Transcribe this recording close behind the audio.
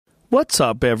What's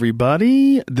up,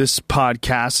 everybody? This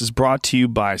podcast is brought to you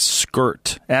by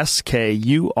Skirt,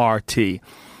 S-K-U-R-T.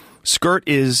 Skirt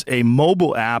is a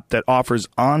mobile app that offers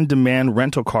on-demand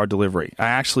rental car delivery. I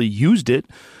actually used it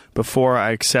before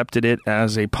I accepted it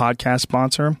as a podcast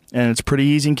sponsor, and it's pretty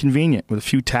easy and convenient with a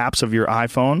few taps of your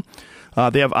iPhone.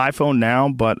 They have iPhone now,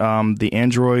 but the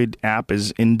Android app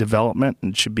is in development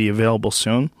and should be available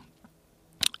soon.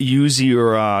 Use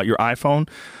your iPhone,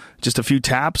 just a few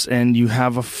taps, and you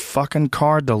have a fucking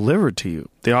car delivered to you.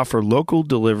 They offer local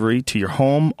delivery to your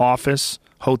home, office,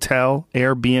 hotel,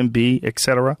 Airbnb,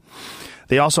 etc.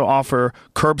 They also offer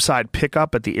curbside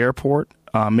pickup at the airport,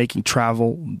 making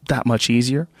travel that much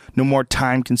easier. No more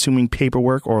time-consuming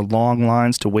paperwork or long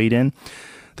lines to wait in.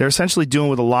 They're essentially doing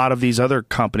what a lot of these other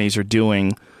companies are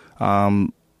doing,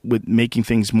 with making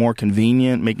things more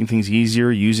convenient, making things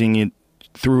easier, using it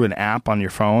through an app on your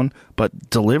phone, but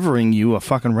delivering you a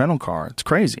fucking rental car. It's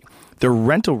crazy. Their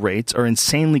rental rates are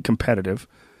insanely competitive,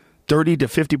 30 to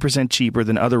 50% cheaper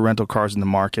than other rental cars in the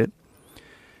market.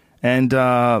 And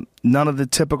none of the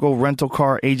typical rental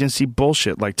car agency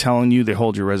bullshit, like telling you they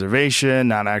hold your reservation,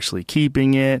 not actually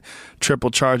keeping it,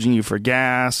 triple charging you for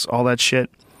gas, all that shit.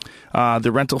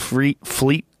 The rental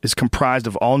fleet is comprised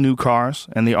of all new cars,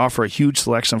 and they offer a huge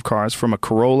selection of cars from a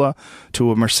Corolla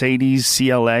to a Mercedes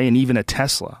CLA and even a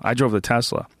Tesla. I drove the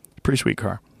Tesla. Pretty sweet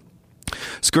car.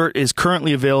 Skirt is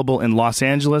currently available in Los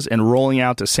Angeles and rolling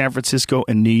out to San Francisco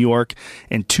and New York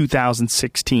in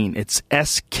 2016. It's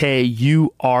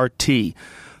S-K-U-R-T.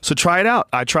 So try it out.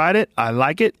 I tried it. I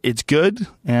like it. It's good.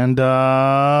 And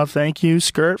thank you,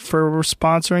 Skirt, for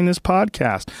sponsoring this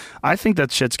podcast. I think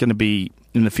that shit's going to be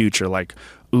in the future, like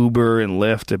Uber and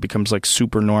Lyft. It becomes like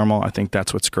super normal. I think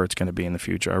that's what Skirt's going to be in the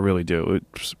future. I really do.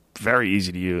 It's very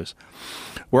easy to use.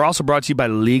 We're also brought to you by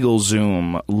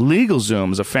LegalZoom.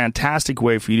 LegalZoom is a fantastic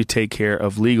way for you to take care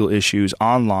of legal issues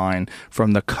online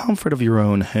from the comfort of your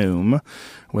own home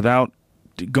without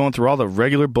going through all the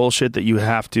regular bullshit that you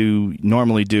have to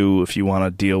normally do if you want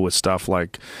to deal with stuff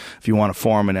like if you want to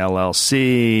form an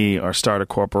LLC or start a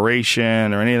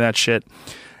corporation or any of that shit.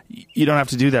 You don't have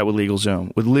to do that with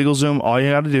LegalZoom. With LegalZoom, all you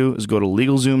got to do is go to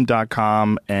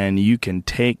LegalZoom.com and you can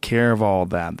take care of all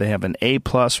that. They have an A+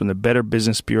 from the Better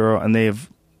Business Bureau, and they have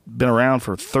been around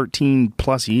for 13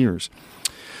 plus years.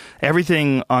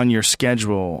 Everything on your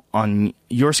schedule and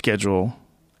your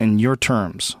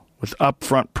terms with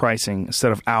upfront pricing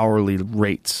instead of hourly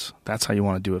rates. That's how you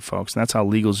want to do it, folks. And that's how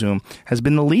LegalZoom has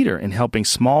been the leader in helping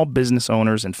small business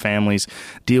owners and families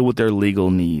deal with their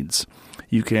legal needs.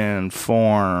 You can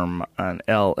form an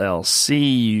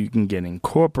LLC, you can get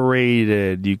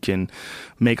incorporated, you can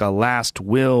make a last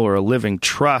will or a living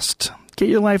trust. Get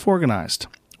your life organized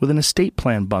with an estate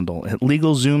plan bundle at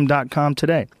LegalZoom.com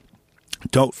today.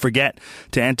 Don't forget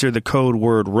to enter the code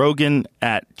word Rogan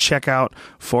at checkout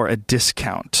for a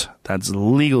discount. That's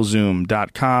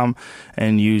LegalZoom.com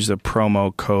and use the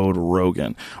promo code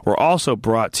Rogan. We're also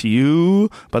brought to you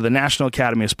by the National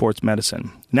Academy of Sports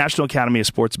Medicine. National Academy of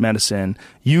Sports Medicine,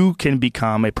 you can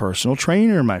become a personal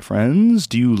trainer, my friends.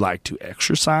 Do you like to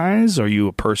exercise? Are you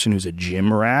a person who's a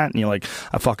gym rat and you're like,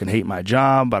 I fucking hate my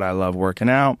job, but I love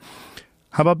working out?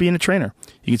 How about being a trainer?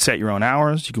 You can set your own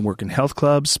hours. You can work in health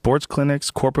clubs, sports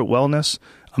clinics, corporate wellness.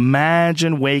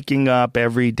 Imagine waking up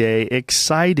every day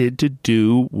excited to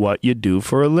do what you do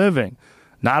for a living.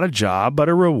 Not a job, but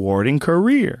a rewarding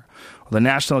career. The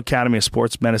National Academy of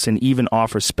Sports Medicine even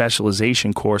offers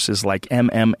specialization courses like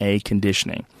MMA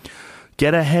conditioning.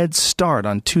 Get a head start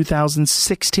on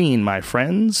 2016, my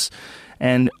friends,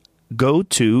 and go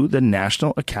to the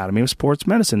National Academy of Sports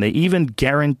Medicine. They even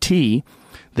guarantee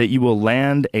that you will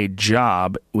land a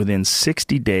job within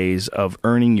 60 days of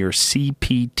earning your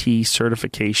CPT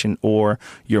certification or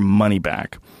your money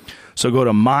back. So go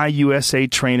to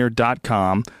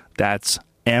myusatrainer.com. That's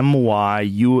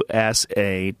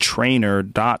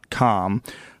myusatrainer.com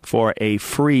for a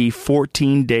free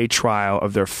 14-day trial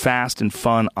of their fast and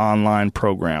fun online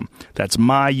program. That's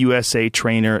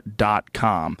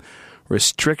myusatrainer.com.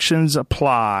 Restrictions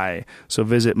apply, so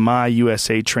visit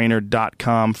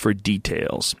myusatrainer.com for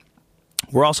details.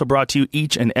 We're also brought to you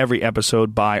each and every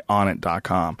episode by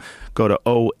Onnit.com. Go to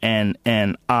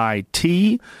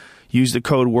ONNIT, use the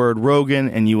code word Rogan,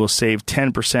 and you will save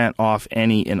 10% off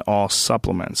any and all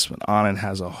supplements. But Onnit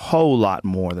has a whole lot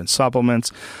more than supplements.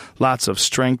 Lots of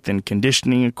strength and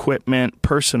conditioning equipment,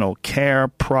 personal care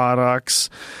products,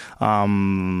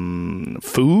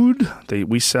 food.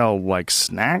 We sell like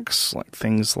snacks, like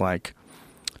things like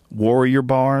Warrior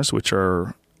bars, which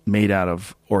are made out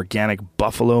of organic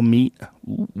buffalo meat.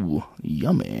 Ooh,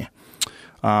 yummy.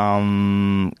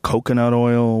 coconut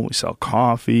oil. We sell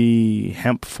coffee,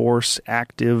 Hemp Force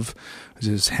Active, which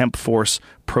is Hemp Force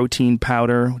protein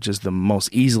powder, which is the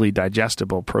most easily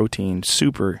digestible protein,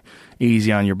 super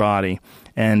easy on your body,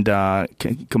 and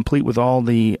complete with all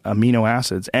the amino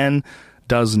acids, and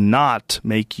does not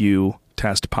make you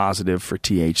test positive for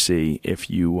THC if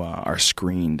you are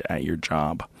screened at your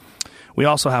job. We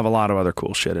also have a lot of other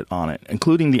cool shit on it,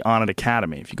 including the On It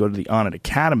Academy. If you go to the On It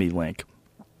Academy link,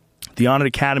 the On It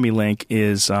Academy link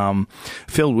is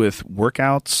filled with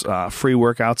workouts, free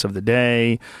workouts of the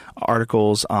day,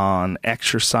 articles on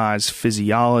exercise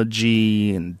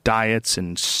physiology and diets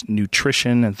and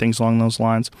nutrition and things along those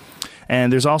lines.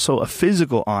 And there's also a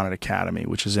physical On It Academy,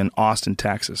 which is in Austin,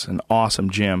 Texas, an awesome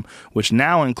gym, which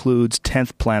now includes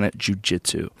 10th Planet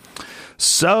Jiu-Jitsu.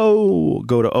 So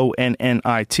go to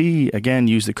ONNIT. Again,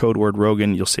 use the code word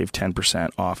Rogan. You'll save 10%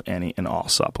 off any and all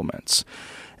supplements.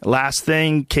 Last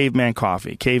thing, Caveman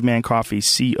Coffee.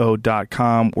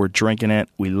 CavemanCoffeeCO.com. We're drinking it.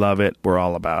 We love it. We're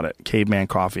all about it.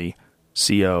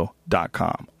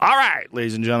 CavemanCoffeeCO.com. All right,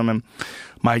 ladies and gentlemen.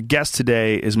 My guest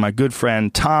today is my good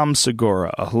friend Tom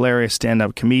Segura, a hilarious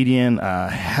stand-up comedian, a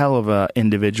hell of an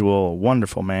individual, a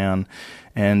wonderful man.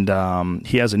 And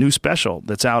he has a new special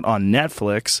that's out on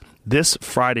Netflix this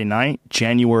Friday night,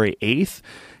 January 8th.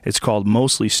 It's called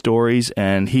Mostly Stories,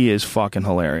 and he is fucking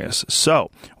hilarious. So,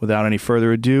 without any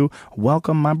further ado,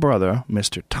 welcome my brother,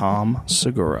 Mr. Tom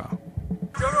Segura.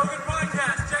 Joe Rogan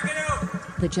Podcast, check it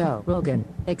out. The Joe Rogan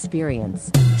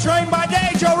Experience. Train by day,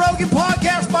 Joe Rogan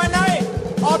Podcast by night,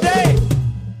 all day.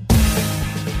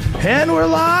 And we're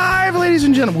live, ladies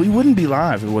and gentlemen. We wouldn't be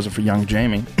live if it wasn't for Young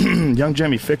Jamie. Young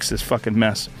Jamie fixed this fucking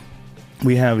mess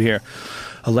we have here.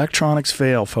 Electronics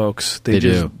fail, folks. They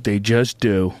just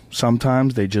do.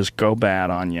 Sometimes they just go bad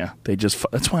on you.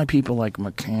 That's why people like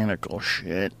mechanical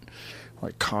shit,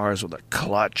 like cars with a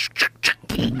clutch.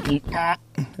 And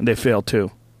they fail too.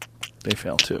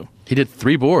 He did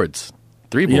 3 boards.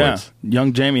 3 boards. Yeah.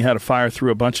 Young Jamie had to fire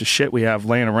through a bunch of shit we have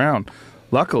laying around.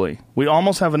 Luckily, we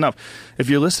almost have enough. If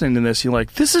you're listening to this, you're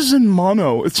like, this is in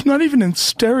mono. It's not even in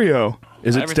stereo.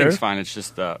 Is it Everything's stereo? fine. It's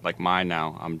just like mine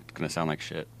now. I'm gonna sound like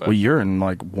shit. But Well, you're in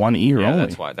like one ear yeah, only.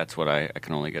 that's why. That's what I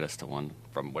can only get us to one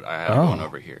from what I have one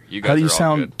over here. You guys How do you are all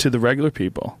sound good. to the regular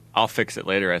people? I'll fix it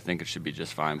later. I think it should be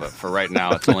just fine. But for right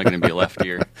now, it's only going to be left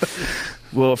ear.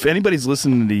 Well, if anybody's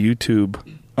listening to YouTube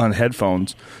on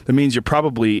headphones, that means you're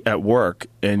probably at work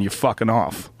and you're fucking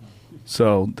off.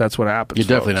 So that's what happens. You're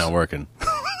definitely folks. not working.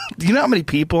 Do you know how many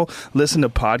people listen to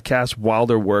podcasts while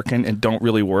they're working and don't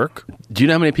really work? Do you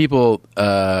know how many people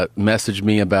message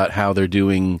me about how they're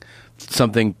doing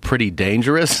something pretty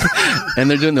dangerous? And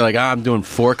they're like, I'm doing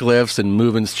forklifts and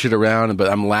moving shit around, but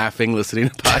I'm laughing listening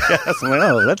to podcasts. I'm like,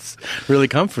 oh, that's really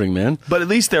comforting, man. But at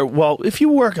least if you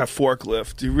work a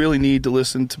forklift, do you really need to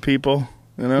listen to people?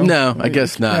 You know? No, I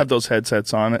guess you can not. Have those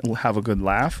headsets on and have a good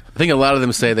laugh. I think a lot of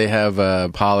them say they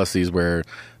have policies where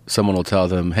someone will tell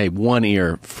them, hey, one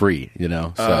ear free,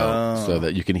 so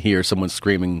that you can hear someone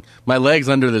screaming, my leg's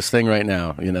under this thing right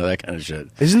now, that kind of shit.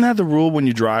 Isn't that the rule when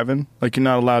you're driving? Like, you're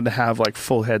not allowed to have, like,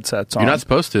 full headsets on. You're not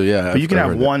supposed to, yeah. But you can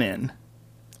have one in.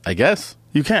 I guess.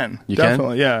 You can. You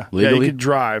definitely, can? yeah. Legally? Yeah, you could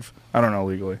drive. I don't know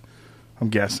legally. I'm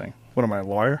guessing. What am I, a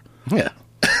lawyer? Yeah.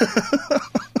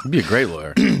 You'd be a great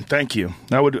lawyer. Thank you.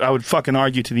 I would fucking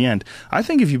argue to the end. I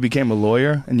think if you became a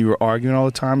lawyer and you were arguing all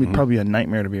the time, you'd probably be a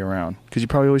nightmare to be around because you're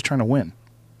probably always trying to win.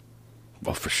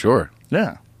 Well, for sure.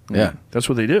 Yeah. Yeah. That's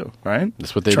what they do, right?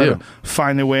 That's what they Try do. to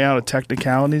find their way out of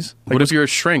technicalities. Like, What if you're a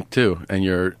shrink, too, and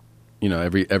you're,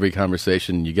 every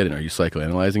conversation you get in, are you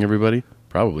psychoanalyzing everybody?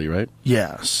 Probably, right?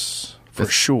 Yes, for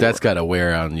sure. That's got to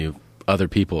wear on you, other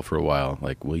people for a while.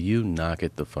 Like, will you knock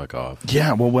it the fuck off?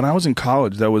 Yeah, well, when I was in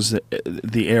college, that was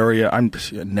the area. I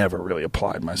never really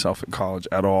applied myself in college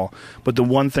at all. But the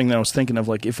one thing that I was thinking of,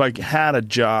 like, if I had a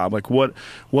job, like, what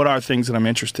are things that I'm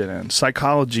interested in?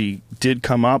 Psychology did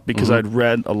come up because I'd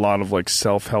read a lot of, like,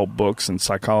 self-help books and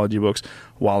psychology books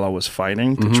while I was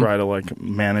fighting to try to, like,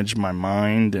 manage my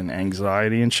mind and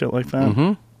anxiety and shit like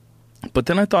that. But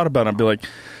then I thought about it. I'd be like,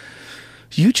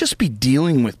 you just be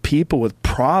dealing with people with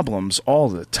problems all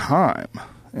the time,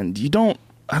 and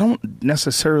I don't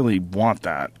necessarily want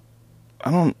that.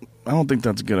 I don't think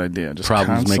that's a good idea. Just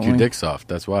Problems constantly. make your dick soft.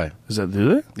 That's why. Does that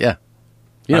do it? Yeah. I When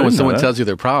didn't know someone that. tells you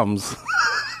their problems,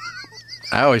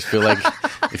 I always feel like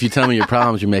if you tell me your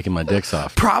problems, you're making my dick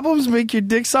soft. Problems make your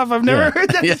dick soft? I've never Yeah. heard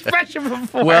that Yeah. expression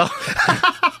before. Well,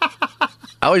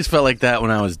 I always felt like that when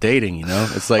I was dating,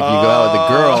 It's like you go out with a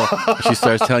girl, she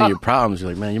starts telling you your problems, you're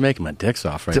like, man, you're making my dick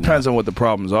soft right Depends on what the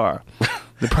problems are.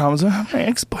 The problem is my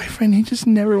ex-boyfriend. He just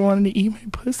never wanted to eat my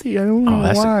pussy. I don't know why. Oh,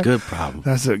 that's a good problem.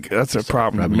 That's a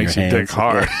problem that rubbing makes your your dick hands.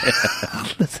 hard.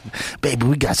 Listen, baby,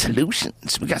 we got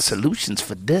solutions. We got solutions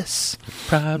for this.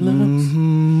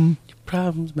 Problems. Your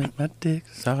problems make my dick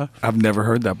soft. I've never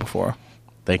heard that before.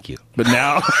 Thank you. But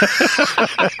now,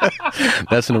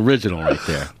 That's an original right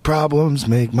there. problems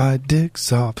make my dick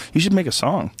soft. You should make a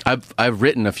song. I've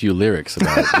written a few lyrics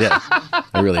about it. Yeah,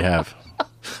 I really have.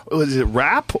 Was it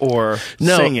rap or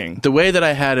No, singing? the way that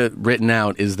I had it written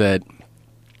out is that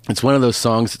it's one of those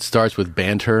songs that starts with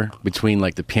banter between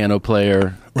like the piano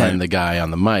player Right. and the guy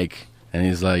on the mic, and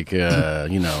he's like,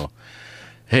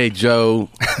 hey Joe,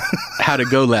 how'd it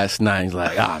go last night? He's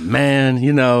like,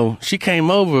 man, she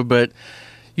came over, but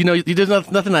there's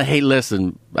nothing I hate less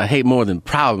than I hate more than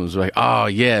problems. Like, oh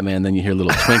yeah, man. Then you hear a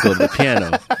little twinkle of the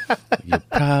piano.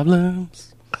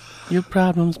 Your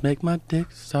problems make my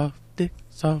dick soft.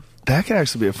 That could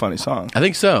actually be a funny song. I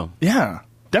think so. Yeah,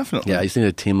 definitely. Yeah, you just need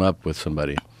to team up with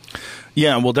somebody.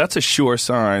 Yeah, well, that's a sure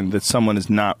sign that someone is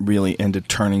not really into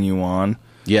turning you on.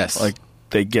 Yes. Like,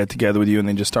 they get together with you and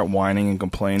they just start whining and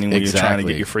complaining when you're trying to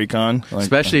Exactly. get your freak on. Like,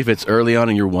 Especially if it's early on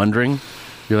and you're wondering.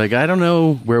 You're like, I don't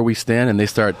know where we stand. And they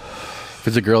start, if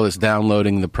it's a girl that's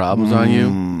downloading the problems on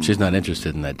you, she's not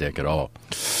interested in that dick at all.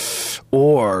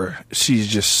 or she's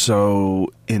just so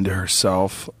into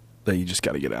herself that you just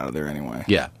got to get out of there anyway.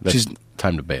 Yeah, that's She's,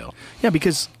 time to bail. yeah,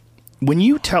 because when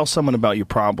you tell someone about your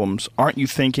problems, aren't you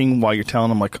thinking while you're telling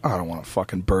them, like, oh, I don't want to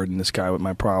fucking burden this guy with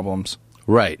my problems?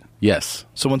 Right. Yes.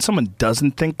 So when someone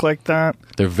doesn't think like that,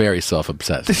 They're very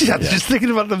self-obsessed. yeah, they're just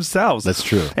thinking about themselves. That's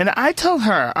true. And I told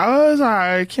her, I was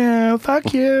like,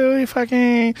 fuck you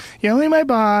fucking, you're only my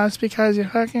boss because you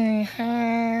fucking.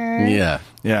 Yeah.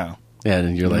 Yeah. Yeah,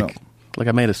 and you're You like, look,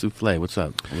 I made a souffle. What's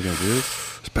up? Are we going to do this?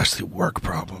 Especially work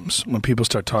problems. When people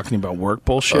start talking about work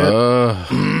bullshit.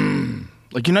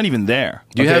 Like, you're not even there.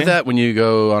 Do you okay? have that when you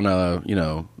go on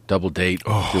a, double date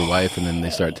with your wife and then they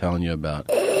start telling you about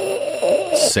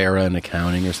Sarah in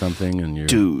accounting or something? And you're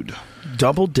Dude,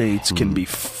 double dates can be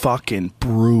fucking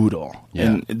brutal.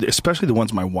 Yeah. And especially the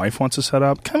ones my wife wants to set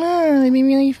up. Come on, it'd be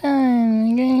really fun.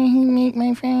 I'm going to make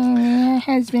my friend, my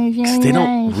husband feel they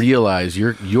don't nice. realize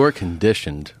you're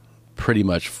conditioned pretty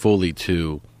much fully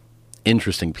to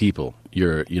interesting people.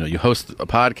 You host a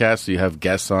podcast, so you have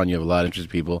guests on, you have a lot of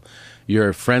interesting people.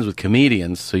 You're friends with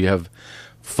comedians, so you have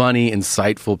funny,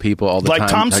 insightful people all the Like time.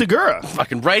 Tom Segura.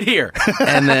 Fucking right here.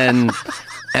 and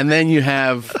then you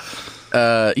have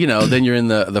then you're in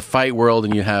the fight world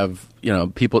and you have,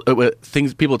 people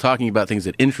talking about things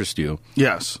that interest you.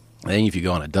 Yes. And then if you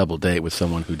go on a double date with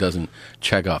someone who doesn't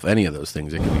check off any of those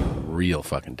things, it can be a real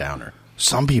fucking downer.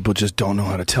 Some people just don't know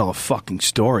how to tell a fucking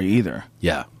story either.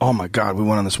 Yeah. Oh my God, we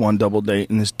went on this one double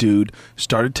date and this dude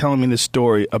started telling me this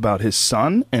story about his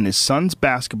son and his son's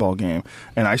basketball game.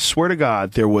 And I swear to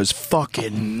God, there was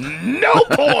fucking no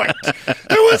point.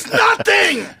 There was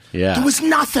nothing. Yeah. There was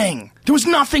nothing. There was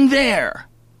nothing there.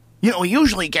 He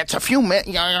usually gets a few minutes,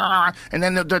 and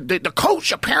then the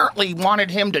coach apparently wanted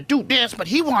him to do this, but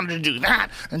he wanted to do that,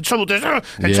 and so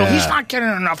so he's not getting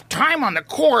enough time on the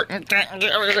court,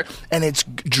 and it's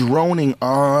droning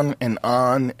on and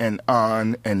on and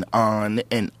on and on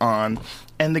and on,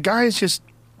 and the guy is just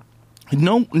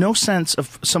no sense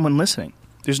of someone listening.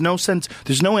 There's no sense.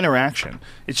 There's no interaction.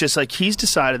 It's just like he's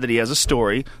decided that he has a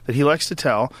story that he likes to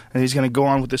tell, and he's going to go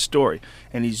on with this story.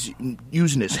 And he's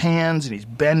using his hands, and he's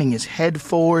bending his head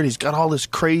forward. He's got all this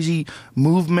crazy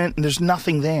movement, and there's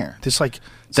nothing there. There's like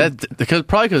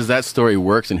because that story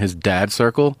works in his dad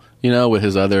circle, with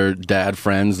his other dad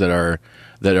friends that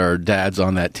are dads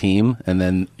on that team, and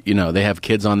then they have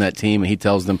kids on that team, and he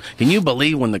tells them, "Can you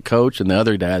believe when the coach and the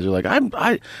other dads are like,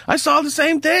 I saw the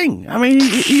same thing. I mean,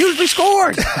 he usually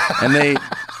scores," and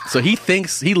so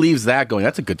he leaves that going.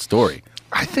 That's a good story.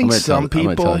 I think some people,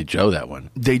 I'm going to tell Joe that one.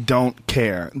 They don't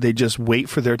care. They just wait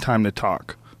for their time to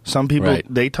talk. Some people, Right.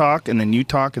 they talk, and then you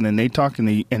talk, and then they talk,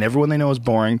 and everyone they know is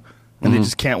boring, and they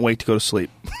just can't wait to go to sleep.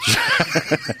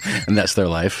 And that's their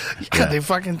life. God, they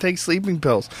fucking take sleeping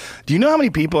pills. Do you know how many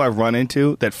people I've run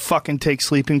into that fucking take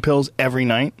sleeping pills every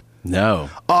night? No,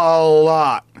 A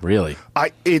lot. really.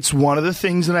 It's one of the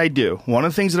things that I do. One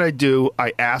of the things that I do,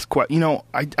 I ask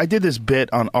I did this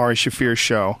bit on Ari Shafir's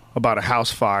show about a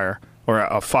house fire or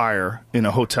a fire in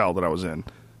a hotel that I was in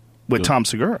with Tom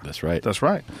Segura. That's right. That's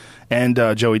right. And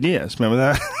Joey Diaz. Remember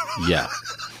that? Yeah.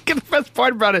 fucking the best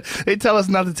part about it, they tell us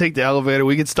not to take the elevator.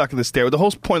 We get stuck in the stair. The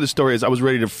whole point of the story is I was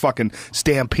ready to fucking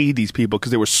stampede these people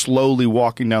because they were slowly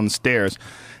walking down the stairs.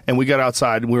 And we got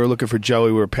outside, and we were looking for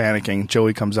Joey. We were panicking.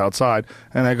 Joey comes outside,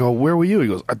 and I go, "Where were you?" He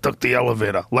goes, "I took the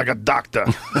elevator like a doctor."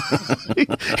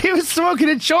 He was smoking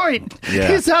a joint.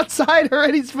 Yeah. He's outside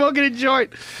already smoking a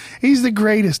joint. He's the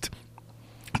greatest.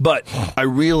 But I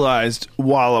realized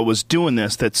while I was doing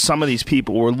this that some of these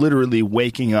people were literally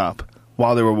waking up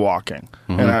while they were walking.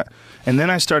 And then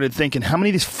I started thinking, how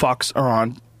many of these fucks are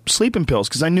on sleeping pills?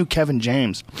 Because I knew Kevin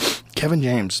James. Kevin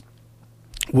James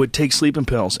would take sleeping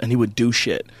pills and he would do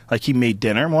shit. Like he made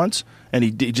dinner once and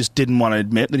he just didn't want to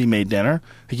admit that he made dinner.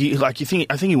 I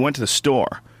think he went to the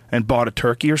store and bought a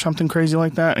turkey or something crazy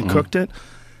like that and cooked it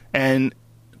and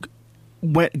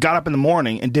got up in the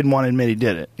morning and didn't want to admit he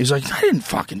did it. He's like, I didn't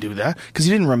fucking do that because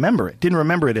he didn't remember it. Didn't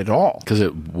remember it at all. Because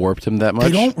it warped him that much?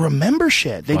 They don't remember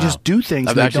shit. They just do things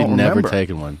I've they actually don't never remember.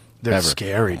 taken one. They're ever.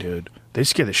 scary, dude. They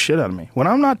scare the shit out of me. When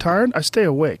I'm not tired, I stay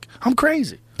awake. I'm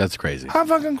crazy. That's crazy. I'm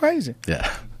fucking crazy.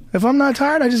 Yeah. If I'm not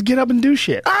tired, I just get up and do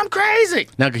shit. I'm crazy.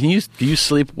 Now, do you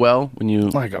sleep well when you...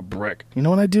 Like a brick. You know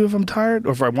what I do if I'm tired?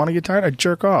 Or if I want to get tired, I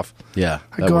jerk off. Yeah,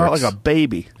 I go out like a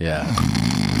baby. Yeah.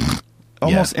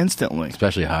 Almost instantly.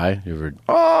 Especially high? You ever...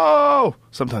 Oh!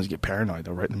 Sometimes you get paranoid,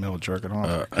 though, right in the middle of jerking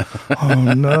off. Oh,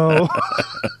 no.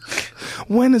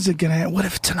 When is it going to end? What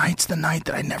if tonight's the night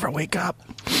that I never wake up?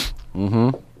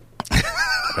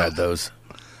 I've had those.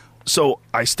 So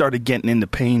I started getting into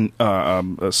pain,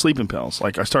 sleeping pills.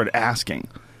 Like I started asking,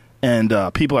 and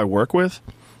people I work with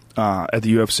at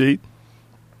the UFC,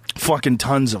 fucking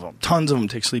tons of them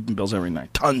take sleeping pills every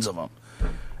night, tons of them.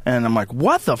 And I'm like,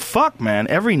 what the fuck, man?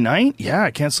 Every night? Yeah,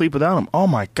 I can't sleep without them. Oh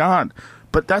my god!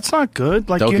 But that's not good.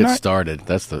 Like, Don't you're get not...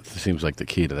 started. Seems like the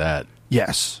key to that.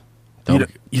 Yes. Don't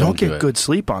You don't do get it. good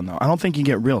sleep on though. I don't think you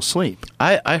get real sleep.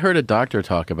 I heard a doctor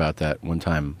talk about that one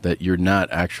time, that you're not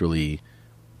actually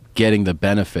getting the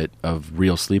benefit of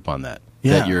real sleep on that.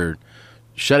 Yeah. That you're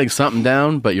shutting something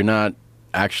down, but you're not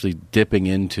actually dipping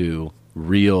into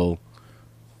real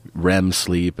REM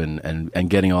sleep and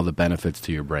getting all the benefits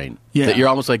to your brain. Yeah. That you're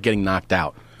almost like getting knocked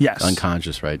out. Yes.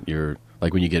 Unconscious, right? You're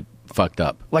like when you get fucked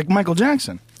up. Like Michael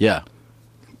Jackson. Yeah.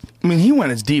 I mean, he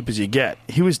went as deep as you get.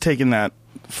 He was taking that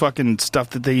fucking stuff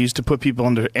that they used to put people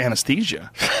under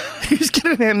anesthesia. He was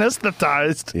getting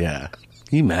anesthetized. Yeah.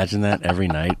 Can you imagine that every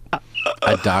night?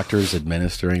 A doctor's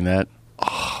administering that.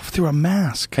 Through a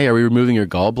mask. Hey, are we removing your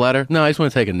gallbladder? No, I just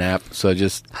want to take a nap. So I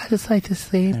just... I just like to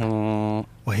sleep. Well,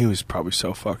 he was probably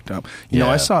so fucked up. You know,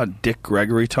 Yeah. I saw Dick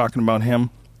Gregory talking about him,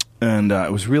 and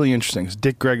it was really interesting. 'Cause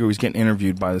Dick Gregory was getting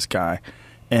interviewed by this guy,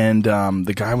 and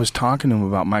the guy was talking to him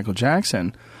about Michael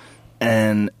Jackson,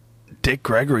 and Dick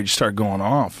Gregory just started going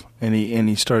off, and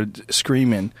he started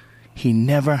screaming, he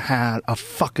never had a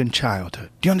fucking childhood.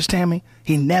 Do you understand me?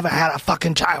 He never had a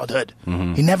fucking childhood.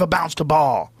 He never bounced a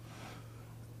ball.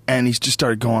 And he just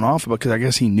started going off about, because I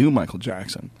guess he knew Michael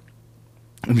Jackson.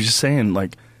 And he's just saying,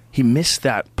 like, he missed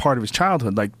that part of his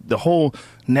childhood. Like, the whole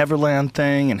Neverland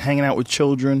thing and hanging out with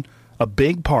children, a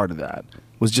big part of that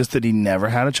was just that he never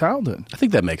had a childhood. I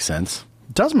think that makes sense.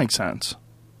 It does make sense.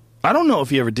 I don't know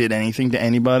if he ever did anything to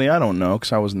anybody. I don't know,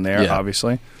 because I wasn't there, Yeah.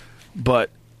 obviously.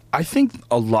 But I think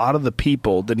a lot of the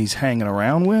people that he's hanging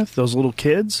around with, those little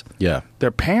kids, Yeah.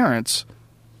 their parents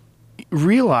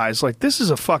realize, like, this is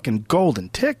a fucking golden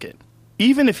ticket.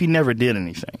 Even if he never did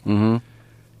anything.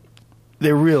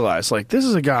 They realize, like, this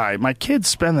is a guy, my kids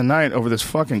spend the night over this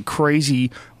fucking crazy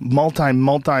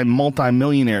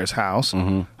multi-millionaire's house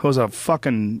who has a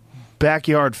fucking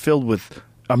backyard filled with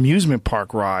amusement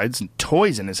park rides and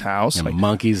toys in his house. And Like,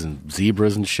 monkeys and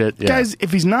zebras and shit. Yeah. guys,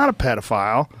 if he's not a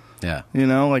pedophile, Yeah. you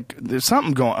know, like, there's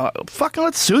something going fucking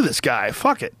let's sue this guy.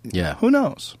 Fuck it. Yeah. Who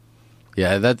knows?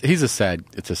 Yeah, it's a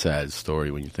sad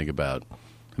story when you think about.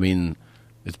 I mean,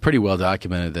 it's pretty well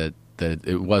documented that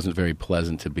it wasn't very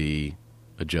pleasant to be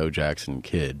a Joe Jackson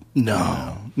kid.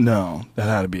 No. That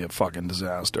had to be a fucking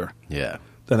disaster. Yeah.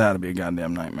 That had to be a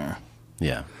goddamn nightmare.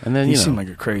 Yeah. And then, He you know, seemed like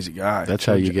a crazy guy. that's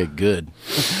how you get good.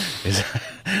 Is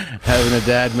having a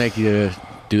dad make you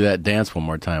do that dance one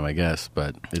more time, I guess,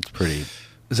 but it's pretty.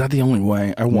 Is that the only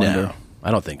way? I wonder. No,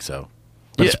 I don't think so.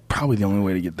 That's Yeah. probably the only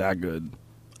way to get that good.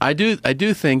 I do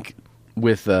think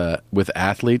with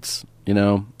athletes, you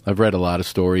know, I've read a lot of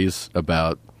stories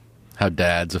about how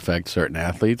dads affect certain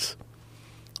athletes.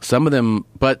 Some of them,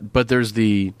 but there's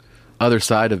the other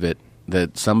side of it,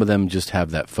 that some of them just have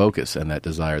that focus and that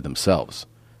desire themselves.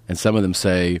 And some of them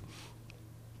say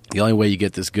the only way you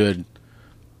get this good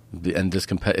and this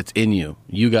it's in you.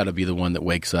 You got to be the one that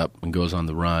wakes up and goes on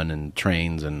the run and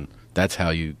trains, and that's how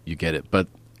you get it. But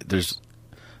there's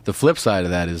the flip side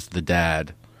of that is the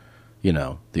dad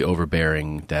the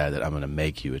overbearing dad that I'm going to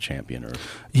make you a champion. Or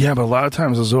Yeah, but a lot of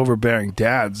times those overbearing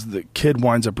dads, the kid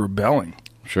winds up rebelling.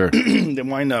 Sure. They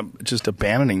wind up just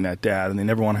abandoning that dad, and they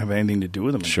never want to have anything to do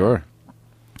with him. Sure.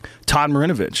 Todd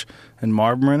Marinovich and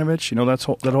Marv Marinovich,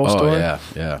 that whole story?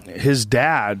 Yeah. His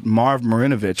dad, Marv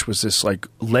Marinovich, was this like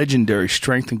legendary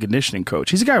strength and conditioning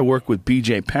coach. He's a guy who worked with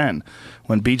BJ Penn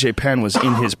when BJ Penn was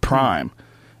in his prime.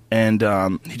 And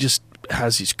he just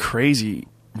has these crazy,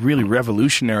 really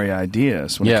revolutionary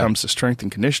ideas when it comes to strength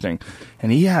and conditioning.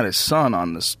 And he had his son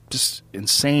on this just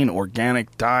insane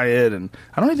organic diet, and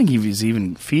I don't think he was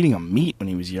even feeding him meat when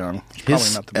he was young.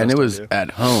 Probably not the best and it was idea.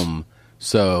 at home,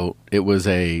 so this was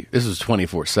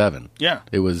 24/7. Yeah.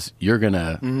 It was,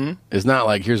 it's not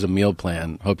like, here's a meal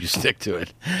plan, hope you stick to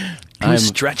it. He was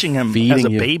stretching him as a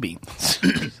baby.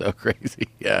 So crazy,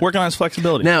 yeah. Working on his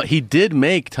flexibility. Now, he did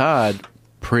make Todd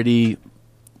pretty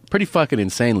fucking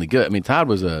insanely good. I mean, Todd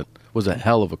was a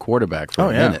hell of a quarterback for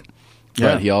a minute.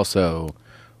 Yeah. But he also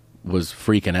was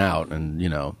freaking out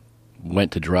and,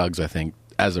 went to drugs, I think,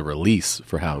 as a release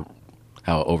for how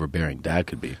overbearing dad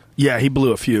could be. Yeah, he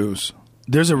blew a fuse.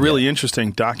 There's a really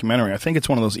interesting documentary. I think it's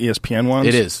one of those ESPN ones.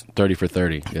 It is 30 for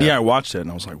 30. Yeah, I watched it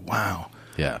and I was like, wow.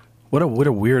 Yeah. What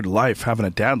a weird life having a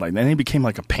dad like that. And he became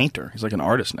like a painter. He's like an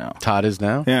artist now. Todd is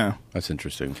now? Yeah. That's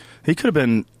interesting. He could have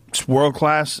been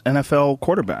world-class NFL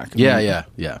quarterback. Yeah.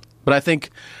 But I think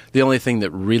the only thing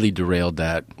that really derailed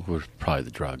that was probably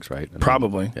the drugs, right? I mean,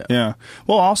 Probably. Yeah.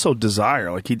 Well, also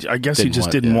desire. Like I guess he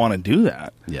just didn't want to do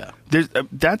that. Yeah. There's,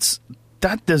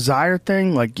 that desire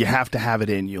thing, like you have to have it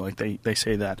in you. Like they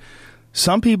say that.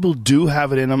 Some people do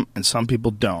have it in them and some people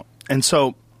don't. And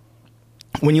so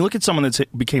when you look at someone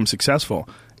that became successful,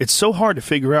 it's so hard to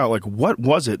figure out, like, what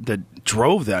was it that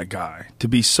drove that guy to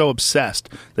be so obsessed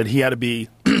that he had to be,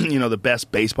 the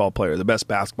best baseball player, the best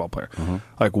basketball player? Mm-hmm.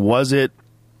 Like, was it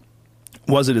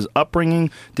his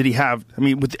upbringing? Did he have? I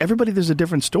mean, with everybody, there's a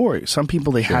different story. Some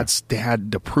people they had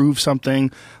to prove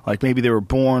something. Like maybe they were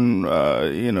born,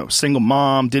 single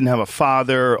mom, didn't have a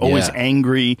father, always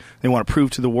angry. They want to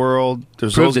prove to the world.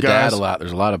 There's prove those to guys. dad a lot.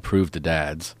 There's a lot of prove to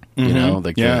dads. Mm-hmm.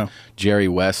 The Jerry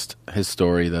West, his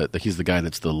story. He's the guy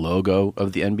that's the logo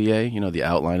of the NBA. The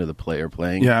outline of the player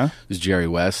playing. Yeah, is Jerry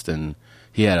West, and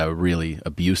he had a really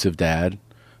abusive dad.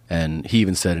 And he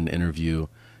even said in an interview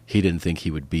he didn't think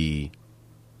he would be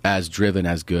as driven,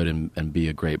 as good, and be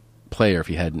a great player if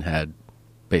he hadn't had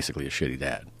basically a shitty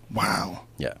dad. Wow.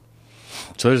 Yeah.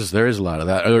 So there is a lot of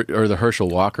that. Or the Herschel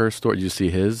Walker story. Did you see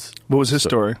his? What was his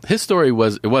story? His story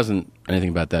it wasn't anything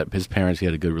about that. His parents he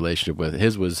had a good relationship with.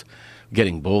 His was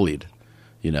getting bullied.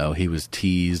 He was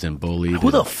teased and bullied.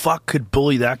 Who the fuck could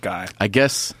bully that guy? I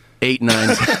guess 8,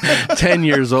 9, 10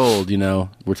 years old,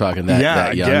 we're talking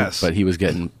that young. Guess. But he was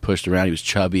getting pushed around. He was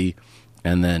chubby.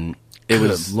 And then it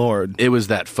was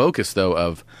that focus though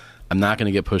of I'm not going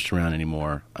to get pushed around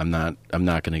anymore. I'm not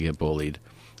going to get bullied.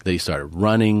 That he started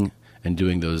running and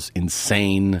doing those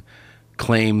insane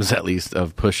claims, at least,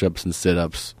 of push-ups and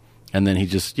sit-ups. And then he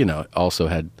just, also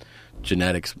had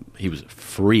genetics. He was a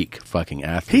freak fucking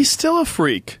athlete. He's still a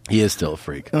freak. He is still a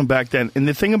freak. Back then. And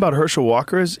the thing about Herschel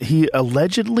Walker is he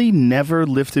allegedly never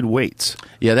lifted weights.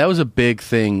 Yeah, that was a big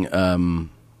thing. I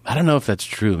don't know if that's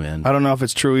true, man. I don't know if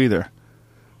it's true either.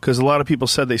 Because a lot of people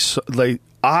said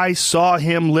I saw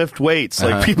him lift weights.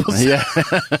 Like people said,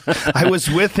 I was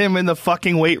with him in the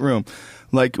fucking weight room.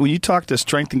 Like when you talk to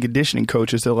strength and conditioning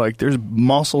coaches, they're like, there's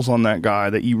muscles on that guy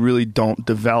that you really don't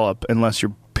develop unless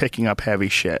you're picking up heavy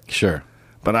shit. Sure.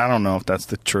 But I don't know if that's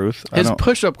the truth. His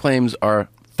push-up claims are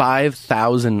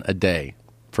 5,000 a day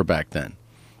for back then.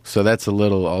 So that's a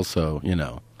little also,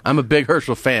 I'm a big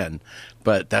Herschel fan,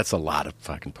 but that's a lot of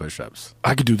fucking push-ups.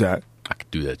 I could do that. I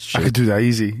could do that shit. I could do that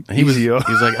easy. He's yo.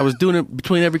 like, I was doing it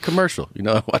between every commercial.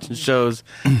 Watching shows.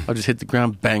 I'll just hit the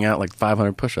ground, bang out like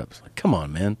 500 push-ups. Like, come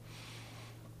on, man.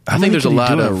 I think there's a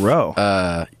lot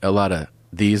of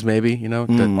these maybe,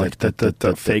 like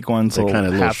the fake ones, the kind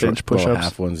of half-inch push-ups.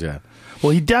 Half ones, yeah. Well,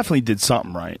 he definitely did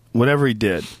something right, whatever he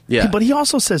did. Yeah. But he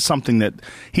also says something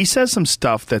he says some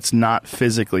stuff that's not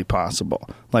physically possible.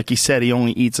 Like he said he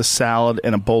only eats a salad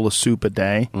and a bowl of soup a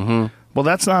day. Mm-hmm. Well,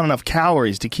 that's not enough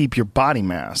calories to keep your body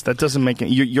mass. That doesn't make it.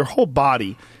 Your whole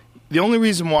body. The only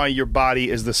reason why your body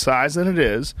is the size that it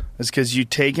is because you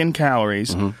take in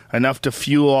calories enough to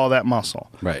fuel all that muscle.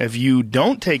 Right. If you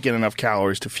don't take in enough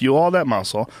calories to fuel all that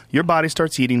muscle, your body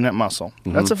starts eating that muscle.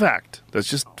 That's a fact. That's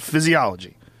just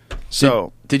physiology.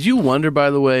 So, did you wonder, by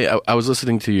the way, I was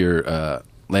listening to your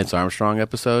Lance Armstrong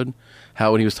episode,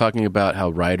 how when he was talking about how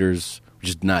riders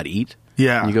just not eat.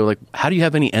 Yeah. And you go like, how do you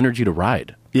have any energy to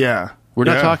ride? Yeah. We're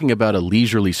not talking about a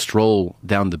leisurely stroll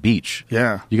down the beach.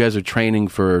 Yeah. You guys are training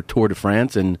for Tour de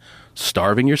France, and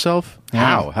starving yourself?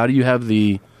 Yeah. How do you have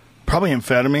the... Probably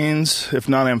amphetamines, if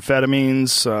not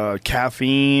amphetamines,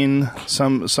 caffeine,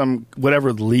 some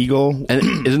whatever legal.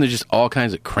 And isn't there just all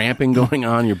kinds of cramping going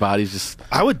on? Your body's just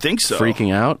I would think so.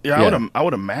 freaking out? Yeah, I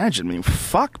would imagine. I mean,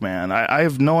 fuck, man. I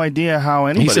have no idea how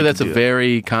anybody He said that's could a do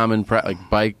very common like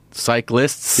bike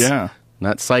cyclists. Yeah.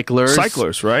 Not cyclers.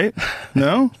 Cyclers, right?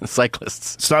 No?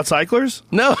 Cyclists. It's not cyclers?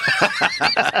 No.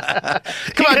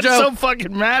 Come on, Joe. Joe. So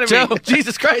fucking mad at Joe, me.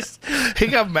 Jesus Christ. He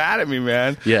got mad at me,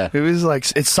 man. Yeah. It was like,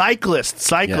 it's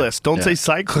cyclists. Yeah, Don't yeah. say It's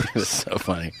cyclers. so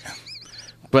funny.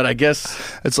 But I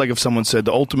guess... It's like if someone said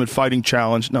the Ultimate Fighting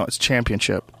Challenge. No, it's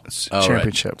championship. It's Oh,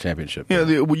 championship. Right. Championship. Yeah,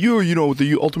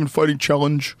 the Ultimate Fighting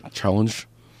Challenge. Challenge.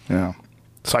 Yeah.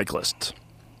 Cyclists.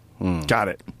 Got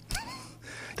it.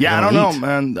 Yeah, I don't Elite. know,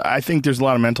 man. I think there's a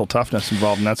lot of mental toughness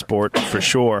involved in that sport, for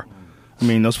sure. I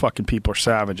mean, those fucking people are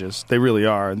savages. They really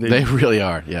are. They really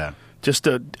are, yeah.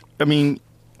 I mean,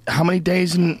 how many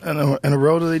days in a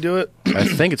row do they do it? I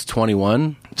think it's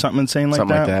 21. Something insane like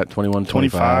Something that? like that. 21,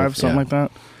 25, something yeah. like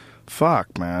that?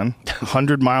 Fuck, man.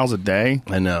 100 miles a day?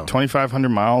 I know. 2,500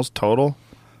 miles total?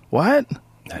 What?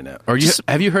 I know. Or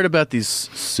have you heard about these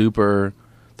super,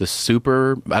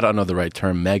 I don't know the right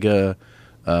term, mega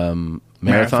marathon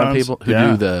Marathons? people who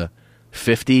Yeah. do the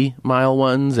 50-mile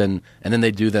ones, and then they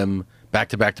do them back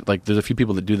to back. Like, there's a few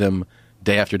people that do them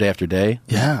day after day after day.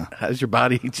 Yeah. How does your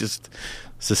body just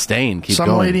sustain, keep Some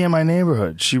going? lady in my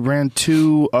neighborhood, she ran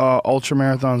 2 ultra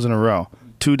marathons in a row,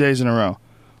 2 days in a row.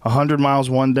 100 miles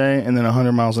one day and then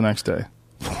 100 miles the next day.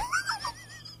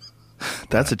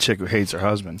 That's a chick who hates her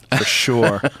husband, for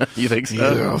sure. You think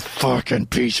so? You fucking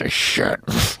piece of shit.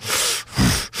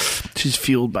 She's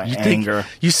fueled by anger.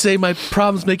 You say my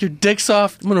problems make your dick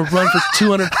soft? I'm going to run for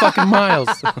 200 fucking miles.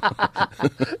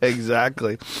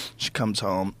 Exactly. She comes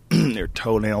home, their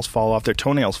toenails fall off. Their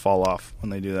toenails fall off when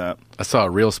they do that. I saw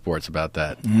Real Sports about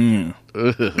that. Ugh.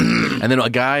 And then a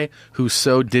guy who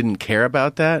so didn't care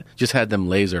about that just had them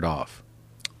lasered off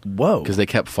Whoa. because they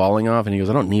kept falling off, and he goes,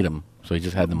 I don't need them. So he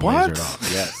just had them What? lasered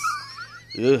off.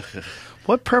 Yes. Ugh.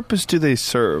 What purpose do they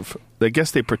serve? I guess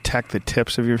they protect the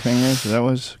tips of your fingers. Is that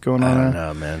what's going on I don't there?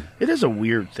 know, man. It is a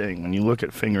weird thing when you look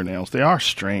at fingernails. They are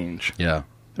strange. Yeah.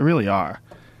 They really are.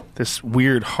 This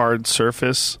weird hard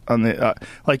surface on the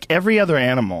like every other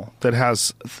animal that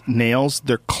has nails,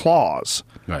 they're claws.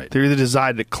 Right. They're either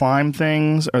designed to climb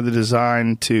things or they're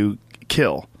designed to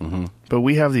kill. Mm-hmm. But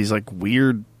we have these like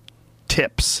weird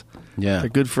tips. Yeah. They're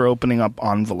good for opening up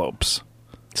envelopes.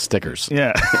 Stickers.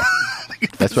 Yeah.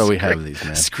 That's why we have these,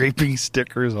 man. Scraping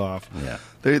stickers off. Yeah.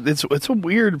 It's a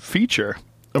weird feature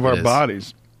of our is.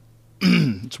 bodies.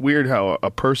 It's weird how a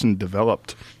person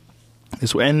developed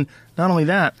this way. And not only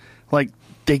that, like,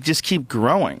 they just keep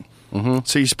growing. Mm-hmm.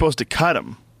 So you're supposed to cut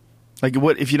them. Like,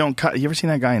 what if you don't cut? You ever seen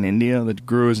that guy in India that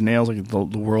grew his nails like the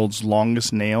world's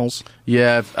longest nails?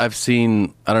 Yeah, I've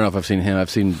seen, I don't know if I've seen him. I've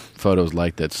seen photos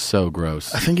like that. So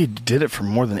gross. I think he did it for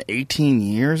more than 18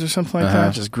 years or something like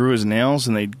that. Just grew his nails,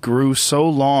 and they grew so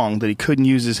long that he couldn't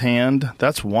use his hand.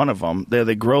 That's one of them.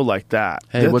 They grow like that.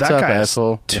 Hey, what's that up, guy has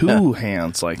asshole? 2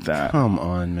 hands like that. Come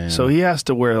on, man. So he has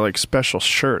to wear like special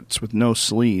shirts with no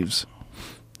sleeves.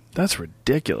 That's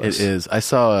ridiculous. It is. I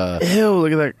saw Ew,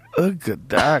 look at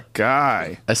that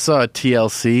guy. a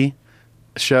TLC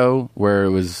show where it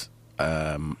was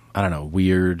I don't know,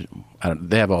 weird.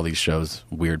 They have all these shows,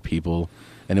 weird people,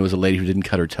 and it was a lady who didn't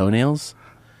cut her toenails,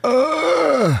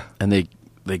 and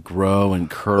they grow and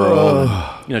curl.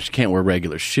 And, she can't wear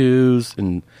regular shoes,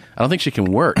 and I don't think she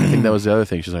can work. I think that was the other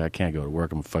thing. She's like, I can't go to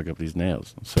work. I'm gonna fuck up these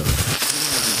nails. So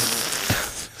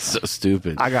so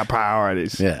stupid. I got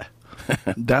priorities. Yeah.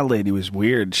 That lady was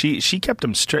weird. She kept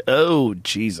him straight. Oh,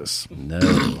 Jesus. No,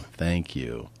 thank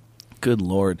you. Good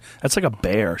Lord. That's like a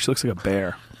bear. She looks like a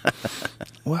bear.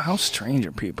 Well, how strange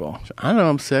are people? I don't know.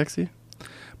 I'm sexy.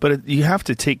 But you have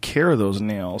to take care of those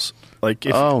nails. Like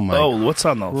if, my what's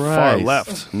on the far Christ.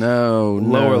 left? No,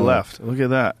 Lower no. left. Look at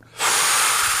that.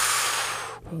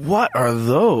 What are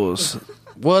those?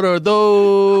 What are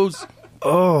those?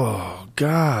 Oh,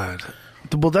 God.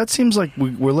 Well, that seems like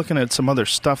we're looking at some other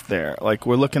stuff there. Like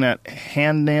we're looking at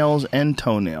hand nails and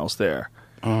toenails there.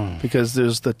 Because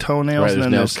there's the toenails Right, and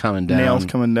then there's nails there's coming down. nails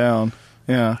coming down.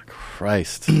 Yeah.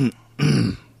 Christ.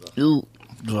 Ugh.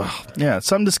 Yeah, it's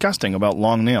something disgusting about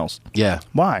long nails. Yeah.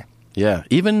 Why? Yeah.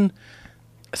 Even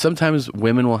sometimes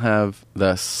women will have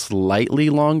the slightly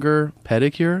longer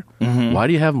pedicure. Why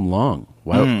do you have them long?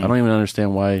 Why? I don't even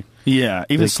understand why. Yeah,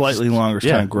 even slightly longer is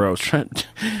kind of gross.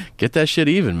 Get that shit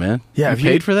even, man. Yeah, you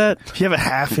paid for that? If you have a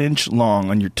half-inch long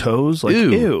on your toes, like,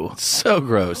 ew. So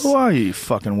gross. Who are you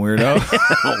fucking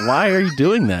weirdo? Why are you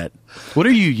doing that? What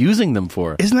are you using them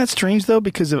for? Isn't that strange, though?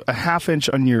 Because a half-inch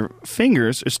on your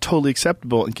fingers is totally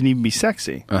acceptable and can even be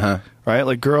sexy. Uh-huh. Right?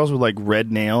 Like, girls with, like,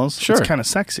 red nails, sure. It's kind of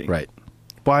sexy. Right.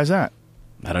 Why is that?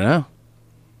 I don't know.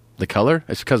 The color?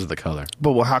 It's because of the color.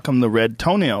 But how come the red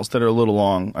toenails that are a little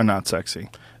long are not sexy?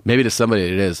 Maybe to somebody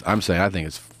it is. I'm saying I think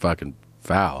it's fucking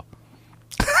foul.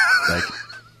 Like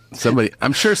somebody,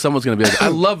 I'm sure someone's going to be like, I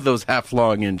love those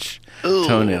half-long inch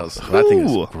toenails. But I think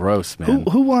it's gross, man.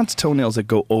 Who wants toenails that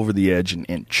go over the edge an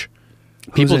inch?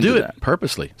 People do it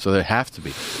purposely, so they have to be.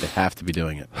 They have to be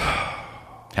doing it.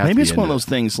 Maybe it's one of those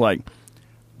things like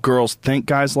girls think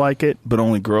guys like it, but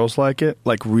only girls like it.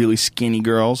 Like really skinny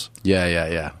girls.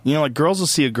 Yeah. You know, like girls will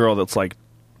see a girl that's like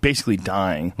basically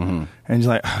dying, and you're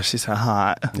like, oh, she's so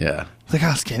hot. Yeah. Look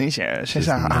how skinny she is. She's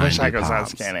so hot. I wish I was that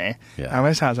skinny. Yeah. I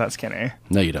wish I was that skinny.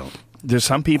 No, you don't. There's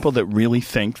some people that really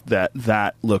think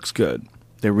that looks good.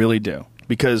 They really do.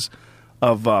 Because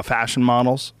of fashion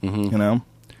models, you know?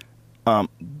 I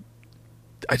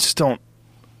don't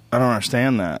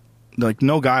understand that. Like,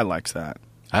 no guy likes that.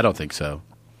 I don't think so.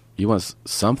 You want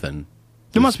something.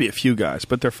 There must be a few guys,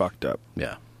 but they're fucked up.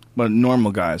 Yeah. But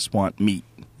normal guys want meat.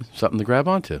 Something to grab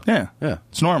onto. Yeah.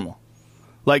 It's normal.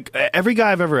 Like, every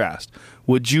guy I've ever asked,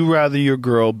 would you rather your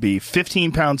girl be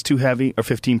 15 pounds too heavy or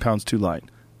 15 pounds too light?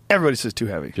 Everybody says too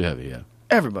heavy. Too heavy, yeah.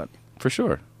 Everybody. For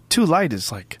sure. Too light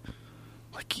is like,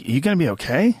 you going to be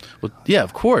okay? Well, yeah,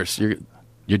 of course. You're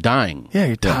dying. Yeah,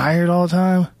 you're tired all the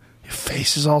time. Your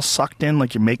face is all sucked in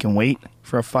like you're making weight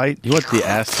for a fight. You want the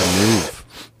ass to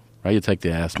move. Right? You take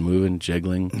the ass moving,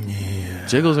 jiggling. Yeah.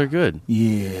 Jiggles are good.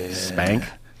 Yeah. Spank.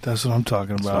 That's what I'm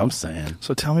talking about. That's what I'm saying.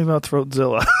 So tell me about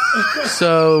Throatzilla.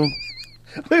 So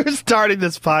we were starting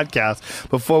this podcast.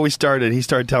 Before we started, he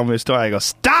started telling me a story. I go,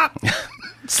 stop!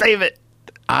 Save it!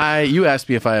 You asked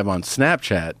me if I am on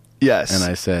Snapchat. Yes. And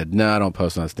I said, no, I don't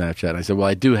post on Snapchat. And I said, well,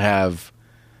 I do have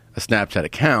a Snapchat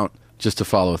account just to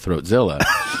follow Throatzilla.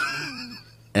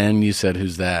 And you said,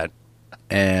 who's that?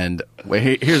 And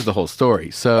here's the whole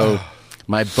story. So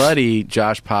my buddy,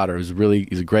 Josh Potter, he's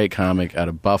a great comic out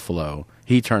of Buffalo.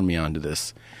 He turned me on to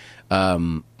this.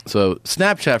 So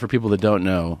Snapchat, for people that don't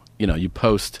know, you can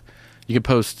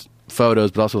post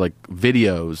photos, but also like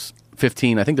videos,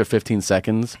 15, I think they're 15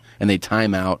 seconds, and they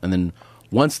time out, and then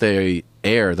once they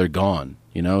air, they're gone,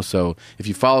 So if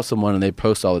you follow someone and they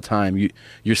post all the time,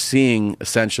 you're seeing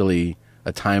essentially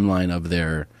a timeline of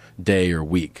their day or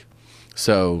week.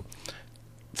 So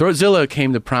Throatzilla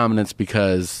came to prominence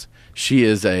because she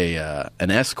is an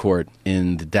escort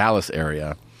in the Dallas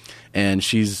area, and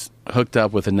she's hooked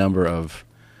up with a number of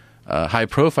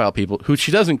high-profile people who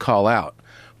she doesn't call out.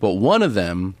 But one of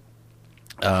them,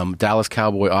 Dallas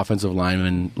Cowboy offensive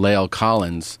lineman Lael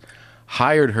Collins,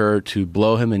 hired her to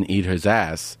blow him and eat his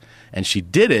ass, and she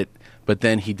did it, but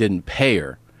then he didn't pay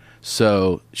her.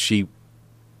 So she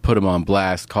put him on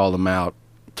blast, called him out,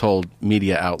 told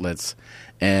media outlets,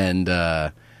 and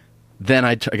then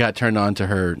I got turned on to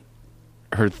her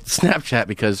Snapchat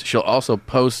because she'll also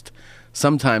post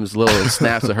sometimes little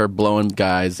snaps of her blowing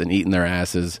guys and eating their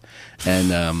asses,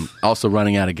 and also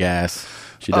running out of gas.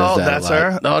 She does that that's a lot.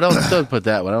 her? No, don't put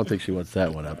that one. I don't think she wants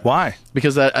that one up. Why?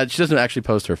 Because she doesn't actually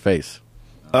post her face.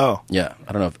 Oh. Yeah,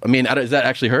 I don't know. Is that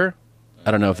actually her?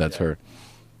 I don't know if that's her.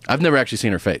 I've never actually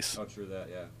seen her face. Oh, true that,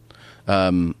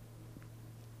 yeah.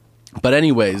 But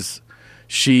anyways,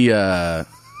 she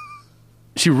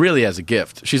really has a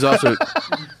gift. She's also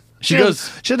she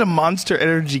had a Monster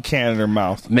Energy can in her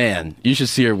mouth. Man, you should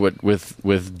see her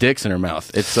with dicks in her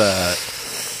mouth. It's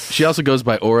she also goes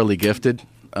by Orally Gifted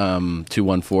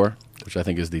 214, which I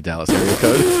think is the Dallas area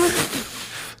code.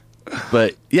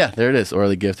 But yeah, there it is,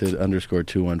 Orally Gifted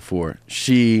 _214.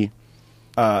 She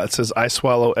it says I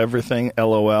swallow everything,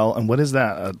 LOL. And what is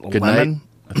that? A good lemon? night.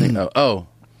 I think oh.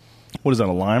 What is that,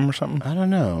 a lime or something? I don't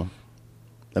know.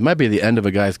 That might be the end of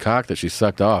a guy's cock that she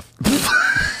sucked off.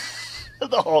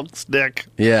 The whole stick.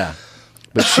 Yeah.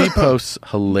 But she posts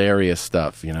hilarious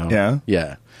stuff, Yeah?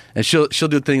 Yeah. And she'll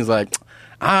do things like,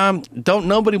 don't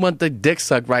nobody want their dick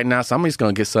sucked right now, so I'm just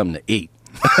going to get something to eat.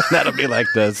 That'll be like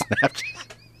the Snapchat.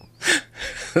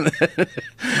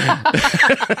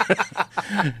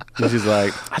 And she's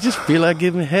like, I just feel like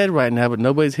giving head right now, but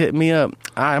nobody's hitting me up.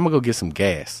 All right, I'm going to go get some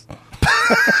gas.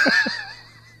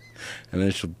 And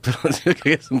then she'll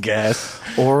get some gas.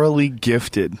 Orally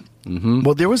Gifted. Mm-hmm.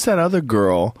 Well, there was that other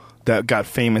girl that got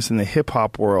famous in the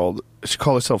hip-hop world. She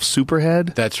called herself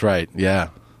Superhead. That's right, yeah.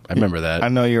 I remember that. I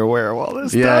know you're aware of all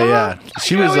this Yeah, stuff. yeah.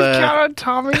 She was count on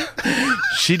Tommy.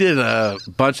 she did a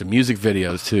bunch of music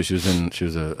videos too. She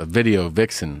was a video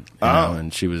vixen, you know,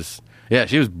 and she was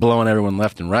blowing everyone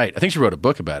left and right. I think she wrote a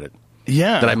book about it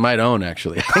Yeah. that I might own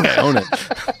actually. I think I own it.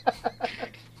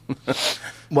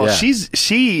 Well, Yeah.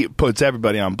 she puts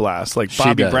everybody on blast. Like She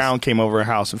Bobby does. Brown came over her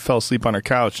house and fell asleep on her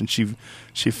couch, and she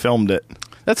filmed it.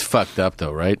 That's fucked up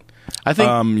though, right? I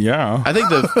think Yeah. I think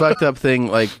the fucked up thing,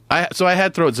 like, I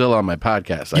had Throatzilla on my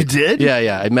podcast. You did?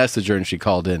 Yeah. I messaged her and she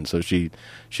called in, so she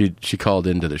called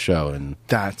into the show and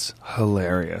That's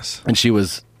hilarious. she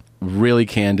was really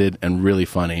candid and really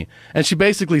funny. And she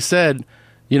basically said,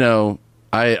 you know,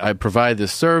 I provide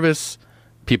this service,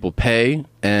 people pay,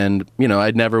 and you know,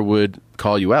 I never would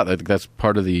call you out. I think that's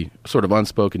part of the sort of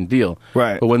unspoken deal.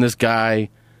 Right. But when this guy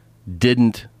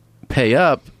didn't pay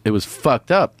up, it was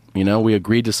fucked up. You know, we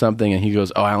agreed to something, and he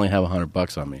goes, "Oh, I only have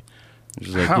 $100 on me."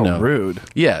 She's like, How you know, rude.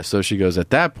 Yeah. So she goes, at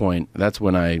that point, that's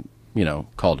when I, you know,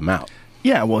 called him out.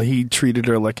 Yeah, well, he treated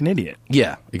her like an idiot.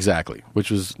 Yeah, exactly.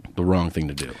 Which was the wrong thing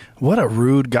to do. What a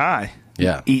rude guy.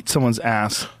 Yeah. Eat someone's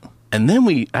ass. And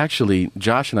then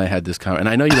Josh and I had this and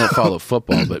I know you don't follow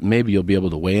football, but maybe you'll be able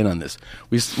to weigh in on this.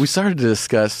 We started to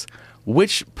discuss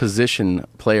which position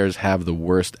players have the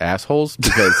worst assholes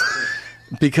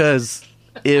because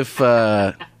if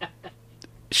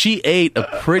she ate a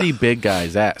pretty big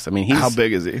guy's ass. I mean, he's How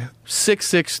big is he?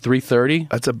 6'6", 330.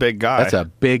 That's a big guy. That's a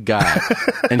big guy.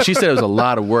 And she said it was a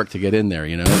lot of work to get in there,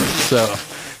 you know? So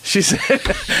she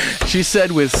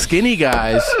said with skinny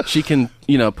guys, she can,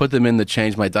 you know, put them in the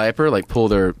change my diaper, like push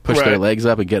their Right. legs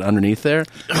up and get underneath there.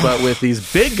 But with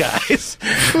these big guys,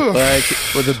 like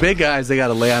with the big guys, they got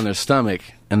to lay on their stomach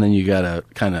and then you got to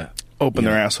kind of Open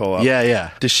their asshole up. Yeah.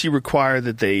 Does she require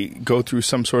that they go through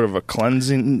some sort of a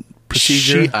cleansing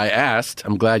procedure? I asked,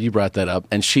 I'm glad you brought that up,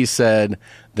 and she said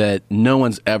that no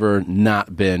one's ever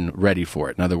not been ready for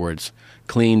it. In other words,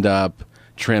 cleaned up,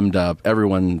 trimmed up,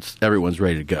 everyone's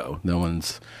ready to go. No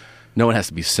one has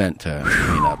to be sent to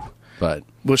clean up. But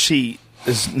Well, she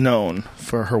is known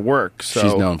for her work, so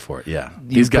she's known for it, yeah.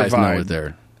 you These guys know provide what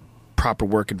they're... proper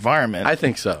work environment. I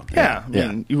think so. Yeah, I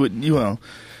mean, you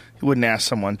wouldn't ask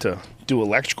someone to do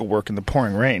electrical work in the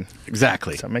pouring rain.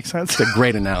 Exactly. Does that make sense? It's a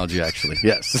great analogy, actually.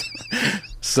 Yes.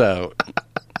 So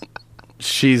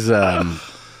she says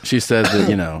that,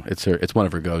 you know, it's one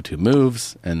of her go-to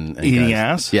moves and Eating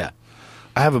guys- ass? Yeah.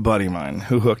 I have a buddy of mine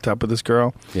who hooked up with this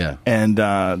girl. Yeah. And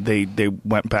they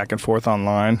went back and forth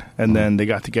online, and then they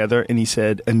got together, and he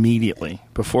said immediately,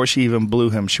 before she even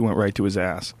blew him, she went right to his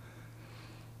ass.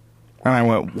 And I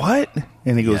went, what?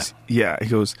 And he goes, yeah. He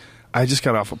goes, I just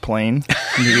got off a plane.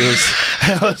 And he goes,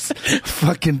 that was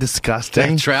fucking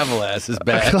disgusting. That travel ass is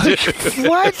bad. Like,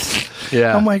 what?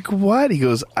 Yeah. I'm like, what? He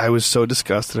goes, I was so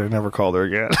disgusted I never called her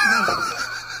again.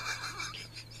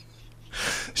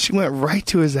 She went right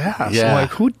to his ass. Yeah. I'm like,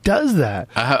 who does that?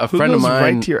 A Who friend of goes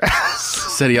mine right to your ass.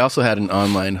 said he also had an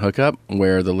online hookup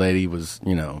where the lady was,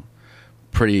 you know,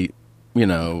 pretty, you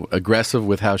know, aggressive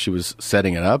with how she was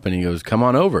setting it up, and he goes, "Come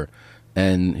on over."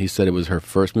 And he said it was her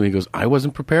first move. He goes, "I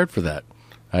wasn't prepared for that.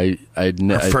 Her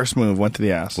first move went to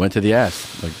the ass. went to the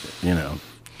ass, like, you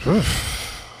know."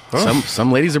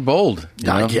 Some ladies are bold.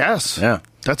 You I know? guess. Yeah.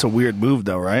 That's a weird move,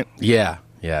 though, right? Yeah.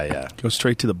 Go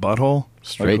straight to the butthole.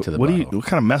 Straight to the what butthole. What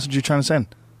kind of message are you trying to send?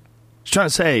 She's trying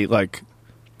to say, like,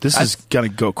 this is gonna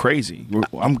go crazy.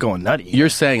 I'm going nutty. You're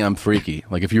saying I'm freaky.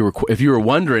 Like if you were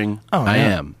wondering, I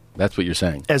yeah. am. That's what you're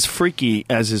saying. as freaky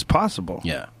as is possible.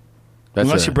 Yeah.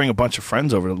 Unless you bring a bunch of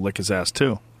friends over to lick his ass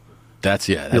too. That's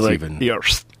You're like, even you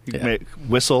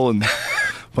whistle and a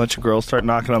bunch of girls start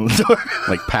knocking on the door.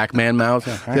 like Pac-Man mouth.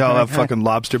 They all have fucking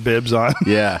lobster bibs on.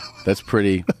 Yeah, that's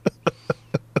pretty.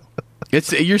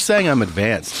 You're saying I'm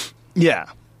advanced. Yeah.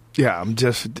 I'm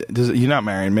just. You're not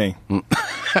marrying me.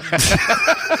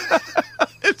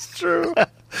 It's true.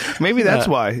 Maybe that's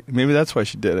why. Maybe that's why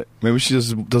she did it. Maybe she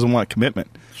just doesn't want commitment.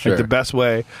 Sure. Like the best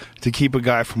way to keep a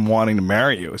guy from wanting to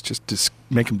marry you is just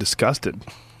make him disgusted.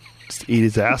 Just eat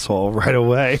his asshole right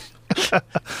away.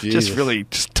 Jesus.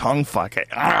 Just tongue fuck it.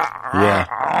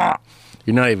 Yeah.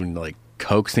 You're not even like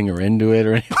coaxing her into it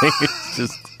or anything. It's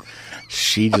just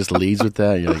she just leads with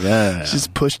that. You're like, ah.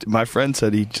 Just pushed. My friend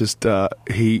said he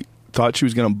thought she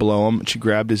was going to blow him, and she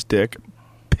grabbed his dick,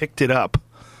 picked it up,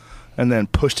 and then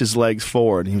pushed his legs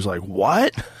forward. And he was like,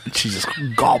 "What?" And she just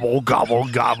gobble, gobble,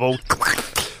 gobble,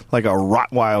 like a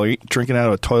Rottweiler drinking out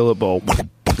of a toilet bowl.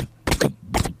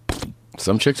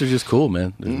 Some chicks are just cool,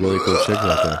 man. There's really cool chicks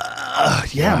out there.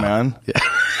 Yeah, man.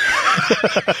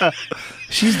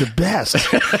 She's the best.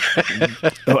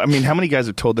 I mean, how many guys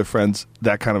have told their friends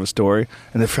that kind of a story,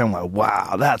 and their friend went,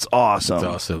 "Wow, that's awesome."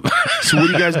 That's awesome. So what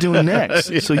are you guys doing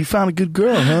next? So you found a good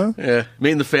girl, huh? Yeah.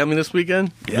 Meeting the family this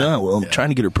weekend? Yeah. Well, I'm trying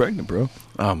to get her pregnant, bro.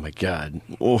 Oh, my God.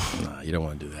 Oof. Nah, you don't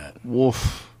want to do that.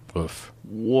 Woof. Woof.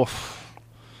 Woof.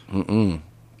 Mm-mm.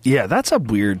 Yeah, that's a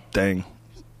weird thing.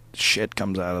 Shit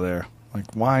comes out of there.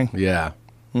 Like, why? Yeah.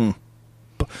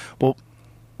 Well,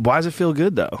 why does it feel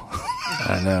good, though?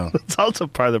 I know. That's also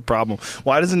part of the problem.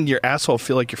 Why doesn't your asshole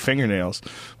feel like your fingernails?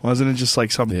 Why isn't it just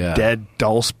like some dead,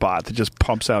 dull spot that just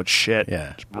pumps out shit?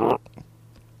 Yeah. I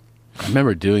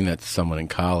remember doing that to someone in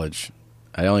college.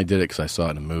 I only did it because I saw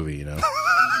it in a movie, you know.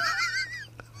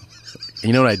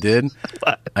 You know what I did?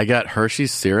 What? I got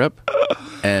Hershey's syrup,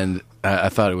 and I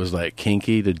thought it was like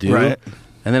kinky to do. Right.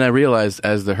 And then I realized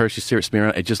as the Hershey syrup smeared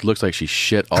on, it just looks like she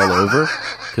shit all over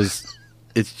because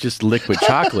it's just liquid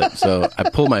chocolate. So I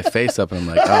pull my face up and I'm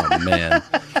like, oh man,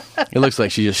 it looks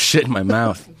like she just shit in my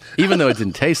mouth. Even though it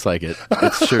didn't taste like it,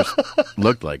 it sure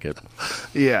looked like it.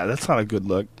 Yeah, that's not a good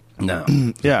look. No,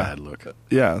 Yeah. bad look.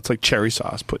 Yeah, it's like cherry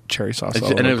sauce. Put cherry sauce all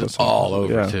over And it was croissant. all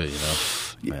over Yeah. too, you know.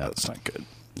 Yeah, that's not good.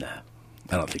 Nah,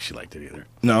 I don't think she liked it either.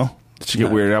 No? Did she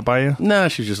get weirded out by you? No,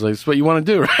 she's just like, it's what you want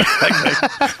to do,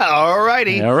 right? All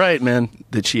righty. All right, man.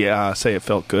 Did she say it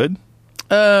felt good?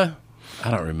 I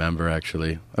don't remember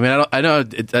actually. I mean, I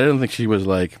don't think she was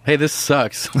like, "Hey, this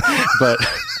sucks," but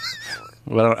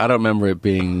I don't remember it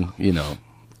being, you know,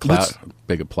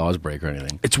 big applause break or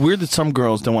anything. It's weird that some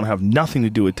girls don't want to have nothing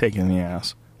to do with taking the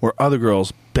ass, where other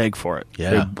girls beg for it.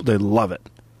 Yeah. They love it.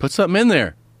 Put something in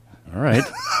there. All right.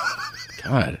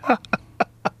 God,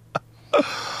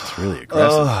 it's really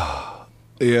aggressive.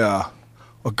 Yeah.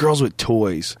 Or girls with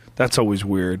toys. That's always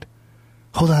weird.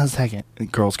 Hold on a second.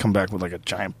 And girls come back with like a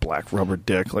giant black rubber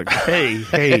dick. Like, hey.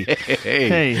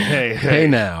 Hey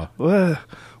now,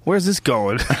 Where's this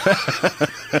going?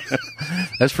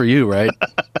 that's for you, right?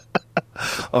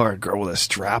 Or a girl with a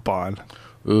strap on.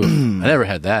 Ooh, I never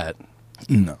had that.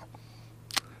 No.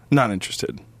 Not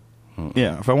interested.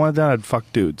 Yeah. If I wanted that, I'd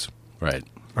fuck dudes. Right.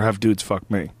 Or have dudes fuck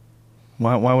me.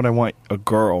 Why would I want a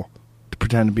girl to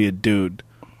pretend to be a dude?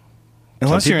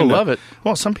 Unless Some people love it.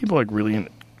 Well, some people like really into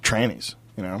trannies,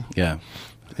 you know? Yeah.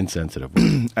 Insensitive.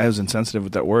 I was insensitive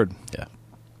with that word. Yeah.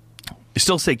 You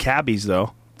still say cabbies,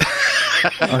 though.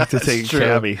 I like to take a true.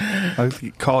 cabbie. I like to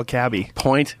call a cabbie.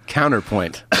 Point,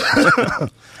 counterpoint.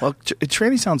 Well,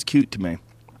 tranny sounds cute to me.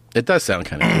 It does sound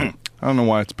kind of cute. I don't know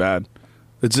why it's bad.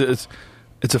 It's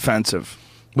offensive.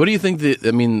 What do you think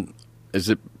is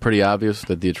it pretty obvious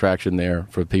that the attraction there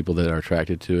for people that are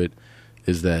attracted to it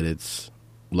is that it's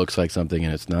looks like something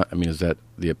and it's not? I mean, is that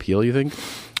the appeal, you think?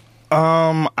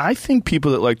 I think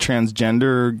people that like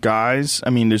transgender guys, I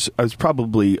mean, there's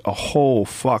probably a whole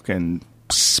fucking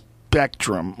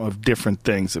spectrum of different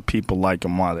things that people like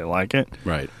and why they like it.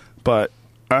 Right. But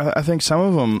I think some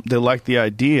of them, they like the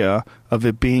idea of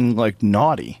it being like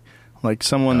naughty. Like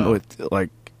someone with like,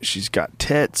 she's got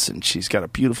tits and she's got a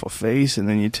beautiful face, and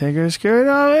then you take her skirt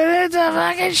off and it's a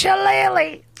fucking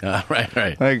shillelagh.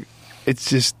 Right. Like, it's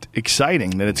just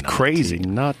exciting that it's crazy.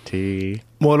 Naughty.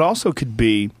 Well, it also could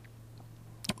be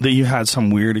that you had some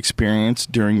weird experience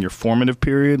during your formative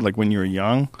period, like when you were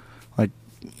young,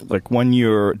 like when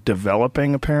you're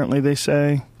developing. Apparently, they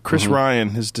say Chris Ryan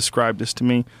has described this to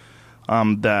me.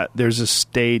 That there's a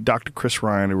state, Dr. Chris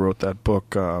Ryan, who wrote that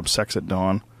book, Sex at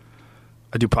Dawn.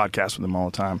 I do podcasts with him all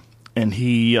the time, and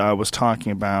he was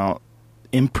talking about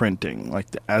imprinting, like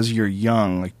as you're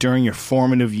young, like during your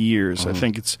formative years. I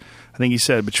think he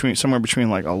said somewhere between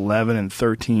like 11 and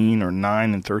 13, or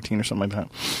 9 and 13, or something like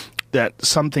that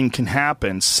something can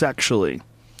happen sexually.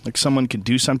 Like someone can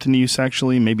do something to you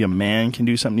sexually. Maybe a man can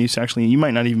do something to you sexually. You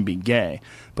might not even be gay,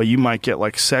 but you might get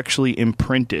like sexually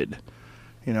imprinted.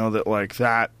 You know, that like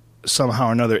that somehow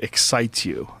or another excites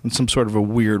you in some sort of a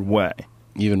weird way.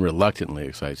 Even reluctantly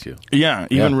excites you. Yeah,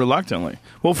 even reluctantly.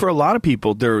 Well, for a lot of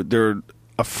people, they're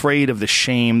afraid of the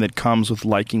shame that comes with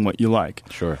liking what you like.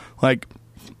 Sure. Like,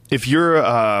 if you're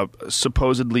a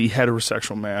supposedly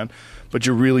heterosexual man, but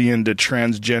you're really into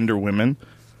transgender women,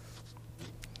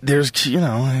 there's,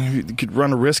 you could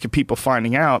run a risk of people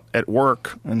finding out at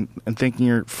work and thinking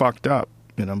you're fucked up,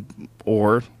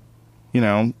 or,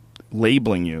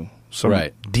 labeling you some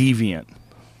deviant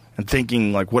and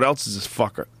thinking, like, what else is this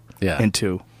fucker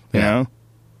into, you know?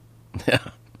 Yeah.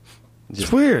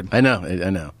 It's weird. I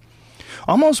know.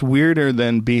 Almost weirder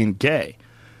than being gay.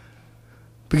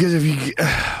 Because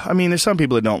there's some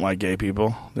people that don't like gay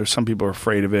people. There's some people who are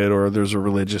afraid of it, or there's a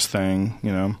religious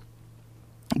thing,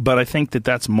 But I think that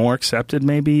that's more accepted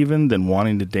maybe even than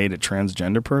wanting to date a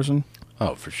transgender person.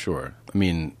 Oh, for sure. I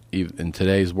mean, in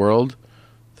today's world,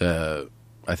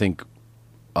 I think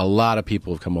a lot of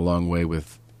people have come a long way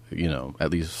with,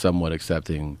 at least somewhat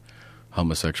accepting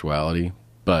homosexuality.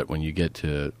 But when you get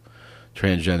to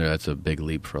transgender, that's a big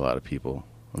leap for a lot of people.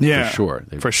 Yeah, for sure.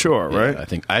 For sure, right?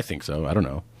 I think so. I don't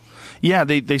know. Yeah,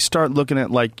 they start looking at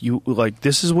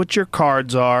this is what your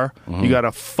cards are. You got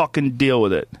to fucking deal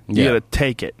with it. You got to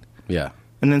take it. Yeah.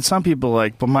 And then some people are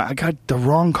like, but I got the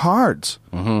wrong cards.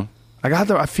 Mm-hmm.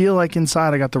 I feel like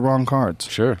inside I got the wrong cards.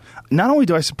 Sure. Not only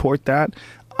do I support that,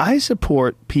 I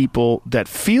support people that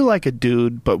feel like a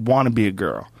dude but want to be a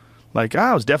girl. Like,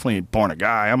 I was definitely born a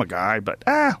guy. I'm a guy, but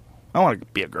I want to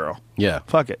be a girl. Yeah.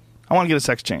 Fuck it. I want to get a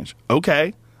sex change.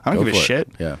 Okay. I don't give a shit.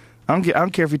 Yeah. I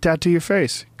don't care if you tattoo your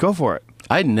face. Go for it.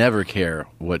 I never care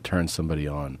what turns somebody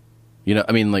on. I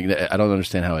don't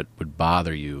understand how it would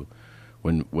bother you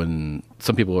when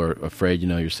some people are afraid,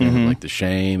 you're saying like the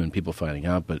shame and people finding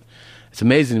out, but it's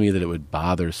amazing to me that it would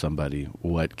bother somebody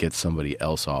what gets somebody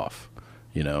else off,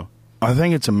 I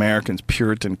think it's Americans'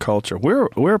 Puritan culture.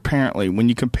 We're apparently, when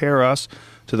you compare us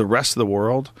to the rest of the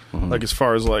world, like as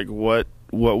far as like what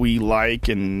we like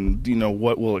and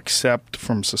what we'll accept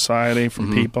from society,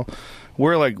 from people,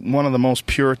 we're like one of the most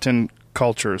Puritan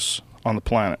cultures on the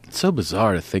planet. It's so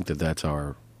bizarre to think that that's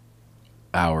our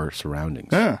surroundings.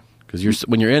 Yeah, because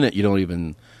when you're in it, you don't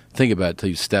even think about it until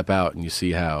you step out and you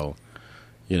see how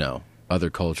other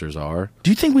cultures are.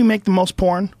 Do you think we make the most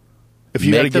porn? If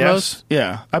you make had to the guess, most?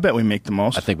 Yeah, I bet we make the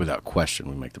most. I think without question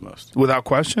we make the most. Without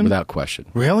question? Without question.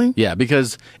 Really? Yeah,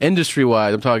 because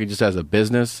industry-wise, I'm talking just as a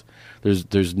business,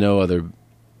 there's no other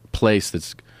place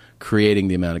that's creating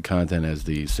the amount of content as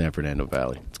the San Fernando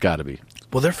Valley. It's got to be.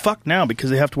 Well, they're fucked now because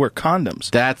they have to wear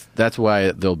condoms. That's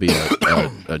why there'll be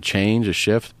a change, a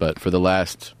shift, but for the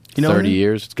last 30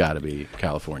 years, it's got to be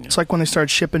California. It's like when they started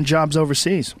shipping jobs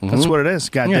overseas. That's what it is.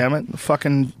 God damn it.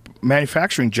 Fucking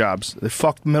manufacturing jobs. They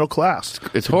fucked middle class.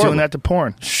 It's horrible. Doing that to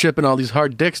porn. Shipping all these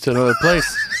hard dicks to another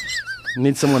place.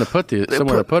 Need someone to put to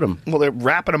put them. Well, they're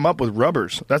wrapping them up with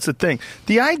rubbers. That's the thing.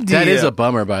 The idea that is a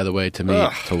bummer, by the way, to me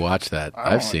to watch that.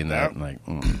 I've seen that. I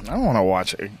don't want to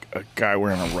watch a guy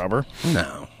wearing a rubber.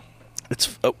 No,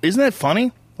 isn't that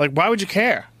funny? Like, why would you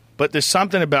care? But there's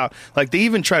something about, like, they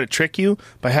even try to trick you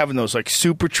by having those, like,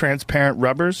 super transparent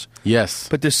rubbers. Yes.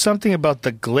 But there's something about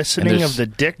the glistening of the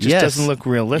dick just doesn't look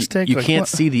realistic. You can't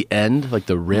see the end, like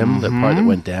the rim, the part that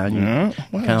went down. You're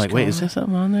kind of like, wait, is there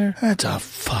something on there? That's a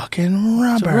fucking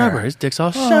rubber. It's a rubber. His dick's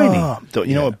all shiny.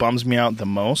 You know what bums me out the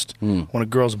most? When a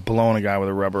girl's blowing a guy with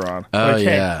a rubber on. Oh, like,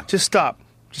 yeah. Hey, just stop.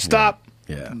 Just stop.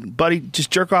 Yeah. Buddy, just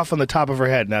jerk off on the top of her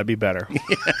head and that'd be better.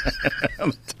 On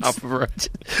the top of her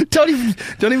head.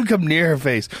 Don't even come near her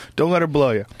face. Don't let her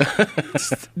blow you.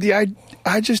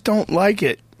 I just don't like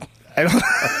it. I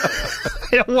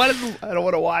don't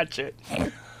want to watch it.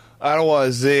 I don't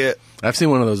want to see it. I've seen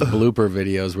one of those blooper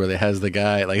videos where they has the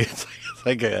guy it's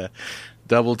like a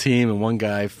double team and one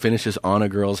guy finishes on a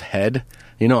girl's head,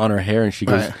 on her hair, and she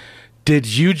goes, Right. Did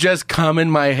you just come in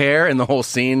my hair? And the whole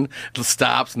scene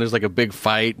stops, and there's like a big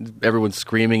fight. Everyone's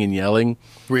screaming and yelling.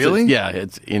 Really? So, yeah.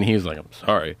 And he's like, I'm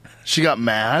sorry. She got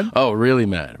mad? Oh, really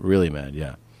mad. Really mad,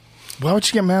 yeah. Why would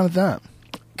she get mad at that?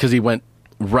 Because he went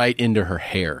right into her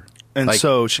hair. And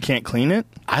so she can't clean it?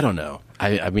 I don't know.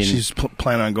 I mean... She's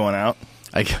planning on going out?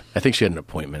 I think she had an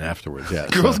appointment afterwards, yeah.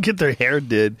 Girls get their hair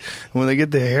did. When they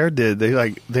get their hair did, they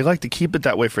like to keep it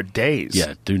that way for days.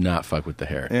 Yeah, do not fuck with the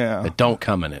hair. Yeah. Don't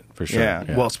come in it, for sure.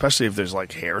 Yeah. Well, especially if there's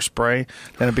like hairspray,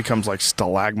 then it becomes like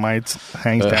stalagmites,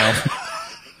 hangs down.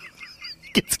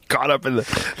 Gets caught up in the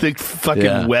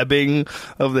fucking webbing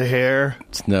of the hair.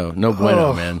 It's no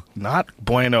bueno, man. Not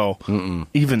bueno.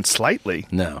 Even slightly.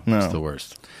 No, it's the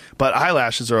worst. But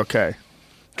eyelashes are okay.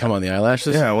 Come on, the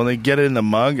eyelashes? Yeah, when they get it in the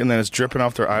mug and then it's dripping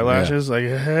off their eyelashes, like,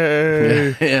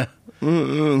 hey. Yeah.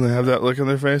 They have that look on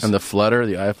their face. And the flutter,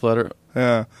 the eye flutter.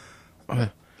 Yeah.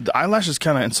 The eyelashes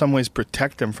kind of, in some ways,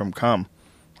 protect them from cum.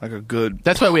 Like a good...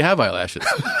 That's why we have eyelashes.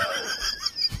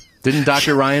 Didn't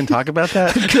Dr. Ryan talk about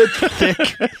that?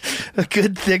 A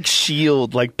good thick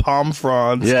shield, like palm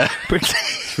fronds. Yeah.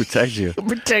 Protect you.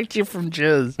 Protect you from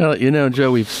jizz. Well,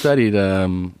 Joe, we've studied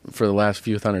for the last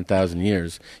few 100,000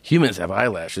 years, humans have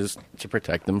eyelashes to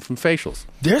protect them from facials.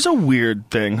 There's a weird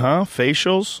thing, huh?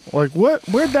 Facials? Like,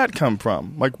 where'd that come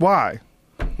from? Like, why?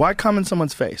 Why cum in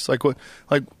someone's face? Like, what?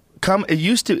 Like, cum,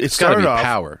 it started off...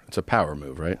 power. It's a power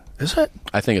move, right? Is it?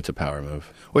 I think it's a power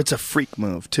move. Well, it's a freak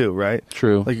move, too, right?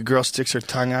 True. Like a girl sticks her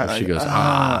tongue out. And she goes, and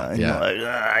yeah. you're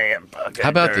like, I am fucking How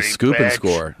about the scoop and bitch.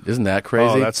 score? Isn't that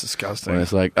crazy? Oh, that's disgusting. When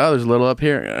it's like, oh, there's a little up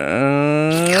here.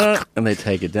 And they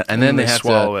take it down. And then they have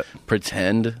swallow to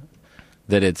pretend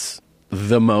that it's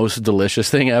the most delicious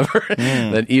thing ever.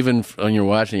 That even when you're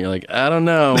watching, you're like, I don't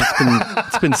know.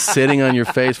 It's been sitting on your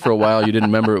face for a while. You didn't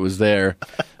remember it was there.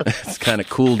 It's kind of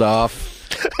cooled off.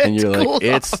 And you're like,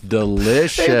 it's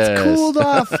delicious. It's cooled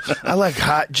off. I like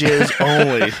hot jizz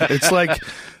only. It's like,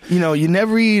 you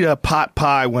never eat a pot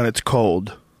pie when it's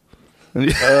cold.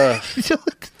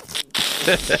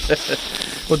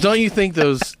 Well, don't you think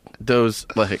those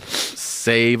like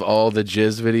save all the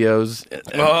jizz videos?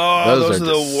 Oh, those are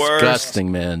the worst.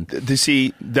 Disgusting, man.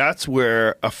 See, that's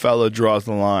where a fella draws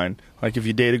the line. Like if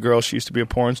you date a girl, she used to be a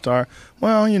porn star.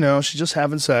 Well, she's just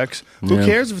having sex. Who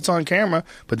cares if it's on camera?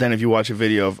 But then if you watch a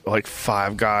video of like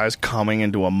 5 guys coming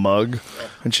into a mug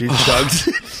and she chugs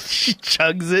it, she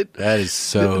chugs it. That is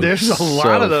so. There's a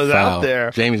lot of those foul. out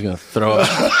there. Jamie's gonna throw up.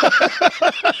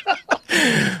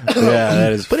 Yeah,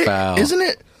 that is foul. Isn't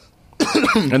it?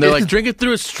 And they're like, drink it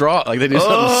through a straw. Like they do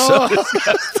something so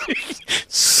disgusting.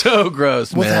 So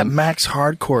gross, Well, that man. Max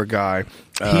Hardcore guy,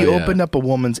 he opened up a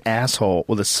woman's asshole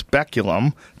with a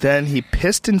speculum, then he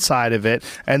pissed inside of it,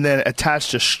 and then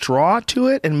attached a straw to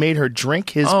it and made her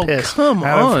drink his piss come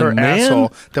out of on, her man.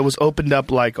 asshole that was opened up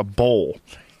like a bowl.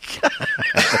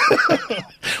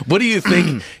 What do you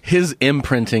think his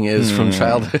imprinting is from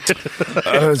childhood?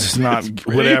 It's not,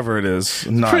 whatever it is.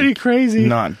 Not, pretty crazy.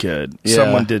 Not good. Yeah.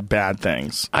 Someone did bad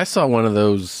things. I saw one of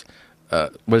those.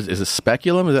 What is it?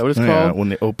 Speculum? Is that what it's Yeah, called? when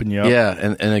they open you up. Yeah,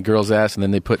 and a girl's ass, and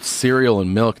then they put cereal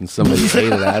and milk, and somebody ate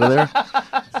it out of there.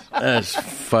 That's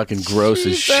fucking gross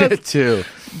as shit, too.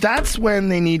 That's when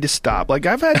they need to stop. Like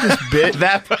I've had this bit.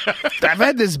 I've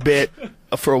had this bit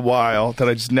for a while that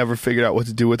I just never figured out what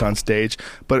to do with on stage.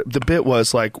 But the bit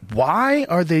was like, why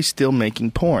are they still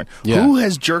making porn? Yeah. Who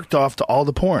has jerked off to all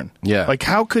the porn? Yeah. Like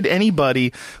how could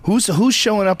anybody who's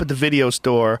showing up at the video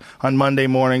store on Monday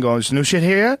morning going, "Is new shit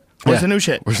here yet? Where's Yeah. the new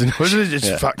shit? Where's the new shit?" Just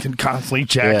Yeah. fucking constantly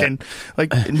checking.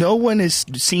 Like no one has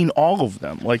seen all of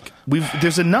them. Like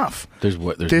there's enough. There's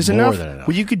There's more enough than enough.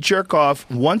 where you could jerk off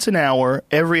once an hour,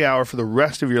 every hour for the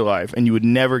rest of your life, and you would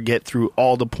never get through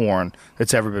all the porn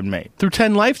that's ever been made. Through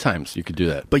 10 lifetimes, you could do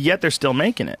that. But yet they're still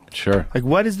making it. Sure. Like,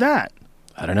 what is that?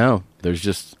 I don't know. There's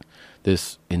just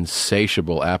this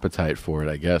insatiable appetite for it,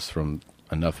 I guess, from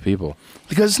enough people.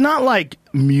 Because it's not like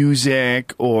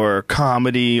music or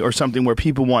comedy or something where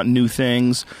people want new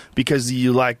things because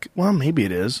you like, well, maybe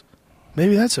it is.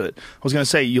 Maybe that's it. I was going to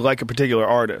say you like a particular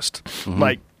artist.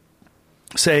 Like,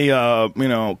 say,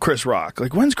 Chris Rock.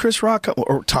 Like, when's Chris Rock?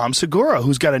 Or Tom Segura,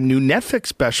 who's got a new Netflix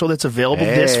special that's available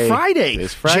this Friday.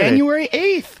 January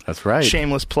 8th. That's right.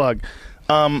 Shameless plug.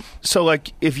 So,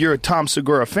 like, if you're a Tom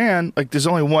Segura fan, like, there's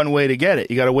only one way to get it.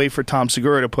 You got to wait for Tom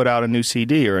Segura to put out a new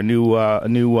CD or a new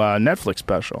Netflix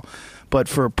special. But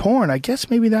for porn, I guess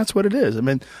maybe that's what it is. I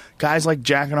mean, guys like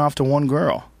jacking off to one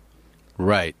girl.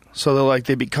 Right. So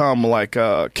they become like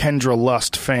a Kendra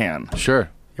Lust fan. Sure. You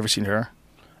ever seen her?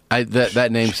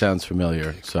 That name sounds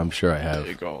familiar, so I'm sure I have.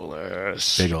 Big ol'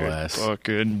 ass. Big ol' ass.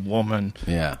 Fucking woman.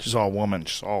 Yeah. She's all woman.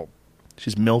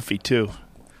 She's milfy too.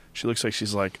 She looks like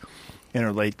she's like in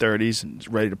her late 30s and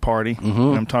ready to party. You know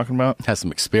what I'm talking about? Has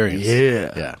some experience.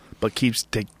 Yeah. Yeah. But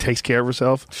takes care of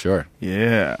herself. Sure.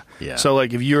 Yeah. Yeah. So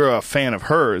like if you're a fan of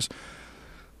hers,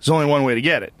 there's only one way to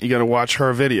get it. You got to watch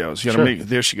her videos. You got to Sure.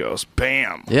 there she goes.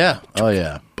 Bam. Yeah. Oh,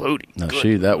 yeah. Booty. No,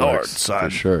 Good that Lord, works son. for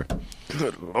sure.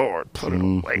 Good Lord, put it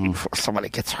away before somebody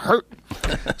gets hurt.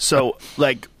 So,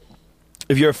 like,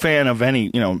 if you're a fan of any,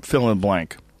 fill in the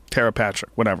blank, Tara Patrick,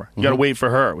 whatever, you got to wait for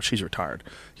her when she's retired.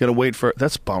 You got to wait for,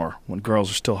 that's a bummer when girls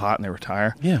are still hot and they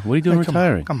retire. Yeah, what are you doing Like,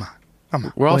 retiring? Come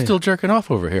on. We're all What are still jerking off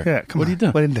over here. you- Yeah, come what on. are you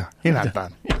doing? What are you doing? You're not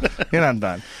done. You're not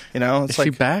done. It's Is like, she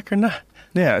back or not?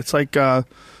 yeah, it's like,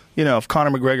 if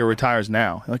Conor McGregor retires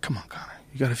now, you're like, come on, Conor.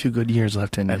 You got a few good years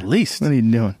left in you. At least. What are you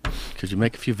doing? Could you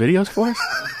make a few videos for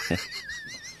us?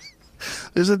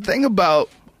 There's a thing about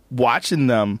watching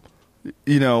them,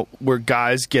 where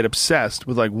guys get obsessed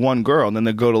with like one girl, and then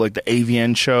they go to like the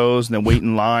AVN shows and then wait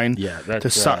in line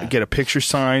to get a picture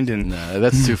signed. And No,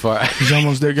 that's too far. he's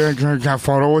almost there. Can I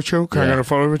photo with you? Can I get a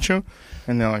photo with you?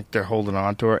 And they're holding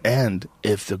on to her. And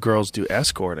if the girls do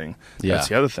escorting, that's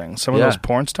the other thing. Some of those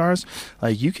porn stars,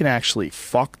 like you can actually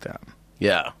fuck them.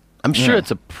 Yeah. I'm sure it's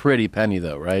a pretty penny,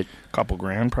 though, right? Couple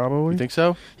grand, probably. You think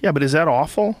so? Yeah, but is that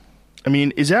awful? I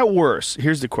mean, is that worse?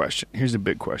 Here's the question. Here's the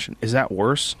big question. Is that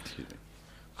worse?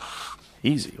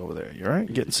 Easy over there. You all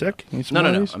right? Getting sick? Need some No.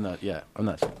 more of these? I'm not. Yeah, I'm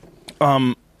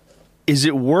not. Is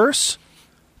it worse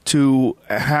to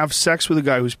have sex with a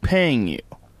guy who's paying you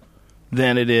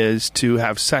than it is to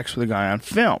have sex with a guy on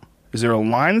film? Is there a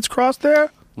line that's crossed there?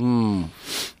 What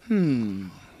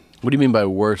do you mean by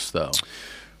worse, though?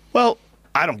 Well,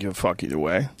 I don't give a fuck either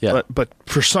way. Yeah. But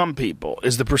for some people,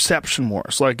 is the perception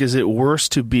worse? Like, is it worse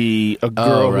to be a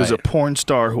girl who's a porn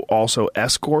star who also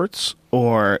escorts,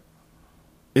 or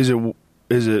is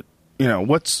it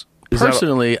what's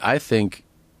personally? I think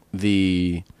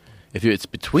if it's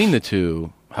between the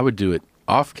two, I would do it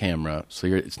off camera, so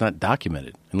it's not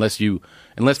documented unless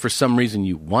for some reason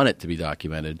you want it to be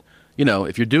documented.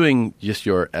 If you're doing just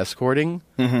your escorting,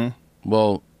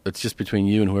 well, it's just between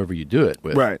you and whoever you do it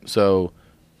with. Right. So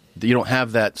you don't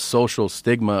have that social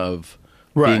stigma of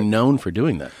being known for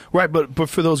doing that. Right, but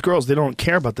for those girls, they don't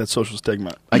care about that social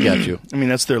stigma. I got you. I mean,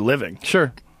 that's their living.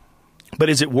 Sure. But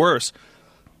is it worse?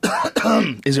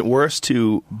 Is it worse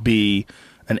to be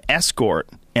an escort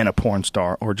and a porn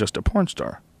star, or just a porn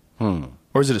star?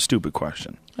 Or is it a stupid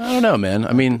question? I don't know, man.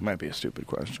 I mean, It might be a stupid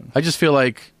question. I just feel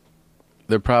like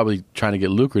they're probably trying to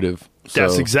get lucrative.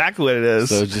 That's exactly what it is.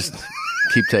 So just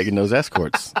keep taking those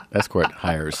escort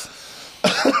hires.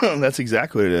 That's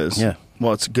exactly what it is. Yeah.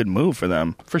 Well, it's a good move for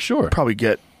them. For sure. Probably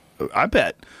I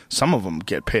bet some of them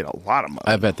get paid a lot of money.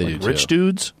 I bet they do, Rich too.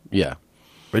 dudes. Yeah.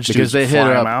 Rich Because dudes they hit fly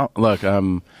her them up. out. Look,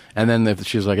 and then if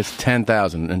she's like, it's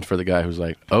 10,000, and for the guy who's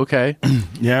like, okay,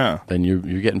 Yeah. then you're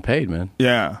getting paid, man.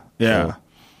 Yeah. Yeah. So-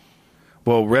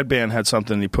 Well, Red Band had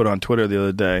something he put on Twitter the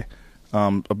other day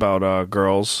about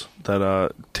girls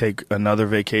that take another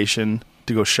vacation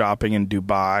to go shopping in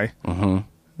Dubai. Mm-hmm.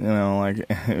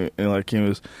 Like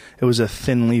it was a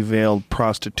thinly veiled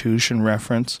prostitution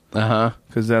reference.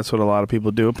 Because that's what a lot of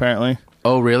people do, apparently.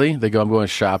 Oh, really? They go, I'm going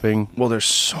shopping. Well, there's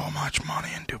so much money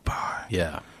in Dubai.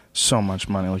 Yeah. So much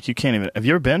money. Like, you can't even... Have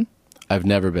you ever been? I've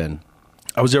never been.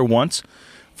 I was there once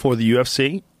for the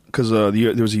UFC, because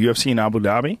there was a UFC in Abu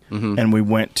Dhabi, and we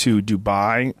went to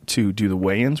Dubai to do the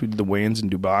weigh-ins. We did the weigh-ins in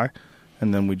Dubai,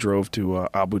 and then we drove to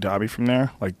Abu Dhabi from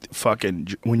there. Like,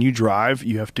 when you drive,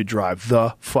 you have to drive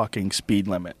the fucking speed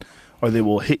limit, or they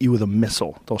will hit you with a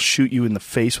missile. They'll shoot you in the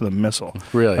face with a missile.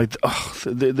 Really? Like,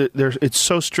 it's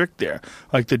so strict there.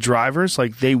 Like, the drivers,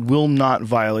 like, they will not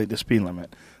violate the speed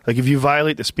limit. Like, if you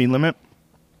violate the speed limit,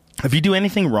 if you do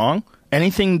anything wrong,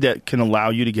 anything that can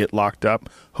allow you to get locked up,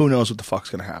 who knows what the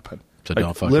fuck's going to happen. So Like,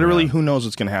 don't fuck literally, around. who knows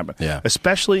what's going to happen? Yeah.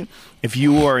 Especially if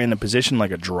you are in a position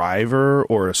like a driver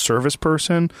or a service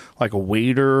person, like a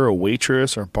waiter, or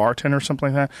waitress, or bartender, or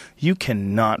something like that. You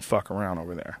cannot fuck around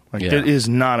over there. Like, Yeah. it is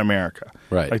not America.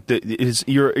 Right. Like,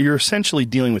 you're essentially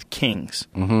dealing with kings.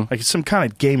 Like, it's some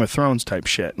kind of Game of Thrones type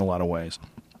shit in a lot of ways.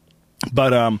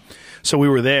 But so we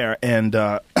were there, and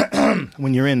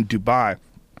when you're in Dubai,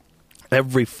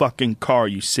 every fucking car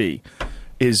you see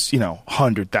is,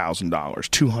 $100,000,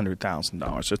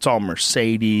 $200,000. It's all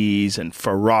Mercedes and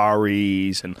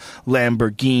Ferraris and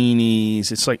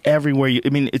Lamborghinis. It's like everywhere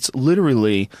it's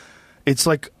literally, it's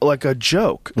like a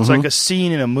joke. It's like a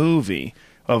scene in a movie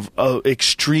of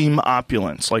extreme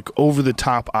opulence, like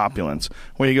over-the-top opulence,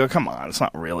 where you go, come on, it's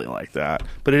not really like that.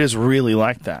 But it is really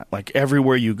like that. Like,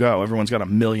 everywhere you go, everyone's got $1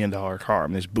 million car. I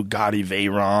mean, there's Bugatti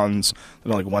Veyrons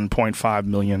that are like $1.5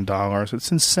 million.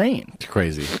 It's insane. It's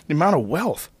crazy. The amount of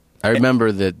wealth. I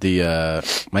remember that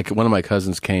one of my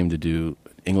cousins came to do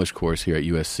English course here at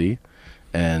USC,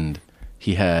 and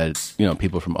he had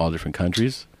people from all different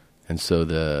countries, and so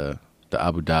the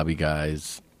Abu Dhabi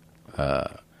guys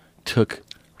took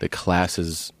the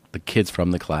kids from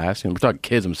the class. We're talking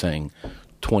kids. I'm saying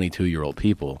 22-year-old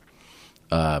people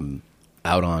out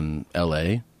on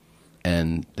LA,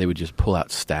 and they would just pull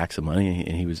out stacks of money.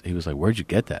 And he was like, "Where'd you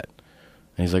get that?"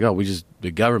 And he's like, "Oh, the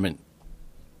government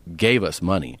gave us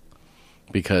money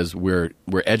because we're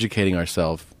educating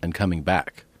ourselves and coming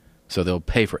back, so they'll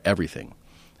pay for everything."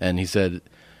 And he said,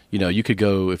 you could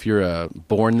go, if you're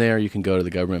born there, you can go to the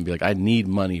government and be like, "I need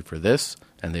money for this,"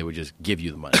 and they would just give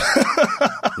you the money.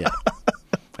 Yeah.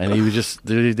 And they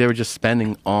were just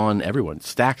spending on everyone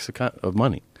stacks of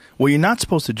money. Well, you're not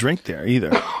supposed to drink there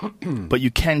either, but you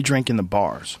can drink in the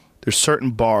bars. There's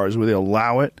certain bars where they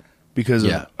allow it because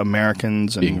of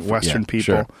Americans and Western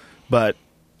people, sure. But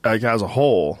like, as a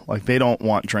whole, like, they don't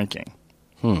want drinking.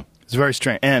 It's very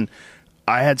strange. And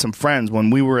I had some friends when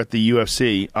we were at the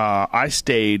UFC. I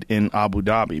stayed in Abu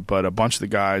Dhabi, but a bunch of the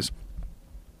guys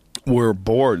were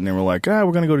bored, and they were like, we're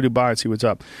going to go to Dubai and see what's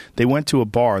up. They went to a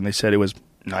bar, and they said it was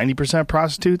 90%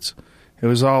 prostitutes. It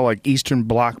was all like Eastern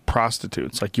Bloc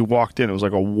prostitutes. Like, you walked in, it was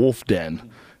like a wolf den,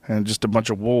 and just a bunch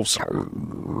of wolves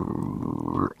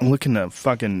looking to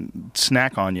fucking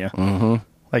snack on you.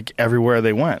 Like, everywhere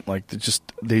they went. Like,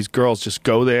 these girls just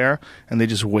go there, and they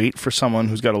just wait for someone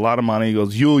who's got a lot of money. He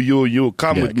goes, you,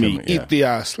 come with me. Eat the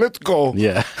ass. Let's go.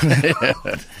 Yeah.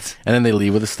 And then they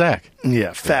leave with a stack.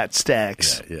 Yeah, fat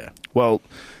stacks. Yeah. Well,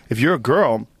 if you're a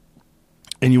girl,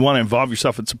 and you want to involve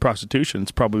yourself in some prostitution,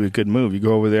 it's probably a good move. You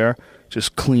go over there,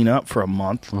 just clean up for a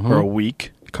month or a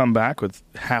week, come back with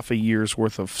half a year's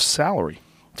worth of salary.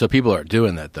 So people are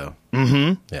doing that, though.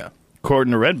 Mm-hmm. Yeah.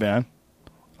 According to Red Band,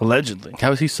 allegedly.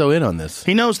 How is he so in on this?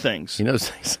 He knows things. He knows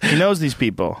things. He knows these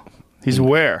people. He's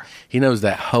aware. He knows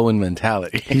that hoeing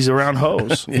mentality. He's around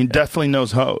hoes. He definitely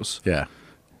knows hoes. Yeah.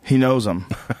 He knows them.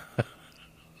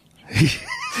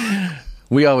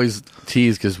 We always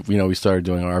tease because, we started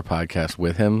doing our podcast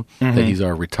with him, that he's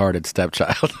our retarded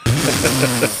stepchild.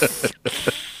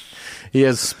 He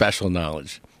has special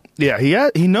knowledge. Yeah,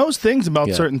 he knows things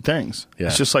about certain things. Yeah.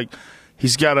 It's just like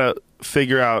he's got to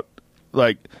figure out,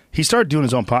 like, he started doing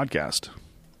his own podcast.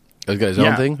 He's got his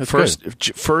own thing? That's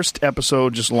good. First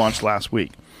episode just launched last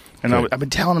week. And I've been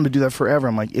telling him to do that forever.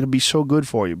 I'm like, it'll be so good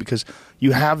for you because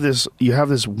you have this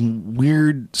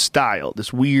weird style,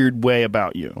 this weird way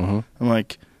about you. I'm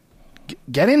like,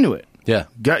 get into it. Yeah.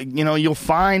 You'll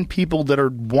find people that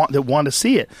want to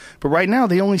see it. But right now,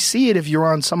 they only see it if you're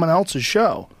on someone else's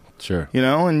show. Sure.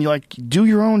 And you do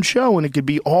your own show, and it could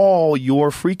be all your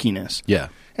freakiness. Yeah.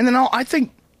 And then I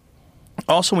think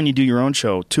also when you do your own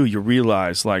show too, you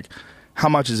realize like how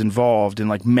much is involved in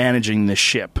like managing the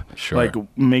ship. Sure. Like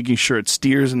making sure it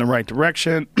steers in the right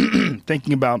direction,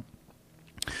 thinking about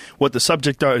what the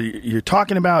subject you're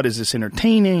talking about. Is this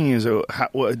entertaining?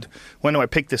 When do I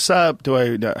pick this up?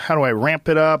 How do I ramp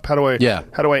it up? How do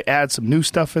I add some new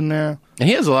stuff in there? And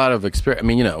he has a lot of experience. I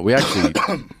mean, we actually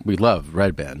we love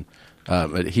Red Band.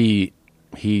 But he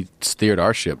steered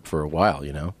our ship for a while,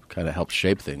 kind of helped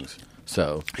shape things.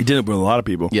 So he did it with a lot of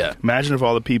people. Yeah. Imagine if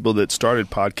all the people that started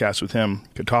podcasts with him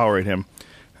could tolerate him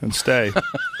and stay.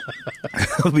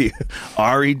 It'll be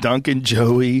Ari, Duncan,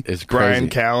 Joey, Brian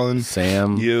Callen,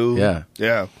 Sam, you,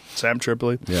 yeah, Sam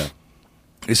Tripoli. Yeah.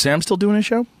 Is Sam still doing his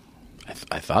show?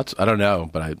 I thought so. I don't know,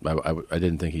 but I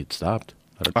didn't think he'd stopped.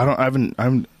 I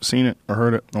haven't seen it or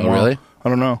heard it. In a while. Really? I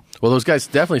don't know. Well, those guys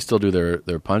definitely still do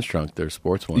their Punch Drunk, their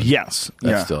sports one. Yes,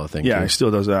 that's still a thing. Yeah, too. he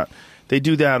still does that. They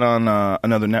do that on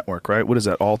another network, right? What is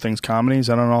that? All Things Comedy? Is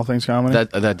that on All Things Comedy?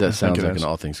 That does sound like an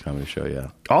All Things Comedy show.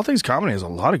 Yeah. All Things Comedy has a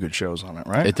lot of good shows on it,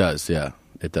 right? It does. Yeah,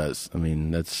 it does. I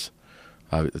mean, it's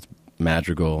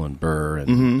Madrigal and Burr,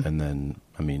 and then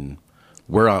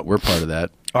we're part of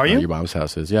that. Are you? Your Mom's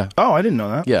House is. Yeah. Oh, I didn't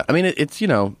know that. Yeah. I mean, it's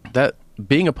that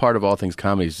being a part of All Things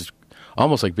Comedy is just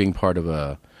almost like being part of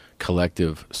a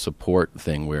collective support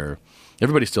thing where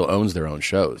everybody still owns their own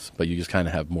shows, but you just kind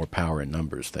of have more power in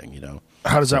numbers thing,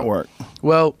 How does that work?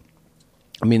 Well,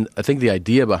 I mean, I think the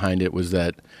idea behind it was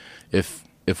that if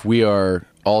we are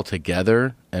all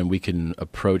together and we can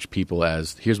approach people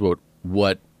as, here's what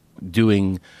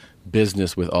doing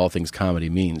business with All Things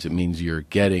Comedy means. It means you're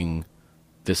getting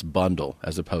this bundle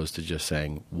as opposed to just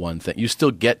saying one thing. You still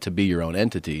get to be your own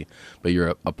entity, but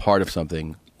you're a part of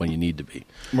something when you need to be.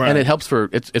 Right. And it helps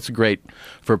it's great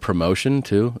for promotion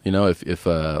too. If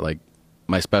like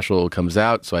my special comes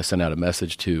out, so I send out a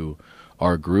message to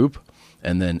our group,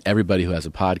 and then everybody who has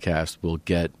a podcast will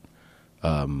get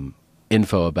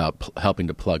info about helping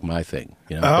to plug my thing.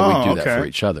 But we do that for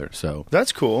each other. So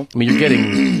that's cool. I mean, you're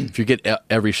getting if you get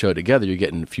every show together, you're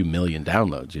getting a few million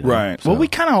downloads. Right. So, well, we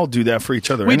kind of all do that for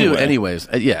each other. We do, anyways.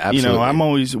 Yeah, absolutely. I'm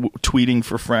always tweeting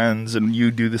for friends, and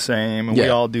you do the same, and we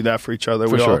all do that for each other.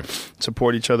 We all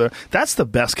support each other. That's the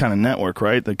best kind of network,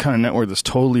 right? The kind of network that's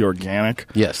totally organic.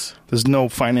 Yes. There's no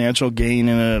financial gain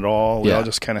in it at all. We all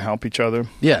just kind of help each other.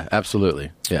 Yeah,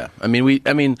 absolutely. Yeah. I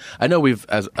mean, I know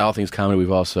as All Things Comedy,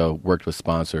 we've also worked with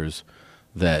sponsors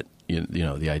that,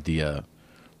 the idea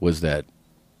was that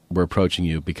we're approaching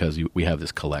you because we have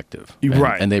this collective.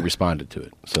 Right. And they responded to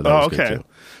it. So that was good too.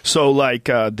 So, like,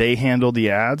 they handle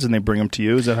the ads and they bring them to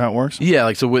you? Is that how it works? Yeah,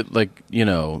 like, so with,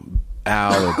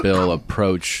 Al or Bill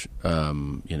approach,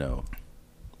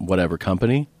 whatever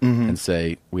company and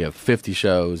say, we have 50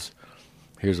 shows.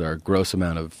 Here's our gross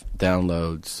amount of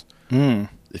downloads.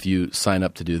 If you sign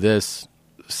up to do this,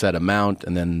 set amount,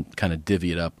 and then kind of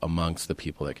divvy it up amongst the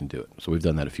people that can do it. So we've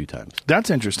done that a few times. That's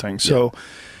interesting. So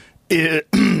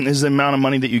is the amount of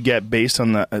money that you get based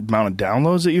on the amount of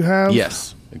downloads that you have?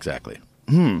 Yes, exactly.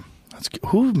 That's good.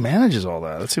 Who manages all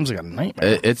that? That seems like a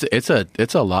nightmare.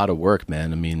 It's a lot of work,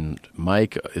 man. I mean,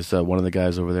 Mike is one of the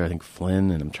guys over there. I think Flynn,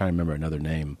 and I'm trying to remember another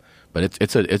name. But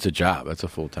it's a job. It's a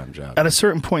full-time job. At a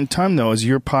certain point in time, though, as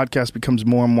your podcast becomes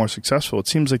more and more successful, it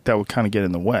seems like that would kind of get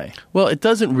in the way. Well, it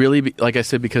doesn't really, like I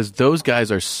said, because those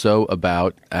guys are so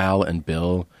about Al and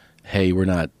Bill. Hey, we're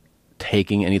not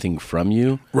taking anything from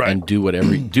you, and do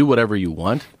whatever you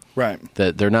want. Right.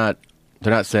 That they're not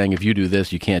saying if you do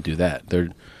this, you can't do that.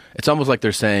 It's almost like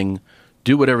they're saying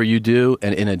do whatever you do,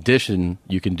 and in addition,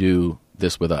 you can do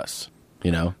this with us.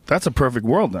 You know, That's a perfect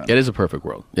world then. it is a perfect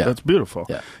world. Yeah, That's beautiful.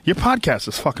 Yeah. Your podcast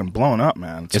is fucking blowing up,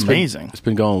 man. It's amazing. It's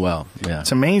been going well. Yeah,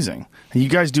 It's amazing. And you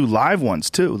guys do live ones,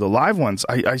 too. The live ones,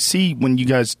 I see when you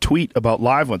guys tweet about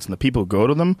live ones and the people who go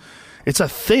to them, it's a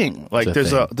thing. Like,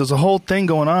 It's a there's a whole thing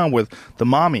going on with the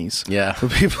mommies. Yeah.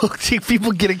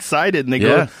 People get excited and they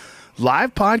Yeah. go,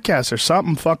 live podcasts are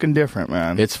something fucking different,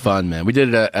 man. it's fun, man. We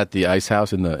did it at the Ice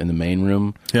House in the main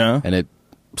room. Yeah. and it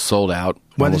sold out.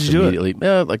 When did almost you do it?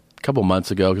 immediately. Like a couple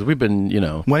months ago, because we've been,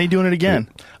 When are you doing it again?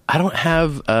 I don't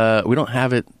have. We don't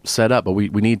have it set up, but we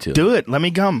need to Do it. Let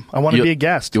me come. I want to You- be a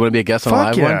guest. Do you want to be a guest on a Fuck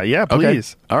live yeah. one? Yeah, Okay.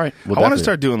 please. All right. I Well, want to definitely.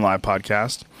 start doing live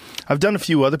podcasts. I've done a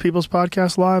few other people's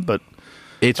podcasts live, but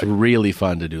It's really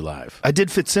fun to do live. I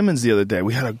did Fitzsimmons the other day.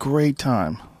 We had a great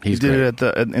time. He's he did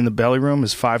great. it in the Belly Room,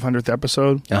 his 500th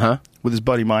episode with his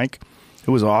buddy Mike. It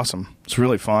was awesome. It's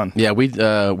really fun. Yeah,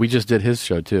 we just did his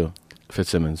show too,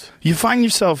 Fitzsimmons. You find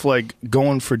yourself like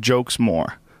going for jokes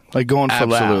more, like going for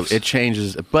laughs. Absolutely, it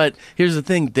changes. But here's the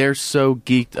thing: they're so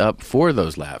geeked up for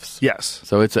those laughs. Yes.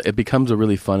 So it becomes a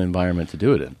really fun environment to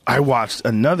do it in. I watched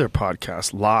another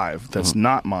podcast live that's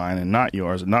not mine and not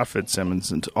yours and not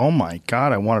Fitzsimmons, and oh my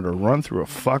God, I wanted to run through a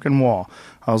fucking wall.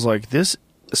 I was like,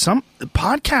 some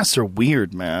podcasts are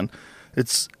weird, man.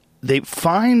 They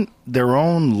find their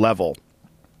own level.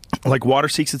 Like Water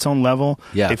Seeks its own level.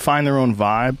 Yeah. They find their own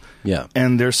vibe. Yeah.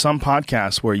 And there's some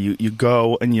podcasts where you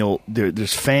go and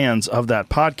there's fans of that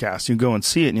podcast. You go and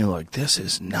see it and you're like, this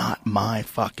is not my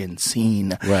fucking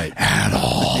scene Right. at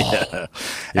all.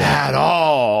 At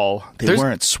all. They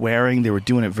weren't swearing. They were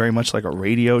doing it very much like a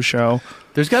radio show.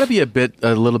 There's got to be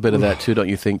a little bit of that too, don't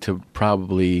you think? To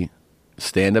probably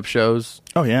stand-up shows.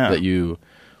 Oh, yeah. That you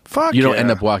Fuck don't yeah.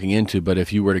 end up walking into, but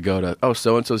if you were to go to,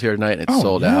 so and so's here tonight and it's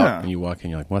sold yeah. out, and you walk in,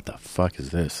 you're like, what the fuck is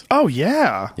this? Oh,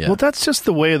 yeah. Yeah. Well, that's just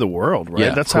the way of the world, right?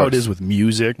 Yeah, That's of how it course. is with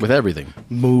music, With everything.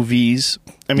 movies.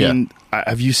 I mean,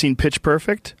 have you seen Pitch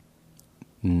Perfect?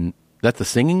 That's the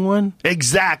singing one?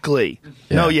 Exactly.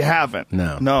 Yeah. No, you haven't.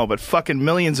 No. But fucking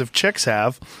millions of chicks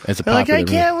have. It's a They're like, I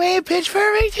popular can't wait, Pitch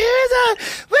Perfect 2 is on.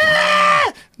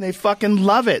 Ah! They fucking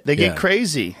love it. They Yeah. get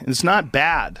crazy. It's not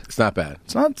bad. It's not bad.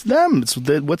 It's not them. It's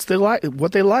what they like.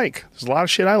 There's a lot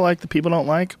of shit I like that people don't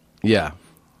like. Yeah.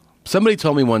 Somebody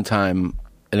told me one time,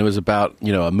 and it was about,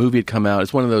 a movie had come out.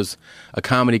 It's one of those, a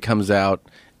comedy comes out,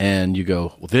 and you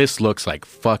go, well, this looks like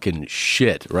fucking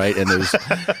shit, right? And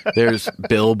there's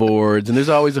billboards, and there's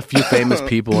always a few famous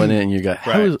people in it, and you go,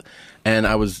 and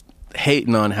I was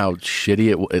hating on how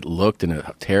shitty it looked and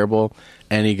how terrible.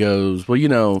 And he goes,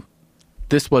 well,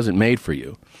 this wasn't made for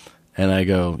you. And I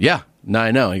go, yeah, no,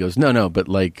 I know. He goes, no, but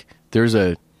like, there's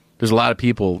a lot of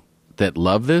people that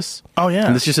love this. Oh, yeah.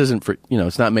 And this just isn't for,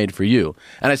 it's not made for you.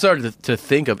 And I started to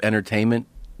think of entertainment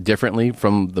differently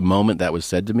from the moment that was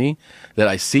said to me, that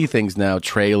I see things now,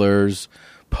 trailers,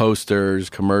 posters,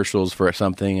 commercials for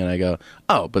something, and I go,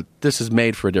 oh, but this is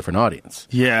made for a different audience.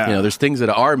 Yeah. There's things that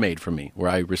are made for me where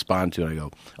I respond to and I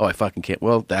go, oh, I fucking can't.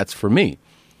 Well, that's for me.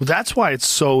 That's why it's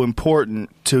so important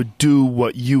to do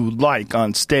what you like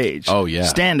on stage. Oh, yeah.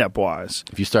 Stand-up wise.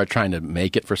 If you start trying to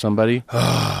make it for somebody,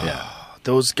 yeah.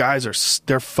 Those guys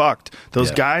they're fucked. Those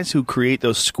Yeah. guys who create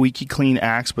those squeaky clean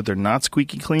acts, but they're not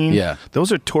squeaky clean. Yeah.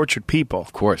 Those are tortured people.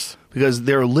 Of course. Because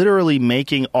they're literally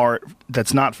making art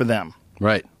that's not for them.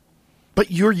 Right. But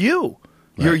you're you.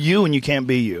 You're Right. you and you can't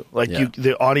be you. Like Yeah.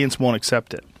 the audience won't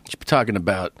accept it. You should be talking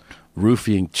about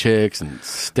roofing chicks and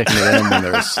sticking it in them when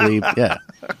they're asleep. Yeah.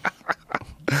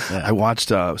 I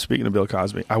watched, speaking of Bill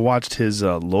Cosby, I watched his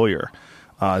lawyer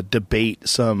debate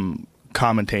some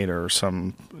commentator or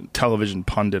some television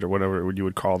pundit or whatever you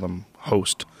would call them,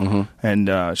 host. Mm-hmm.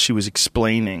 And she was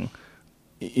explaining,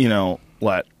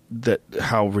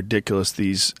 how ridiculous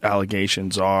these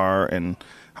allegations are and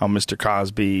how Mr.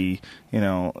 Cosby,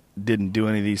 didn't do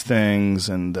any of these things,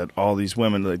 and that all these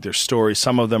women, like their stories,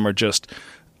 some of them are just,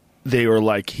 they were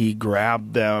like he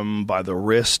grabbed them by the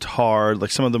wrist hard.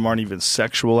 Like some of them aren't even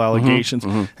sexual allegations.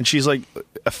 And she's like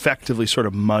effectively sort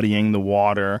of muddying the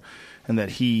water, and that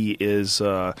he is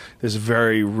this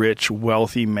very rich,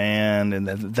 wealthy man, and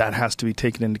that has to be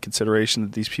taken into consideration,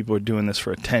 that these people are doing this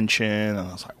for attention. And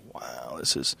I was like, wow,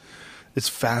 it's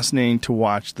fascinating to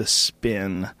watch the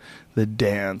spin, the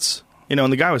dance. And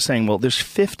the guy was saying, well, there's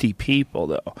 50 people,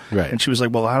 though. Right. And she was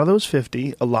like, well, out of those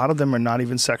 50, a lot of them are not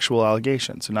even sexual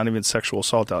allegations, and not even sexual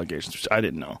assault allegations, which I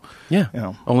didn't know. Yeah.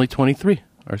 Only 23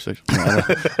 are sexual.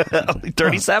 Only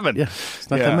 37. Yeah. It's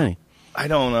not that many. I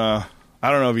don't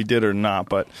know if he did or not,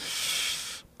 but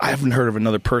I haven't heard of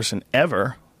another person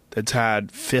ever that's had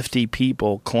 50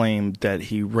 people claim that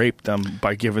he raped them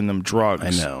by giving them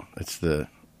drugs. I know.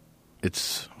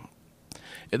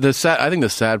 I think the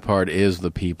sad part is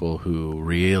the people who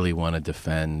really want to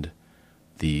defend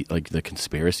the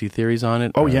conspiracy theories on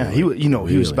it. Oh yeah, he was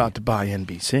really- about to buy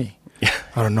NBC.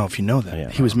 I don't know if you know that. Yeah.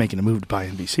 He was making a move to buy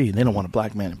NBC, and they don't want a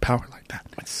black man in power like that.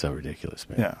 It's so ridiculous,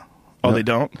 man. Yeah. Oh, they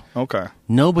don't? Okay.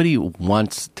 Nobody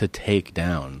wants to take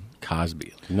down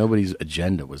Cosby. Nobody's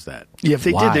agenda was that. Yeah, if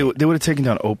they Why? did, they would have taken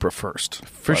down Oprah first.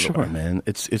 For by the sure, way. man.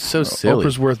 It's so silly.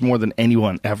 Oprah's worth more than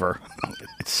anyone ever.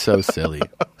 It's so silly.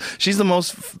 She's the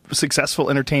most successful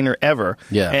entertainer ever.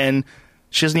 Yeah. And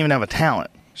she doesn't even have a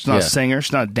talent. She's not a Yeah. singer.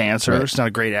 She's not a dancer. Right. She's not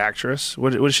a great actress.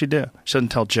 What does she do? She doesn't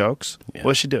tell jokes. Yeah.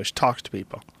 What does she do? She talks to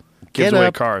people. Get Gives away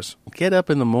up. cars. Get up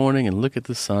in the morning and look at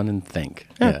the sun and think.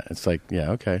 Yeah, it's like, yeah,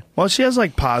 okay. Well, she has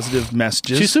like positive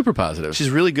messages. She's super positive. She's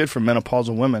really good for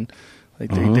menopausal women.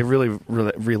 Like they really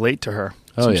relate to her in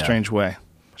Oh, some yeah. strange way.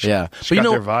 yeah. She got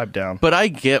their vibe down. But I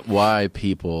get why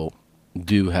people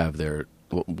do have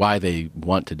why they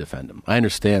want to defend him. I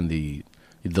understand the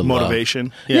Motivation.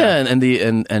 love. Yeah,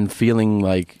 and feeling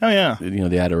like Oh, yeah.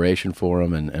 the adoration for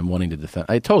him and wanting to defend.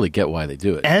 I totally get why they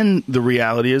do it. And the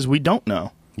reality is we don't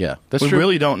know. Yeah, that's We true.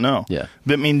 really don't know. Yeah.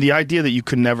 But, I mean, the idea that you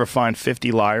could never find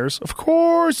 50 liars, of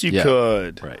course you Yeah.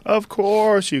 could. Right. Of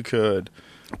course you could.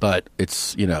 But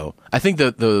it's I think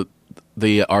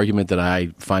the argument that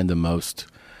I find the most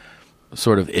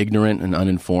sort of ignorant and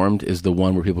uninformed is the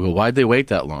one where people go, "Why'd they wait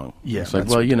that long?" Yeah, it's like,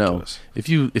 that's well, ridiculous. if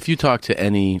you talk to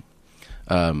any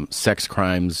sex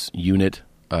crimes unit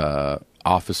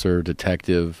officer,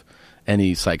 detective,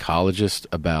 any psychologist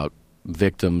about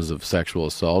victims of sexual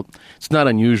assault, it's not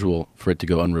unusual for it to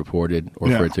go unreported or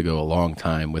Yeah. for it to go a long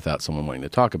time without someone wanting to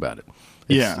talk about it.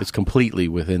 Yeah. It's completely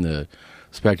within the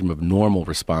spectrum of normal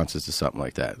responses to something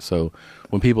like that. So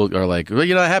when people are like, well, it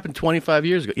happened 25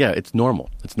 years ago. Yeah, it's normal.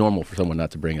 It's normal for someone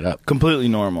not to bring it up. Completely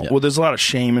normal. Yeah. Well, there's a lot of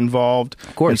shame involved.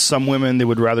 Of course. And some women, they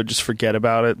would rather just forget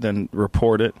about it than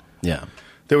report it. Yeah.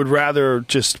 They would rather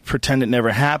just pretend it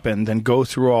never happened than go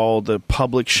through all the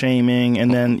public shaming.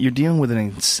 And then you're dealing with an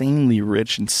insanely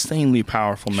rich, insanely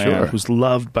powerful man Sure. who's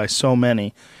loved by so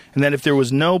many. And then if there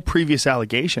was no previous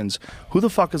allegations, who the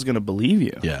fuck is going to believe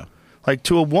you? Yeah. Like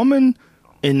to a woman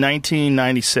in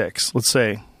 1996, let's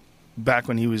say, back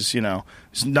when he was,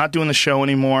 he's not doing the show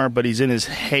anymore, but he's in his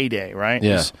heyday, right?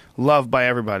 Yeah. He's loved by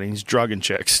everybody. He's drugging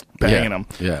chicks, banging them.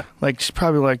 Yeah. Like, she's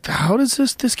probably like, how does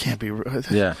this can't be real.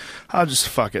 Yeah. I'll just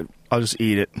fuck it. I'll just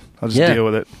eat it. I'll just Yeah. deal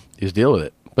with it. You just deal with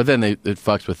it. But then it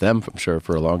fucks with them, I'm sure,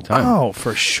 for a long time. Oh,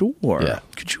 for sure. Yeah.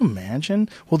 Could you imagine?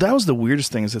 Well, that was the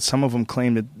weirdest thing is that some of them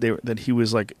claimed that he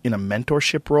was like in a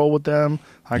mentorship role with them.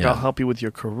 Like, Yeah. I'll help you with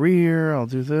your career. I'll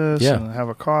do this. Yeah. And I'll have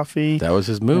a coffee. That was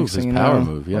his move, Next his thing you power know,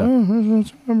 move. Yeah. Oh,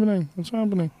 what's happening? What's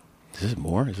happening? Is there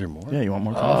more? Is there more? Yeah, you want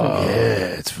more coffee? Yeah,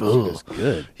 it's full. It's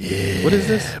good. Yeah. What is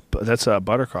this? That's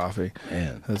butter coffee.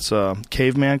 Man. That's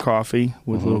caveman coffee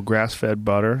with a little grass-fed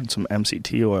butter and some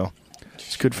MCT oil.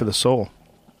 It's good for the soul.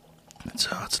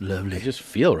 It's lovely. I just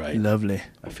feel right. Lovely.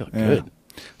 I feel Yeah. good.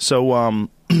 So,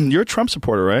 you're a Trump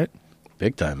supporter, right?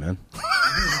 Big time, man.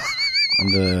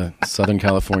 I'm the Southern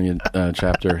California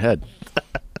chapter head.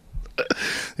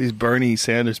 These Bernie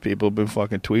Sanders people have been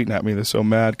fucking tweeting at me. They're so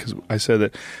mad because I said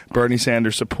that Bernie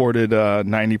Sanders supported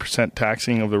 90%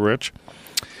 taxing of the rich.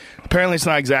 Apparently, it's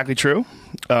not exactly true.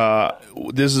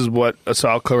 This is what, so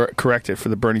I'll correct it for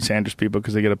the Bernie Sanders people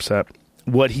because they get upset.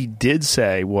 What he did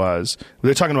say was,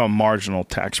 they're talking about marginal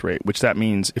tax rate, which that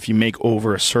means if you make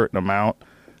over a certain amount,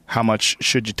 how much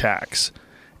should you tax?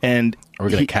 And Are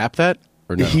we going to cap that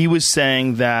or no? he was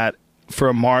saying that for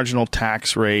a marginal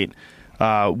tax rate,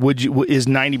 is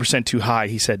 90% too high?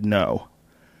 He said no.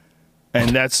 And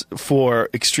that's for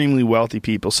extremely wealthy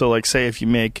people. So like let's say if you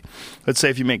make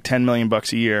 $10 million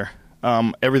a year,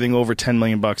 everything over $10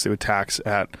 million they would tax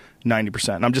at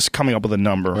 90%. And I'm just coming up with a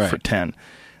number Right. for 10.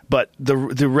 But the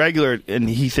regular, and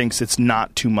he thinks it's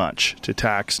not too much to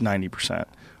tax 90%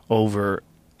 over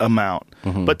amount.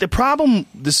 Mm-hmm. But the problem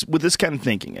with this kind of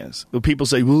thinking is, when people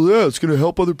say, well, yeah, it's going to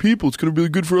help other people. It's going to be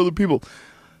good for other people.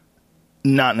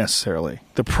 Not necessarily.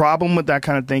 The problem with that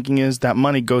kind of thinking is that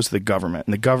money goes to the government,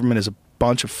 and the government is a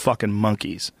bunch of fucking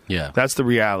monkeys. Yeah. That's the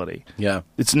reality. Yeah.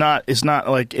 It's not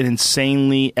like an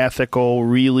insanely ethical,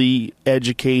 really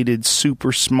educated,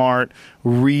 super smart,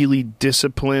 really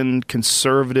disciplined,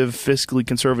 conservative, fiscally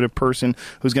conservative person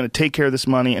who's going to take care of this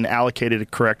money and allocate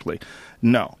it correctly.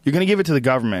 No. You're going to give it to the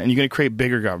government, and you're going to create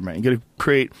bigger government. You're going to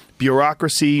create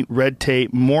bureaucracy, red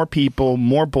tape, more people,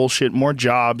 more bullshit, more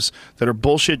jobs that are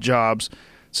bullshit jobs.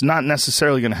 It's not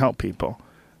necessarily going to help people.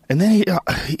 And then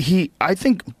I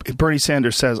think Bernie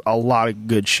Sanders says a lot of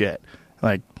good shit.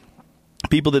 Like,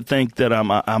 people that think that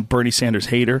I'm Bernie Sanders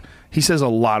hater, he says a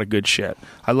lot of good shit.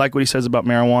 I like what he says about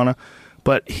marijuana,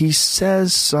 But he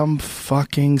says some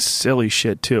fucking silly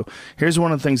shit, too. Here's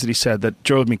one of the things that he said that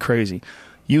drove me crazy.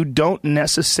 You don't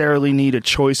necessarily need a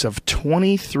choice of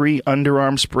 23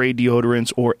 underarm spray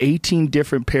deodorants or 18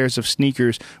 different pairs of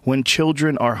sneakers when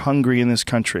children are hungry in this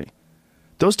country.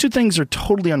 Those two things are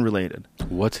totally unrelated.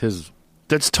 What's his...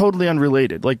 That's totally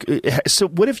unrelated. Like, so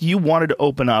what if you wanted to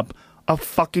open up a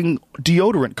fucking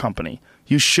deodorant company?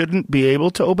 You shouldn't be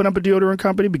able to open up a deodorant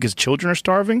company because children are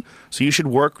starving. So you should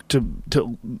work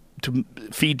to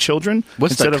feed children.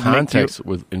 What's instead the of make context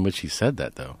in which he said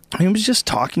that, though? He was just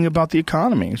talking about the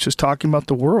economy. He was just talking about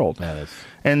the world. Yeah,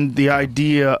 and the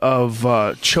idea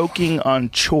of choking on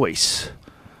choice.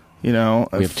 You know,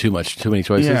 we have too many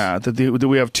choices. Yeah, that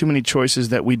we have too many choices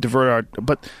that we divert our.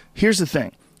 But here's the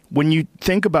thing: when you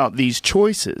think about these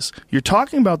choices, you're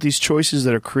talking about these choices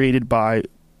that are created by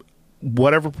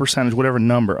whatever percentage, whatever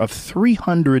number of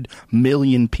 300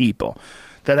 million people.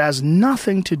 That has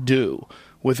nothing to do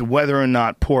with whether or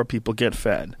not poor people get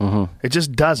fed. Mm-hmm. It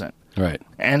just doesn't. Right.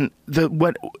 And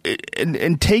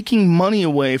and taking money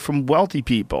away from wealthy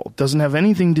people doesn't have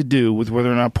anything to do with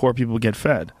whether or not poor people get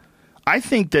fed. I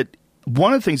think that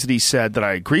one of the things that he said that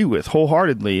I agree with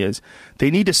wholeheartedly is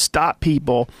they need to stop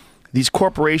people, these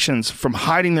corporations, from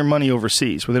hiding their money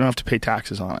overseas where they don't have to pay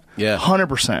taxes on it. Yeah.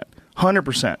 100%.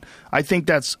 100%. I think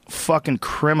that's fucking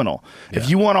criminal. Yeah. If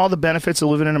you want all the benefits of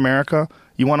living in America,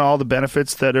 you want all the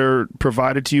benefits that are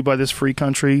provided to you by this free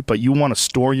country, but you want to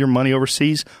store your money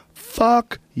overseas,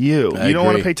 fuck you. You don't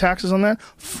want to pay taxes on that?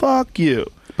 Fuck you.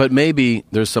 But maybe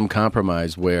there's some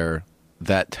compromise where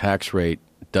that tax rate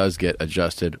does get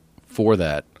adjusted for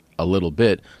that a little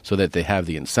bit so that they have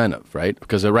the incentive, right?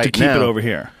 Because right to keep it over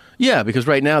here. Yeah, because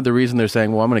right now the reason they're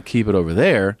saying, well, I'm going to keep it over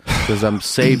there because I'm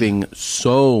saving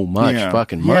so much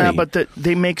fucking money. Yeah, but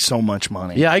they make so much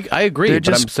money. Yeah, I agree. They're but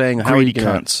just I'm saying, how greedy are you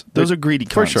gonna, cunts. Those are greedy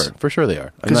cunts. For sure they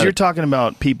are. Because you're talking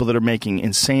about people that are making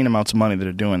insane amounts of money that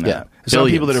are doing that. Yeah, it's not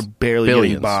people that are barely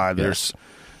getting by. Yes.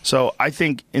 So I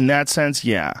think in that sense,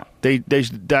 yeah, I'm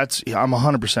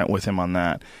 100% with him on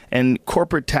that. And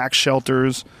corporate tax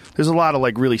shelters, there's a lot of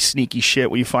like really sneaky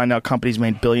shit where you find out companies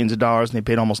made billions of dollars and they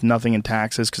paid almost nothing in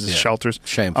taxes because of shelters.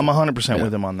 Shameful. I'm 100%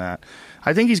 with him on that.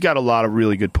 I think he's got a lot of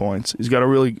really good points. He's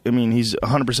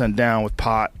 100% down with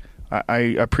pot. I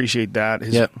appreciate that.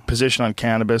 His position on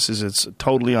cannabis is it's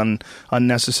totally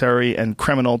unnecessary and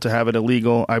criminal to have it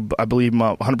illegal. I believe him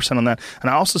 100% on that. And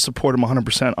I also support him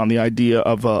 100% on the idea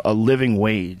of a living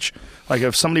wage. Like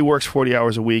if somebody works 40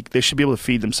 hours a week, they should be able to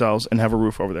feed themselves and have a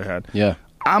roof over their head. Yeah.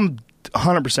 I'm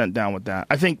 100% down with that.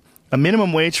 I think a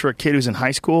minimum wage for a kid who's in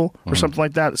high school or something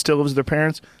like that still lives with their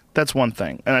parents, that's one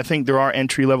thing. And I think there are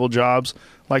entry-level jobs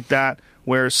like that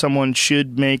where someone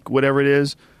should make whatever it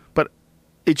is,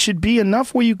 it should be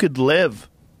enough where you could live.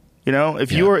 You know,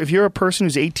 if you're a person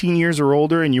who's 18 years or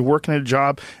older and you're working at a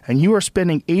job and you are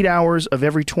spending 8 hours of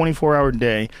every 24-hour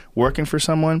day working for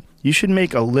someone, you should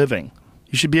make a living.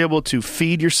 You should be able to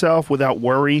feed yourself without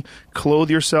worry, clothe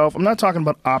yourself. I'm not talking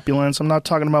about opulence. I'm not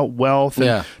talking about wealth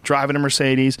and driving a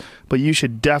Mercedes, but you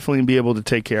should definitely be able to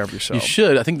take care of yourself. You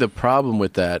should. I think the problem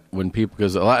with that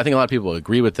because I think a lot of people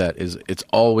agree with that is it's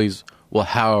always, well,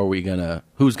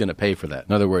 who's going to pay for that?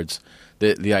 In other words,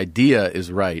 the idea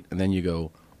is right, and then you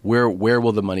go, where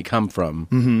will the money come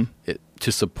from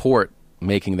to support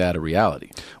making that a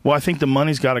reality? Well, I think the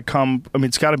money's got to come. I mean,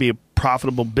 it's got to be a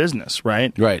profitable business,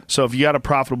 right? Right. So if you got a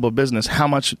profitable business, how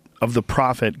much of the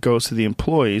profit goes to the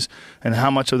employees and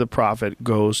how much of the profit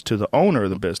goes to the owner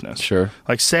of the business? Sure.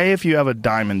 Like say if you have a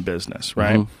diamond business,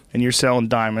 right? And you're selling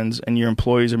diamonds and your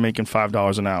employees are making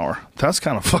 $5 an hour. That's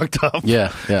kind of fucked up.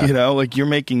 Yeah. You know, like you're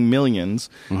making millions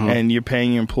and you're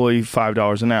paying your employee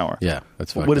 $5 an hour. Yeah,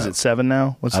 that's fucked What is up. it, 7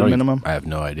 now? What's the minimum? I have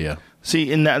no idea.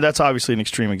 See, that's obviously an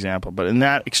extreme example, but in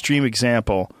that extreme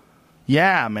example,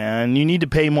 yeah, man, you need to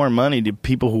pay more money to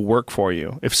people who work for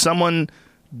you. If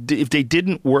they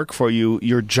didn't work for you,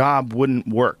 your job wouldn't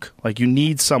work. Like you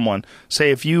need someone. Say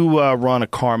if you run a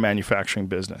car manufacturing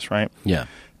business, right? Yeah.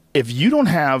 If you don't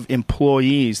have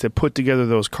employees that put together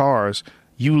those cars,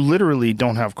 you literally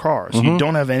don't have cars. You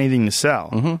don't have anything to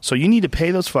sell. So you need to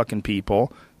pay those fucking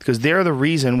people because they're the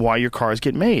reason why your cars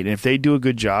get made. And if they do a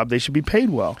good job, they should be paid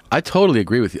well. I totally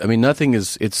agree with you. I mean,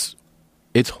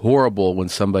 it's horrible when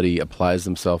somebody applies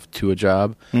themselves to a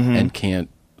job and can't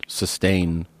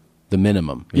sustain the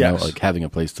minimum. You know, like having a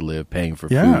place to live, paying for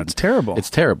food. Yeah, it's terrible. It's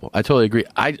terrible. I totally agree.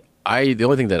 The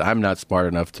only thing that I'm not smart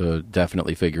enough to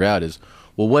definitely figure out is,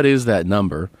 well, what is that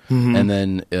number? And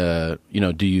then,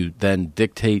 do you then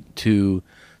dictate to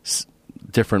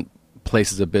different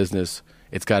places of business,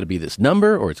 it's got to be this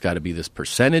number or it's got to be this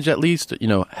percentage at least? You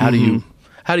know, how do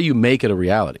you make it a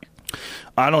reality?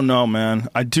 I don't know, man.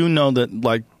 I do know that,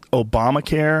 like,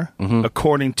 Obamacare,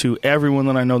 according to everyone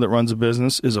that I know that runs a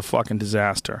business, is a fucking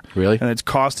disaster. Really? And it's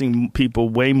costing people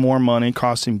way more money,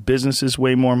 costing businesses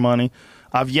way more money.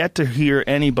 I've yet to hear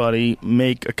anybody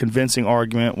make a convincing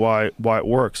argument why it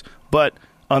works. But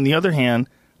on the other hand,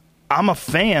 I'm a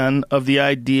fan of the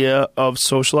idea of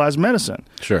socialized medicine.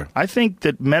 Sure. I think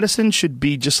that medicine should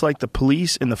be just like the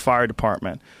police and the fire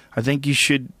department. I think you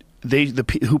should.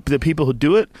 The people who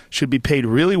do it should be paid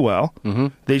really well.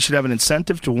 They should have an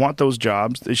incentive to want those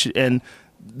jobs. And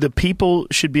the people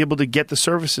should be able to get the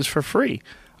services for free.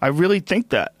 I really think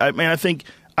that. I mean,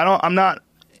 I'm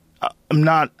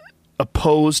not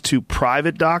opposed to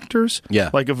private doctors. Yeah.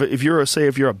 Like if you're a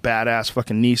badass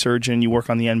fucking knee surgeon, you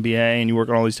work on the NBA and you work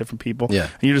on all these different people. Yeah.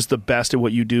 And you're just the best at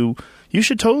what you do. You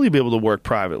should totally be able to work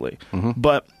privately.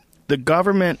 But the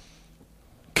government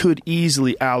could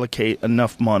easily allocate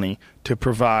enough money to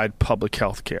provide public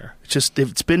health care.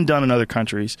 It's been done in other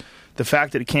countries. The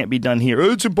fact that it can't be done here,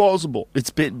 it's impossible.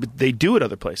 They do it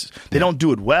other places. They don't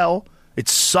do it well. It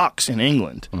sucks in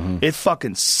England. It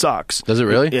fucking sucks. Does it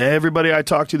really? Everybody I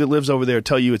talk to that lives over there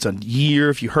tell you it's a year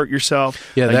if you hurt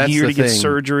yourself. Yeah, a that's year the to get thing.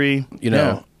 surgery.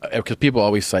 Because people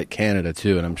always cite Canada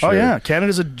too, and I'm sure. Oh yeah,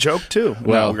 Canada's a joke too.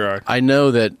 in that regard. I know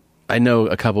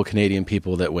a couple Canadian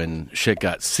people that when shit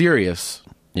got serious,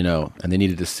 and they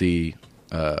needed to see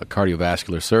a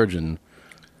cardiovascular surgeon,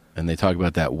 and they talk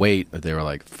about that wait, that they were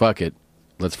like, "Fuck it,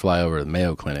 let's fly over to the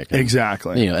Mayo Clinic." And,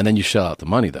 Exactly. and then you shell out the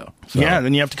money though. So, Yeah,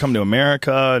 then you have to come to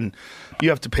America, and you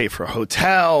have to pay for a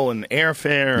hotel and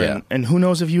airfare, Yeah. and who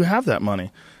knows if you have that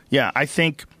money. Yeah, I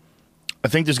think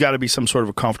there's got to be some sort of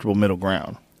a comfortable middle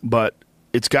ground, but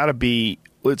it's got to be.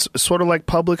 It's sort of like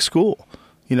public school.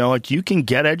 Like you can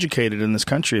get educated in this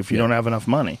country if you don't have enough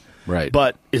money. Right.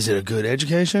 But is it a good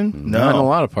education? No. Not in a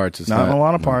lot of parts. It's Not in a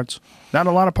lot of parts. Not in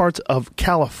a lot of parts of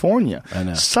California. I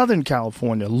know. Southern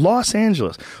California, Los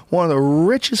Angeles, one of the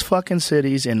richest fucking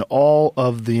cities in all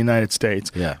of the United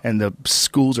States. Yeah. And the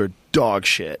schools are dog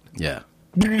shit. Yeah.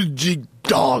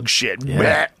 Dog shit.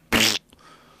 Yeah.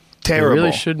 Terrible. There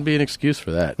really shouldn't be an excuse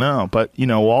for that. No, but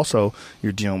also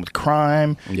you're dealing with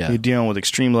crime. Yeah. You're dealing with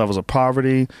extreme levels of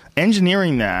poverty.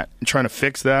 Engineering that and trying to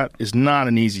fix that is not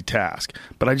an easy task.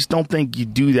 But I just don't think you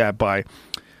do that by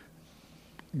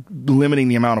limiting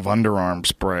the amount of underarm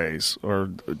sprays or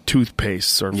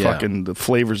toothpastes or fucking the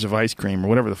flavors of ice cream or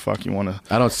whatever the fuck you want to.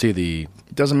 I don't see the.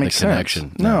 It doesn't make sense.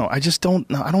 connection. No, I just don't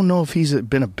know. I don't know if he's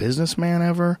been a businessman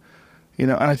ever.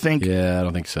 And I think Yeah, I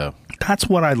don't think so. that's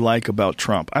what I like about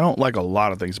Trump. I don't like a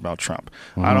lot of things about Trump.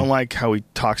 I don't like how he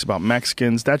talks about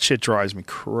Mexicans. That shit drives me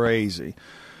crazy.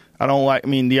 I don't like,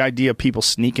 the idea of people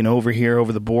sneaking over here,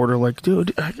 over the border. Like,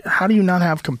 dude, how do you not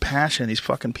have compassion? These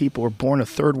fucking people are born in a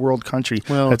third world country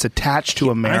that's attached to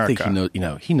America. I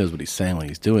think he knows what he's saying when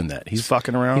he's doing that. He's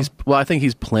fucking around? I think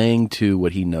he's playing to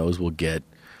what he knows will get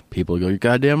people to go, "You're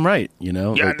goddamn right," like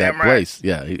that Goddamn right. place.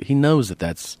 Yeah, he knows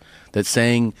that's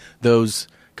saying those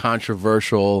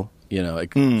controversial,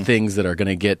 things that are going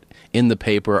to get in the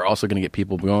paper are also going to get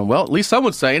people going, well, at least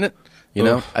someone's saying it.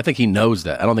 I think he knows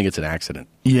that. I don't think it's an accident.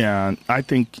 Yeah, I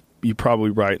think you're probably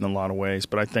right in a lot of ways,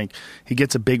 but I think he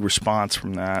gets a big response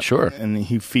from that. Sure. And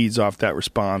he feeds off that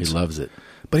response. He loves it.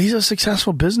 But he's a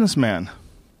successful businessman.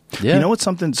 Yeah. You know what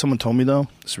someone told me, though?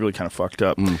 It's really kind of fucked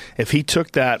up. If he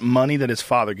took that money that his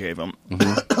father gave him,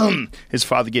 his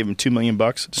father gave him $2 million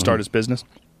to start his business.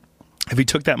 If he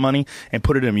took that money and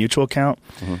put it in a mutual account,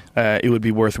 it would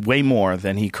be worth way more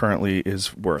than he currently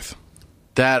is worth.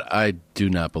 That I do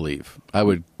not believe. I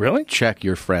would Really? check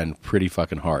your friend pretty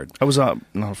fucking hard. I was not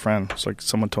a friend. It's like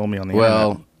someone told me on the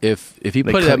Well, internet. if he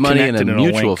They put that money in a connected in a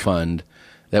mutual link. fund,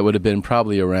 that would have been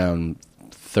probably around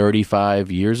 35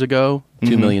 years ago,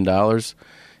 $2 million.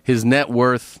 His net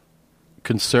worth,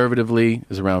 conservatively,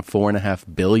 is around $4.5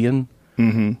 billion.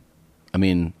 I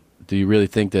mean, do you really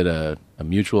think that a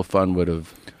mutual fund would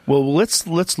have? Well, let's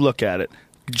look at it.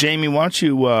 Jamie, why don't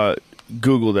you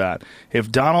Google that?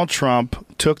 If Donald Trump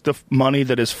took the money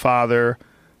that his father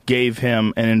gave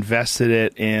him and invested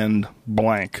it in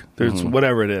blank, there's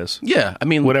whatever it is. Yeah, I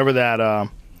mean,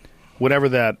 Whatever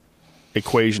that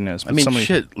equation is. I mean, Somebody-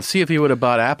 shit. Let's see if he would have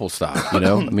bought Apple stock. I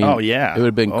mean, Oh, yeah. it would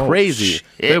have been Oh, crazy.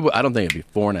 shit. I don't think it'd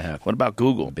be 4.5 What about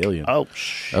Google? billion. Oh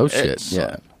shit! Oh shit! son.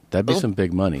 Yeah, that'd be some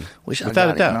big money. Wish I Without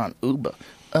got a doubt. it on Uber.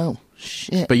 Oh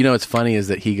shit! But what's funny is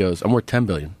that he goes, "I'm worth $10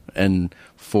 billion," and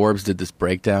Forbes did this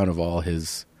breakdown of all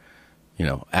his,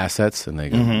 assets, and they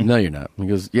go, "No, you're not." And he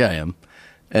goes, "Yeah, I am,"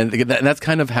 and that's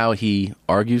kind of how he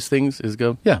argues things. Is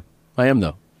go, "Yeah, I am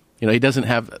though." He doesn't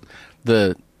have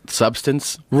the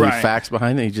substance, the Right. facts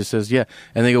behind it. He just says, "Yeah,"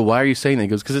 and they go, "Why are you saying that?" He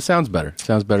goes, "Because it sounds better. It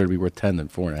sounds better to be worth 10 than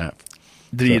 4.5."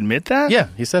 Did he admit that? Yeah,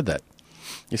 he said that.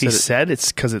 He said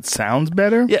it's because it sounds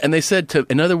better? Yeah, and they said,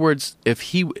 in other words,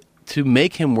 to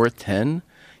make him worth 10,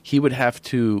 he would have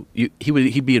to,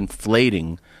 he'd be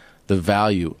inflating the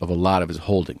value of a lot of his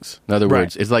holdings. In other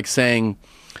words, it's like saying,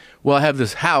 well, I have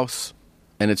this house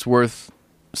and it's worth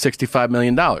 $65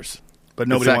 million. But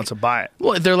nobody wants to buy it.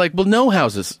 Well, they're like, well, no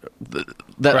houses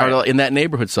that are in that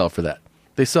neighborhood sell for that.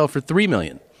 They sell for $3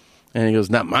 million. And he goes,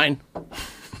 not mine.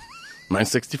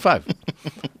 Mine's 65.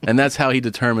 And that's how he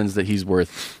determines that he's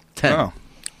worth 10. Oh,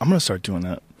 I'm going to start doing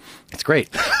that. It's great.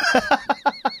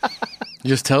 You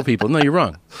just tell people, no, you're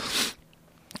wrong.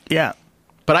 Yeah.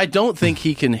 But I don't think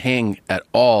he can hang at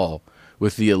all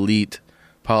with the elite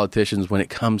politicians when it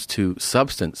comes to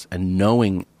substance and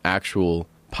knowing actual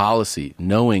policy,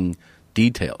 knowing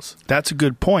details. That's a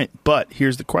good point. But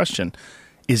here's the question.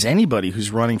 Is anybody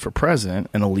who's running for president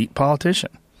an elite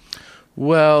politician?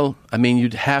 Well, I mean,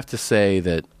 you'd have to say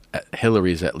that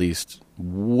Hillary's at least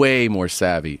way more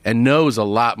savvy and knows a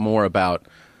lot more about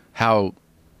how,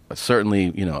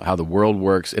 certainly, how the world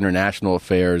works, international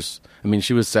affairs. I mean,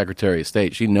 she was Secretary of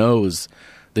State. She knows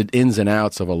the ins and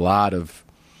outs of a lot of...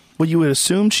 Well, you would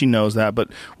assume she knows that, but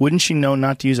wouldn't she know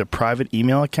not to use a private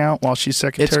email account while she's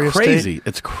Secretary of State? It's crazy.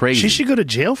 It's crazy. She should go to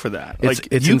jail for that.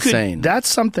 It's insane. That's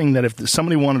something that if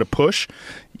somebody wanted to push,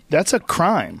 that's a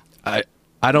crime.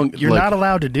 I don't. You're not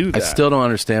allowed to do that. I still don't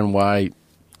understand why,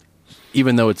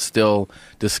 even though it's still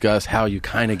discussed, how you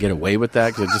kind of get away with that,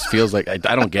 because it just feels like I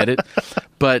don't get it.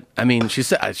 But I mean, she's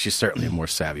certainly a more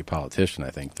savvy politician, I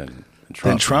think, than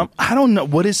Trump. Trump? I don't know.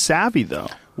 What is savvy, though?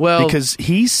 Well, because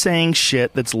he's saying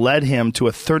shit that's led him to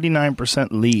a 39%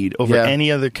 lead over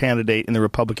any other candidate in the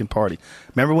Republican Party.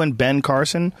 Remember when Ben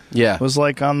Carson was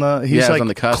like on the he was like on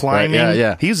the cusp, climbing? Right?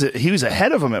 Yeah. He was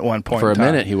ahead of him at one point. For a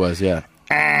minute, he was. Yeah.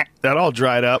 That all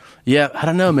dried up. Yeah, I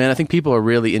don't know, man. I think people are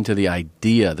really into the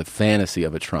idea, the fantasy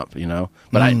of a Trump,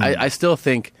 But I still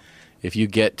think if you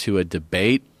get to a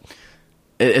debate,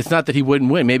 it's not that he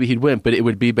wouldn't win. Maybe he'd win, but it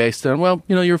would be based on, well,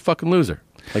 you're a fucking loser.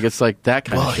 Like, it's like that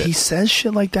kind of shit. Well, he says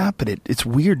shit like that, but it's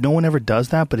weird. No one ever does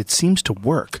that, but it seems to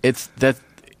work. It's that...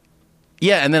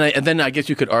 Yeah, and then I guess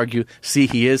you could argue, see,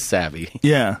 he is savvy.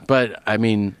 Yeah. But, I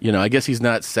mean, I guess he's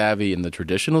not savvy in the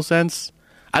traditional sense.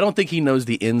 I don't think he knows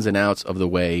the ins and outs of the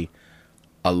way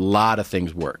a lot of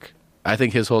things work. I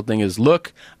think his whole thing is,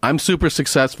 look, I'm super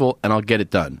successful, and I'll get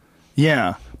it done.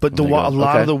 Yeah, but a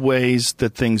lot of the ways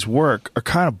that things work are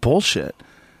kind of bullshit.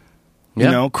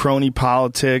 Yeah. Crony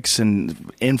politics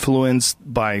and influenced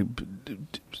by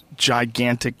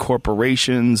gigantic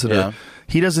corporations.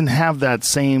 He doesn't have that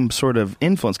same sort of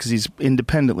influence because he's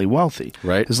independently wealthy.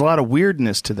 Right. There's a lot of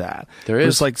weirdness to that. There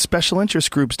is. It's like special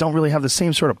interest groups don't really have the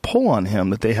same sort of pull on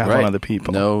him that they have on other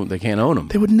people. No, they can't own him.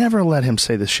 They would never let him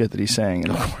say the shit that he's saying.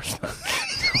 Of course not.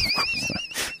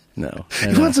 No.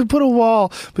 He wants to put a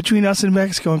wall between us and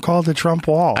Mexico and call it the Trump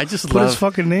Wall. I just put his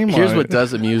fucking name on it. Here's what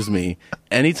does amuse me.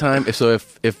 Anytime, if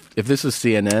this is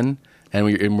CNN and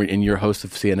we're in your host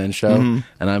of CNN show,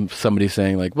 and I'm somebody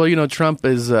saying like, well, Trump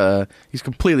is he's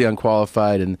completely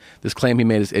unqualified, and this claim he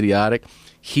made is idiotic.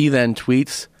 He then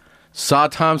tweets, saw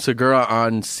Tom Segura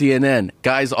on CNN.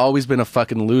 Guy's always been a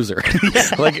fucking loser.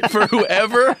 Like for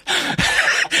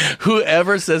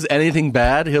whoever says anything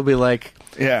bad, he'll be like,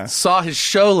 saw his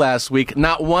show last week,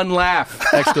 not one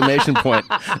laugh! Exclamation point.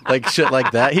 Like shit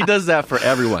like that. He does that for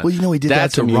everyone. Well, he did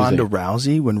That's that to amusing. Ronda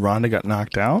Rousey when Ronda got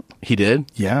knocked out. He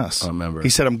did? Yes. I remember. He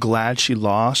said, I'm glad she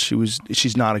lost.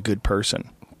 She's not a good person.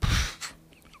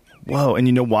 Whoa, and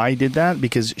you know why he did that?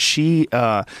 Because he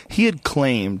had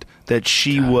claimed that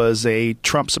she was a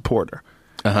Trump supporter.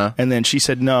 And then she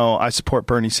said, no, I support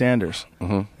Bernie Sanders.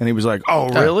 And he was like, oh,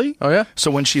 really? Oh, yeah? So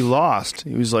when she lost,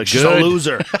 he was like, she's a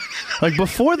loser. Like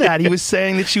before that, he was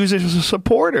saying that she was a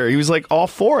supporter. He was like all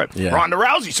for it. Yeah. Ronda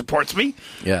Rousey supports me.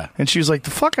 Yeah. And she was like,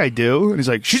 the fuck I do? And he's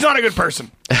like, she's not a good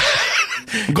person.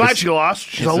 I'm glad she lost.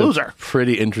 She's a loser.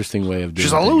 Pretty interesting way of doing it.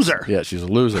 She's a loser. Yeah, she's a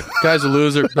loser. Guy's a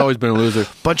loser. Always been a loser.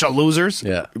 Bunch of losers.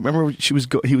 Yeah. Remember he was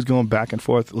going back and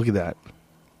forth? Look at that.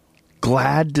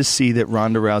 Glad to see that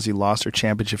Ronda Rousey lost her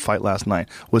championship fight last night.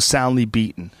 Was soundly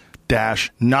beaten.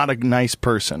 Dash, not a nice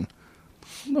person.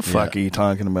 What the fuck are you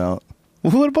talking about?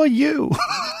 What about you?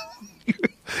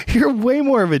 You're way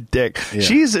more of a dick. Yeah.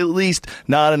 She's at least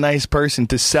not a nice person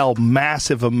to sell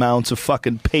massive amounts of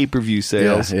fucking pay-per-view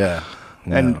sales. Yeah.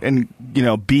 No.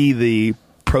 And be the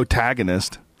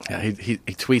protagonist. Yeah, he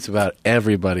tweets about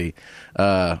everybody.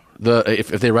 If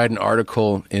they write an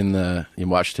article in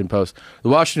Washington Post, the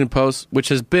Washington Post, which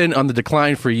has been on the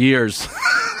decline for years,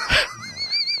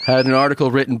 had an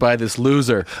article written by this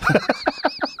loser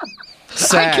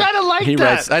sad. I kind of like He that.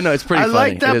 writes, I know, it's pretty I funny.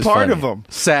 like that It is part funny. of him.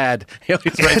 Sad. He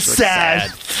always writes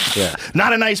Sad. Yeah.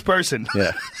 Not a nice person.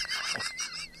 Yeah.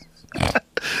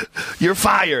 You're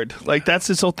fired. Like, that's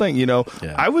this whole thing, you know.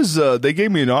 Yeah. I was, they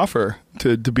gave me an offer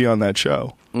to be on that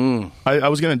show. I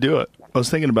was going to do it. I was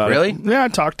thinking about Really? it. Yeah, I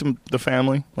talked to the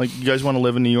family. Like, you guys want to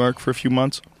live in New York for a few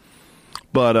months?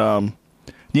 But,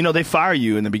 you know, they fire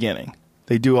you in the beginning.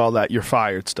 They do all that you're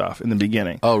fired stuff in the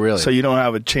beginning. Oh, really? So you don't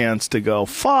have a chance to go,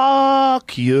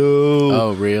 fuck you.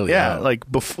 Oh, really? Yeah, Oh. like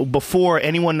before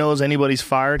anyone knows anybody's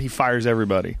fired, he fires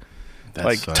everybody. That's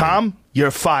like, funny. Tom,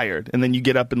 you're fired, and then you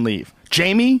get up and leave.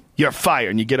 Jamie, you're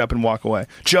fired, and you get up and walk away.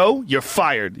 Joe, you're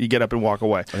fired, you get up and walk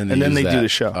away. And And then use they do that. the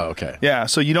show. Oh, okay. Yeah,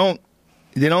 so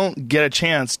they don't get a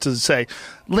chance to say,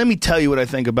 let me tell you what I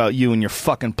think about you and your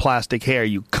fucking plastic hair,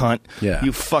 you cunt. Yeah.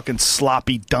 You fucking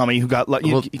sloppy dummy who got...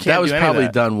 you Well, can't that was do any of probably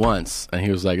that. done once, and he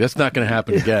was like, "That's not going to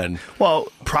happen again." Well,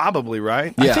 probably,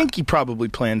 right? I Yeah. think he probably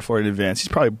planned for it in advance. He's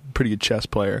probably a pretty good chess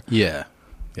player. Yeah,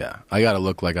 yeah. I got to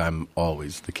look like I'm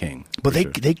always the king. But for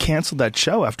sure. they canceled that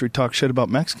show after he talked shit about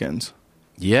Mexicans.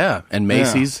 Yeah, and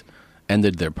Macy's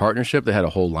ended their partnership. They had a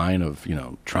whole line of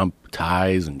Trump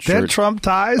ties and They had shirts. Trump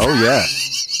ties? Oh yeah,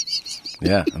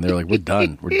 yeah. And they're like, "We're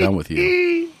done. We're done with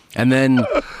you." And then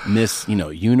Miss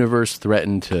Universe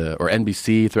threatened to, or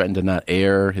NBC threatened to not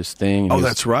air his thing. And Oh, he was-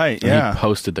 that's right, and yeah. he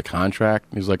posted the contract.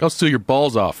 He was like, "I'll sue your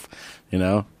balls off."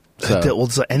 So, Well,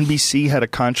 so NBC had a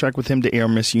contract with him to air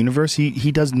Miss Universe.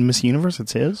 He does Miss Universe.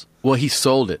 It's his. well, he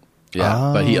sold it.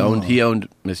 Yeah, but he owned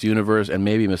Miss Universe and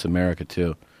maybe Miss America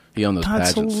too. He owned those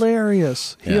That's pageants.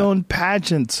 hilarious. He Yeah. owned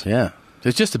pageants. Yeah,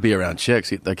 it's just to be around chicks.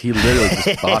 He literally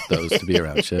just bought those to be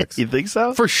around chicks. You think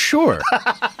so? For sure,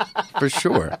 for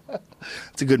sure.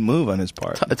 It's a good move on his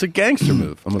part. It's a gangster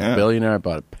move. I'm a Yeah. billionaire. I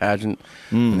bought a pageant,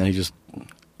 and then he just.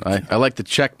 I like the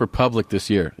Czech Republic this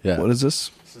year. Yeah. What is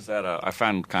this? This is that I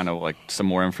found kind of like some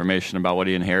more information about what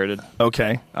he inherited.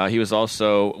 Okay. He was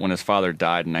also, when his father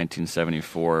died in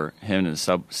 1974, him and his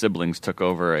siblings took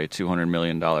over a $200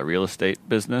 million real estate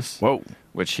business. Whoa.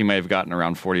 Which he may have gotten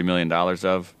around $40 million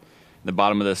of. The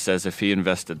bottom of this says if he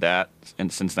invested that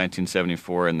since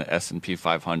 1974 in the S&P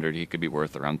 500, he could be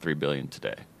worth around $3 billion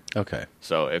today. Okay.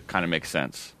 So it kind of makes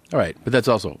sense. All right, but that's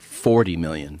also 40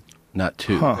 million, not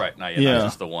 2. Huh. Right, not Yeah. not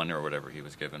just the one or whatever he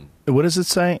was given. What does it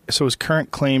say? So his current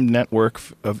claimed net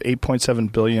worth of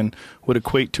 $8.7 billion would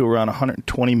equate to around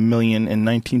 $120 million in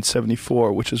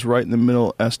 1974, which is right in the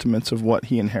middle estimates of what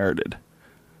he inherited.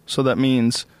 So that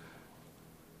means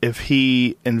if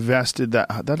he invested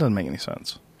that doesn't make any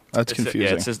sense. That's confusing.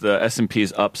 Yeah, it says the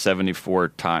S&P's up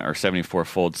 74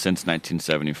 fold since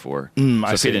 1974. So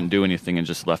I if see. he didn't do anything and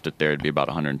just left it there, it'd be about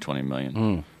 120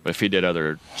 million. But if he did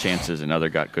other chances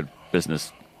and got good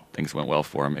business, things went well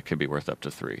for him, it could be worth up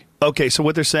to 3. Okay, so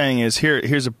what they're saying is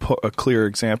here's a clear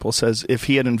example. It says if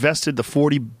he had invested the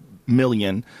 $40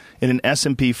 million in an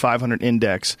S&P 500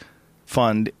 index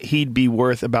fund, he'd be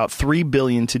worth about $3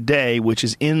 billion today, which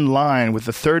is in line with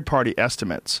the third-party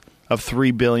estimates of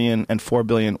 $3 billion and $4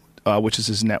 billion, which is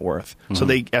his net worth. So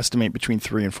they estimate between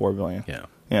 $3 and $4 billion.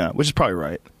 Yeah, which is probably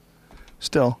right.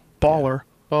 Still baller.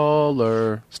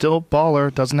 Baller. Still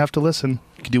baller. Doesn't have to listen.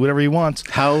 He can do whatever he wants.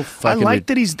 How fucking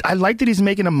I like that he's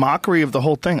making a mockery of the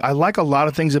whole thing. I like a lot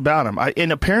of things about him.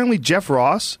 And apparently Jeff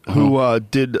Ross, who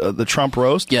did the Trump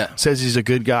roast, says he's a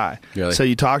good guy. Really? So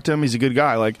you talk to him, he's a good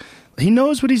guy. Like, he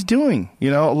knows what he's doing. A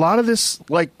lot of this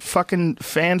like fucking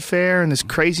fanfare and this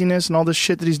craziness and all this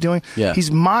shit that he's doing. Yeah.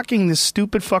 He's mocking this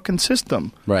stupid fucking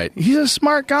system. Right. He's a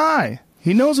smart guy.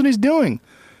 He knows what he's doing.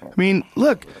 I mean,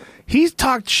 look. He's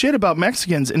talked shit about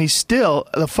Mexicans, and he's still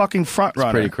the fucking front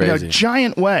runner. pretty crazy. In a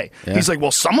giant way. Yeah. He's like,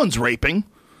 well, someone's raping.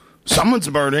 Someone's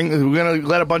murdering. We're going to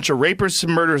let a bunch of rapists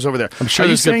and murderers over there. I'm sure Are you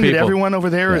there's good saying that people. everyone over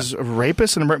there Yeah. is a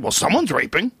rapist and a well, someone's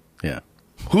raping. Yeah.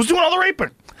 Who's doing all the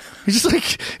raping? He's just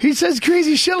like, he says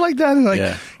crazy shit like that. And like,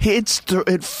 Yeah.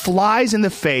 it flies in the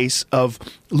face of,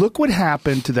 look what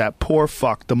happened to that poor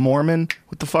fuck, the Mormon.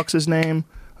 What the fuck's his name?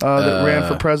 That ran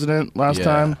for president last yeah,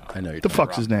 time. I know you're The talking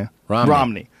fuck's his name?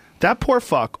 Romney. That poor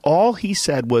fuck, all he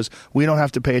said was, we don't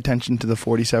have to pay attention to the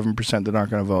 47% that aren't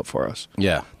going to vote for us.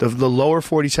 Yeah. The lower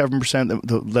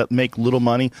 47% that make little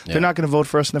money, Yeah. they're not going to vote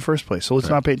for us in the first place. So let's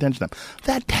not pay attention to them.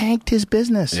 That tanked his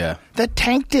business. Yeah. That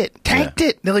tanked it.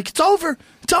 It. They're like, it's over.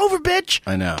 It's over, bitch.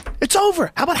 I know. It's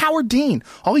over. How about Howard Dean?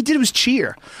 All he did was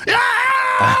cheer.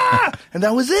 Ah! And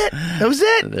that was it. That was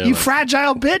it. They're You like,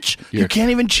 fragile bitch. You you're-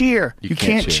 can't even cheer. You You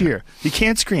can't can't cheer. cheer. You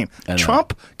can't scream. I know.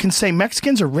 Trump can say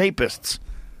Mexicans are rapists.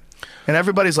 And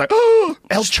everybody's like, oh,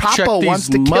 El Check Chapo these wants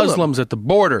to kill him. Muslims at the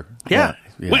border. Yeah.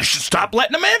 Yeah. We should stop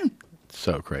letting them in.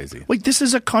 So crazy. Like, this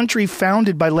is a country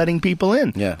founded by letting people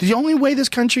in. Yeah. The only way this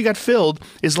country got filled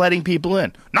is letting people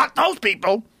in. Not those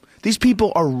people. These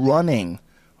people are running.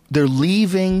 They're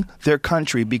leaving their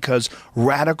country because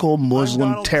radical Muslim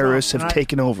Donald terrorists Trump, have and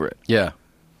taken over it. Yeah.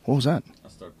 What was that?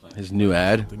 His new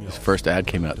ad, his first ad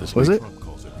came out this Was week. it? Trump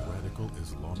calls it radical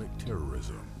Islamic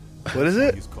terrorism. What is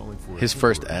it? He's calling for a His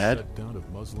first temporary ad? shutdown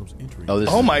of Muslims entering Oh, this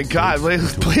Oh is- my God! Play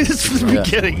this from the Yeah.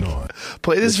 beginning.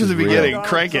 Play this from the is real. beginning. Donald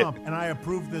Crank it. Trump, and I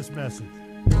approve this message.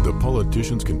 The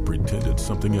politicians can pretend it's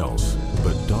something else,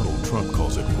 but Donald Trump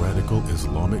calls it radical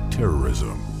Islamic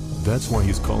terrorism. That's why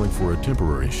he's calling for a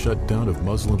temporary shutdown of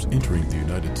Muslims entering the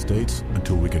United States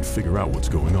until we can figure out what's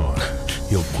going on.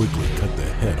 He'll quickly cut the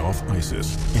head off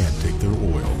ISIS and take their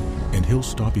oil. And he'll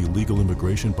stop illegal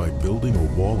immigration by building a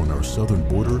wall on our southern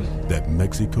border that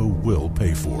Mexico will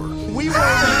pay for. We will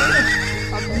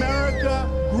make America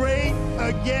great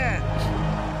again.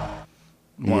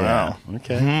 Wow. Yeah.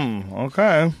 Okay.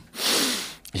 Okay.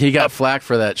 He got flack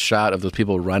for that shot of those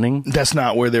people running. That's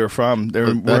not where they were from. They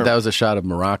were, That was a shot of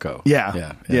Morocco. yeah.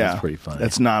 Yeah. Yeah. That's pretty funny.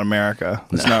 That's not America.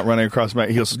 It's not running across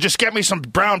America. He goes, just get me some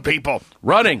brown people.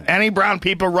 running. Any brown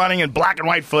people running in black and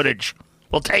white footage.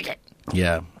 We'll take it.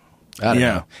 Yeah. I don't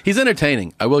Yeah. know. He's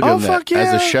entertaining. I will give Oh, him that. fuck yeah.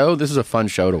 As a show, this is a fun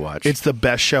show to watch. It's the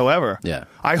best show ever. Yeah.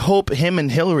 I hope him and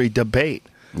Hillary debate.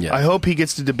 Yeah. I hope he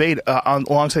gets to debate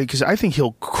alongside, because I think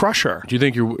he'll crush her. Do you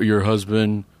think your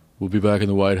husband will be back in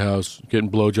the White House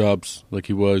getting blowjobs like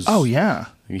he was? Oh, yeah.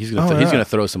 He's gonna yeah.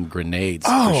 throw some grenades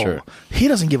Oh, for sure. he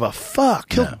doesn't give a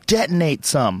fuck. He'll No. detonate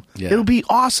some. Yeah. It'll be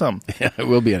awesome. Yeah, it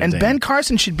will be And entertaining. Ben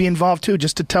Carson should be involved too,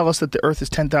 just to tell us that the Earth is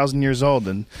 10,000 years old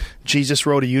and Jesus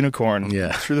rode a unicorn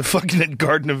Yeah. through the fucking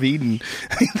Garden of Eden.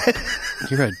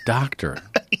 You're a doctor.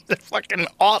 He's a fucking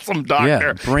awesome doctor.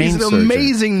 Yeah, brain He's an surgeon.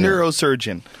 amazing Yeah.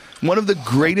 neurosurgeon. One of the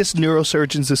greatest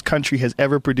neurosurgeons this country has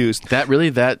ever produced. That really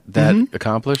that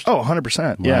accomplished? Oh,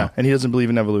 100%. Yeah. Wow. And he doesn't believe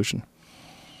in evolution.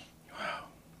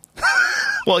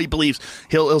 Well, he believes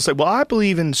he'll say, "Well, I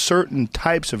believe in certain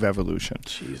types of evolution."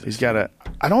 Jesus. He's got a.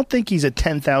 I don't think he's a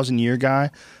 10,000 year guy.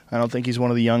 I don't think he's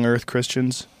one of the young Earth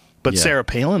Christians. But Yeah. Sarah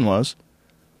Palin was.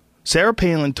 Sarah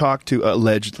Palin talked to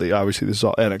allegedly. Obviously, this is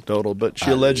all anecdotal, but she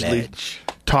allegedly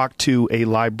talked to a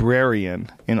librarian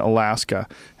in Alaska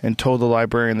and told the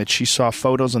librarian that she saw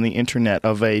photos on the internet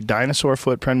of a dinosaur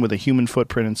footprint with a human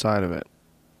footprint inside of it.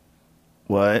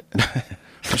 What?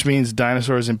 Which means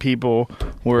dinosaurs and people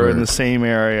were in the same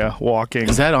area walking.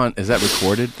 Is that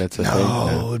recorded? That's a Oh,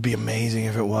 thing. it would be amazing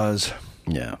if it was.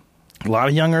 Yeah. A lot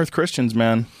of young Earth Christians,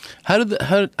 man. How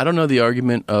I don't know the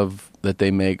argument of that they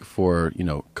make for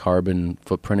carbon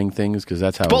footprinting things because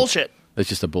that's how Bullshit. It's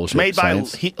just a bullshit Made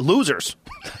science. by losers.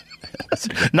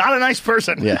 Not a nice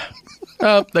person. Yeah.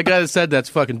 Oh, that guy that said that's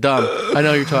fucking dumb. I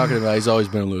know who you're talking about. He's always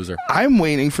been a loser. I'm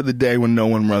waiting for the day when no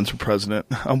one runs for president.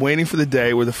 I'm waiting for the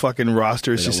day where the fucking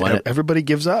roster is They don't just want it. everybody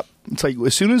gives up. It's like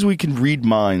as soon as we can read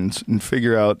minds and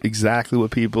figure out exactly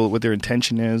what their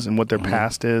intention is and what their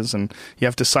past is, and you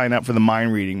have to sign up for the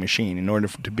mind reading machine in order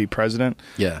to be president.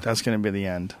 Yeah. That's going to be the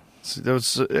end.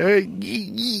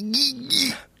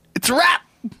 It's a wrap.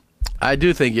 I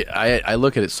do think I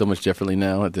look at it so much differently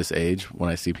now at this age when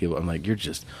I see people. I'm like,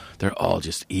 they're all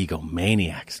just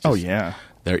egomaniacs. Oh, yeah.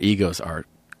 Their egos are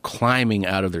climbing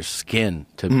out of their skin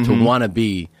to want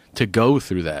to go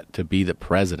through that, to be the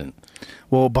president.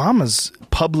 Well, Obama's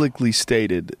publicly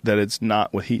stated that it's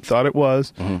not what he thought it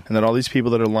was, and that all these people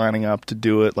that are lining up to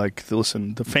do it,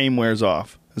 listen, the fame wears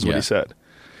off, is what Yeah. he said.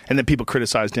 And then people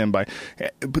criticized him by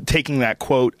taking that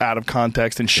quote out of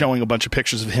context and showing a bunch of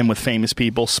pictures of him with famous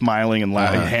people smiling and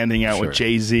handing out with Sure.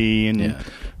 Jay-Z and Yeah.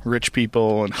 rich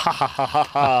people and ha ha ha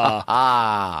ha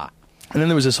ha. And then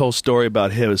there was this whole story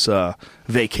about his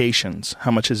vacations,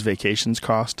 how much his vacations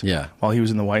cost Yeah. while he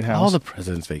was in the White House. All the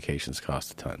president's vacations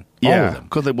cost a ton. All Yeah, of them.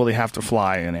 because they have to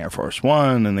fly in Air Force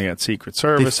One, and they got Secret They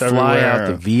Service fly everywhere. out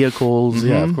the vehicles.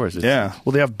 Yeah, of course. Yeah,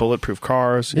 well, they have bulletproof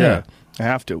cars. Yeah. They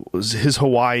have to. It was his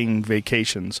Hawaiian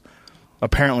vacations.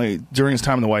 Apparently, during his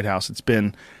time in the White House, it's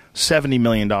been $70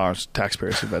 million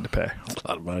taxpayers have had to pay. That's a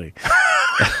lot of money.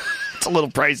 It's a little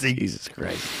pricey. Jesus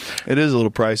Christ. It is a little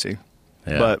pricey,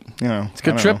 Yeah. but It's a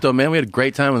good trip, though, man. We had a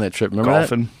great time on that trip. Remember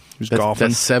Golfing. that? He was golfing.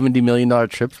 That $70 million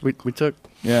trip we took?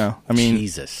 Yeah, I mean,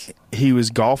 Jesus. he was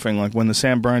golfing like when the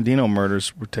San Bernardino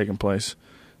murders were taking place.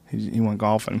 He went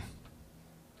golfing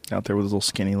out there with his little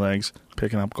skinny legs,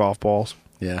 picking up golf balls.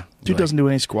 Yeah. Dude doesn't do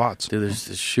any squats. Dude, there's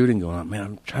this shooting going on. Man,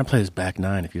 I'm trying to play this back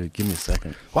nine if you would give me a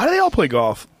second. Why do they all play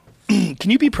golf? Can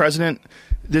you be president?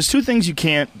 There's two things you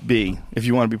can't be if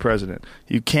you want to be president.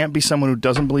 You can't be someone who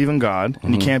doesn't believe in God,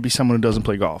 and you can't be someone who doesn't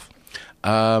play golf.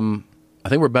 I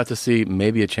think we're about to see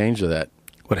maybe a change to that.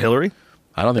 What, Hillary?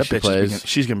 I don't think she plays.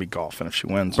 She's gonna be golfing if she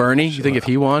wins. Bernie, you think if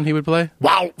he won, he would play?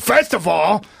 Well, first of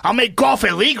all, I'll make golf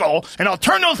illegal, and I'll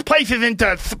turn those places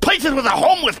into places where the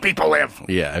homeless people live.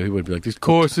 Yeah, he would be like, these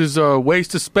courses are a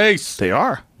waste of space. They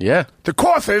are. Yeah. The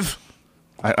courses.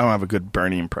 I don't have a good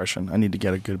Bernie impression. I need to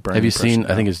get a good Bernie. Have you impression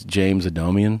seen? I think it's James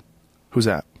Adomian. Who's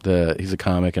that? He's a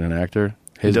comic and an actor.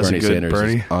 His He does a Bernie good Sanders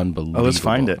Bernie? is unbelievable. Oh, let's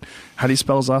find it. How do you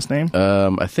spell his last name?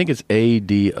 I think it's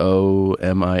Adomian.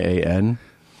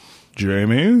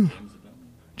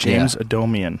 James Yeah.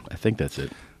 Adomian. I think that's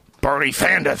it. Bernie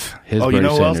Sanders. His Oh, you Bernie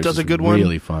know who else Sanders does a is good one?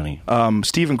 Really funny.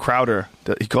 Steven Crowder.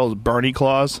 He calls it Bernie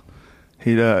Claus.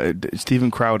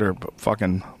 Steven Crowder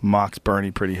fucking mocks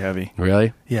Bernie pretty heavy.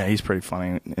 Really? Yeah, he's pretty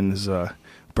funny in his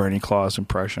Bernie Claus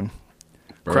impression.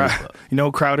 Bernie Claus. You know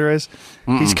who Crowder is?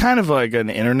 He's kind of like an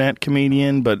internet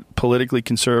comedian, but politically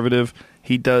conservative.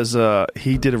 He did a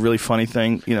really funny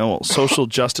thing. You know, social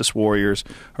justice warriors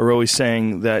are always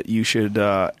saying that you should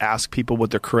ask people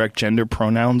what their correct gender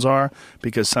pronouns are,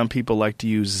 because some people like to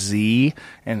use Z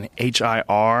and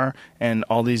HIR and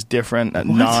all these different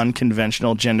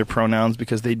non-conventional gender pronouns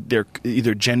because they're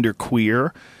either gender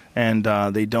queer and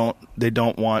they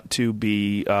don't want to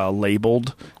be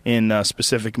labeled in a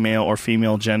specific male or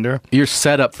female gender. Your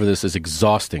setup for this is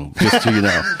exhausting, just so you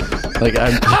know. Like,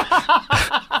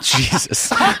 Jesus.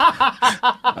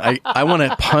 I want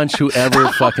to punch whoever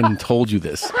fucking told you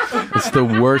this. It's the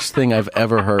worst thing I've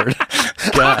ever heard.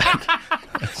 God.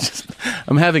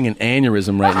 I'm having an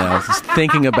aneurysm right now, just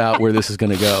thinking about where this is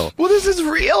going to go. Well, this is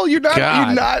real. You're not. God.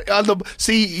 You're not on the.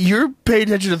 See, you're paying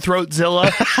attention to Throatzilla.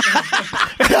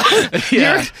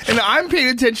 Yeah. And I'm paying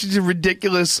attention to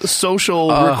ridiculous social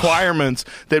requirements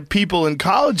that people in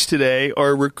college today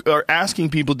are asking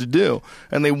people to do,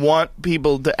 and they want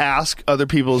people to ask other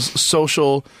people's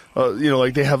social.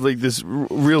 Like they have like this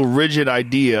real rigid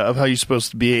idea of how you're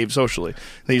supposed to behave socially.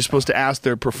 That you're supposed to ask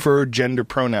their preferred gender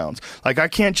pronouns. Like I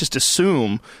can't just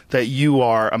assume that you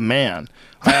are a man.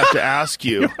 I have to ask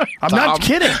you. I'm not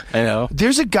kidding. I know.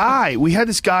 There's a guy. We had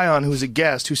this guy on who was a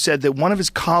guest who said that one of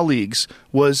his colleagues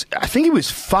I think he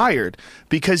was fired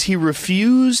because he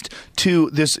refused to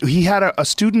he had a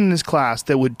student in his class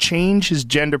that would change his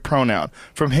gender pronoun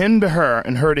from him to her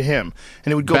and her to him,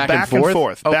 and it would go back and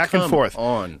forth, Oh, back and come forth,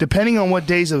 on. depending on what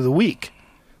days of the week.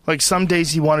 Like some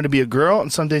days he wanted to be a girl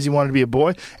and some days he wanted to be a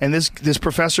boy, and this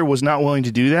professor was not willing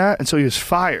to do that, and so he was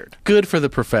fired. Good for the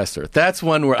professor. That's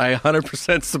one where I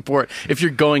 100% support. If you're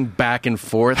going back and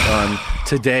forth on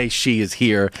today she is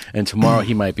here and tomorrow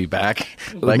he might be back.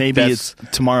 Like Maybe it's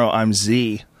tomorrow I'm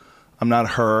Z. I'm not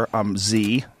her, I'm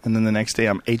Z. And then the next day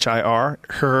I'm HIR,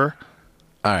 her.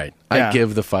 all right. Yeah. I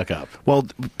give the fuck up. Well,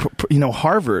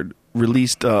 Harvard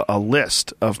released a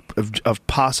list of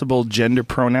possible gender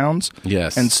pronouns.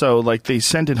 Yes. And so, like, they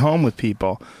sent it home with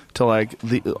people to, like,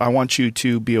 I want you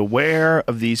to be aware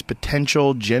of these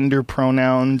potential gender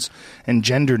pronouns and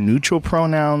gender-neutral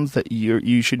pronouns that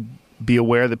you should be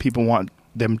aware that people want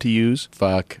them to use.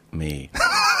 Fuck me.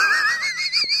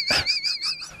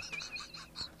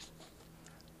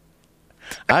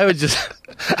 I would just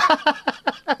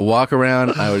walk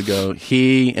around. I would go,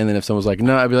 he, and then if someone was like,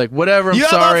 no, I'd be like, whatever, I'm You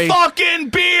sorry. have a fucking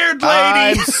beard, lady!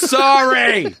 I'm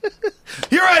sorry.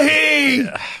 You're a he!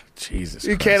 Jesus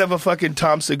You Christ. can't have a fucking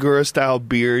Tom Segura style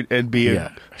beard and be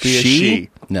a She? she.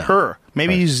 No. Her.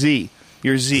 Maybe you Z.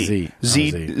 You're Z. Z.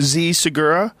 Z. Oh, Z. Z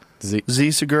Segura.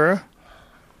 Z. Segura.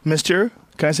 Mister.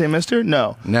 Can I say Mister?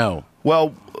 No. No. Well,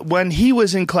 when he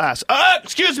was in class.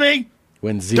 Excuse me.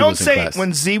 When Z Don't was in say class.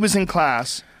 when Z was in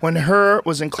class. When her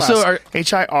was in class. So are-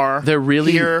 HIR. They're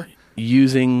really Here.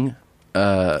 using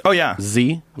Oh yeah.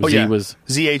 Z? Oh Z yeah. was...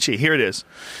 ZHE. Here it is.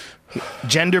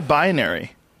 Gender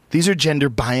binary. These are gender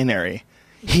binary.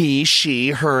 He,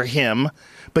 she, her, him.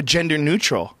 But gender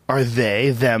neutral are they,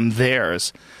 them,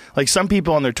 theirs. Like some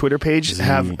people on their Twitter page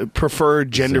have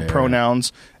preferred gender There.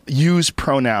 pronouns, use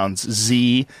pronouns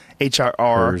Z, HIR,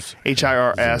 Hers.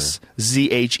 HIRS,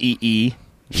 ZHEE,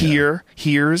 here,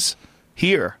 here's,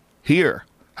 here, here.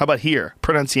 How about here?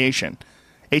 Pronunciation.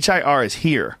 HIR is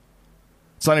here.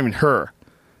 It's not even her.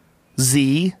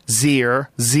 Z, Zier,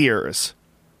 Ziers.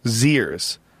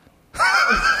 Ziers.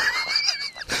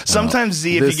 Sometimes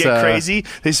Z, if this, you get crazy,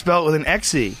 they spell it with an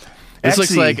XE. This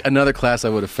looks XE. like another class I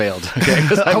would have failed. Okay?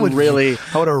 'Cause I would really...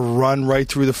 I would have run right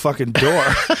through the fucking door.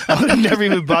 I would have never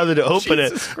even bothered to open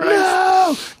it.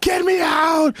 No, get me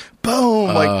out!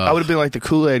 Boom! Like I would have been like the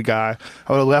Kool-Aid guy.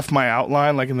 I would have left my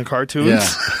outline like in the cartoons. Yeah.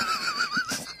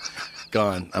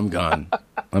 Gone. I'm gone.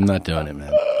 I'm not doing it,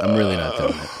 man. I'm really not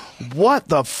doing it. What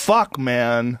the fuck,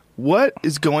 man? What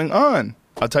is going on?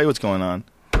 I'll tell you what's going on.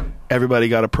 Everybody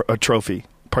got a trophy.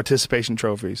 participation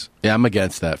trophies. Yeah, I'm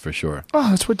against that for sure. Oh,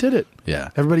 that's what did it. Yeah.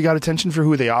 Everybody got attention for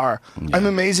who they are. Yeah. I'm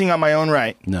amazing on my own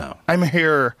right. No. I'm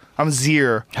here. I'm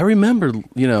Zier. I remember,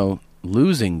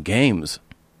 losing games,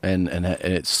 and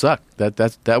it sucked.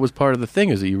 That was part of the thing,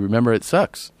 is that you remember it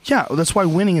sucks. Yeah, well, that's why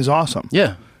winning is awesome.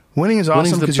 Yeah. Winning is Winning's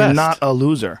awesome the because you're best. not a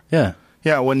loser. Yeah.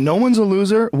 Yeah, when no one's a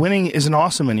loser, winning isn't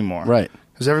awesome anymore. Right.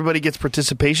 Because everybody gets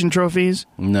participation trophies.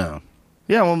 No.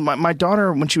 Yeah, well, my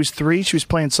daughter, when she was 3, she was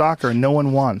playing soccer and no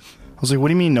one won. I was like, what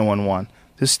do you mean no one won?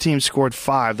 This team scored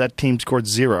 5. That team scored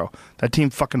 0. That team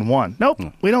fucking won. Nope,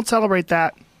 we don't celebrate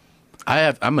that.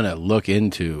 I'm going to look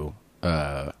into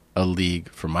a league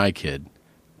for my kid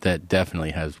that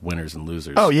definitely has winners and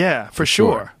losers. Oh, yeah, for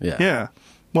sure. Yeah.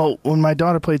 Well, when my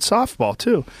daughter played softball,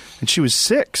 too, and she was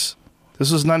 6.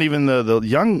 This was not even the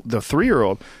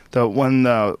 3-year-old. When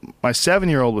my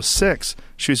 7-year-old was 6,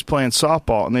 she was playing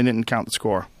softball, and they didn't count the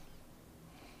score.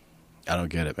 I don't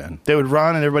get it, man. They would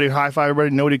run, and everybody would high-five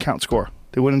everybody. Nobody would count score.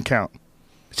 They wouldn't count.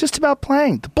 It's just about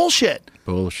playing. The bullshit.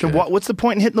 Bullshit. What's the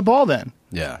point in hitting the ball then?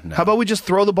 Yeah. No. How about we just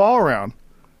throw the ball around?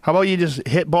 How about you just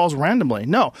hit balls randomly?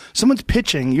 No. Someone's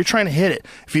pitching. You're trying to hit it.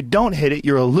 If you don't hit it,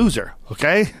 you're a loser,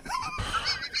 okay?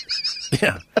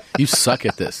 Yeah. You suck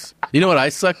at this. You know what I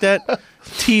sucked at?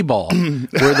 T-ball,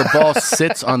 where the ball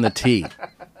sits on the tee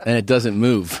and it doesn't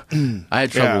move. I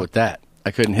had trouble with that.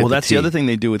 I couldn't hit Well, the that's tee. the other thing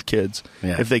they do with kids.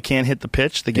 Yeah. If they can't hit the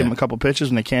pitch, they give them a couple pitches.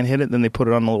 When they can't hit it, then they put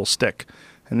it on a little stick.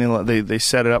 And they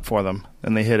set it up for them,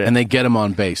 and they hit it. And they get them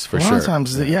on base, for a sure. lot of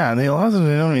times, a lot of times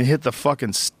they don't even hit the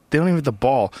fucking... They don't even hit the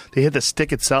ball. They hit the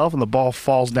stick itself, and the ball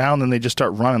falls down, and they just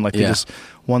start running like they just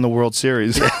won the World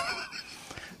Series.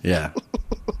 Yeah.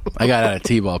 I got out of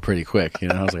T-ball pretty quick.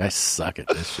 I was like, I suck at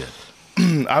this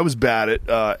shit. I was bad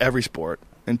at every sport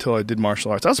until I did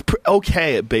martial arts. I was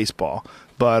okay at baseball,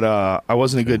 but I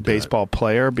wasn't a good baseball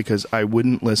player because I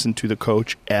wouldn't listen to the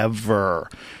coach ever.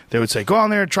 They would say, go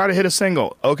on there and try to hit a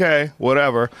single. Okay,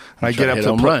 whatever. And I get up to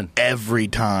home run every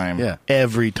time. Yeah.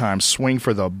 Every time. Swing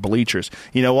for the bleachers.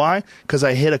 You know why? Because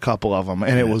I hit a couple of them,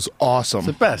 and it was awesome. It's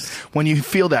the best. When you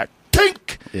feel that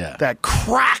tink, Yeah. that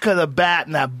crack of the bat,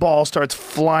 and that ball starts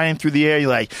flying through the air, you're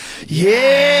like,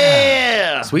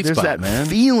 yeah! Sweet There's spot, that man.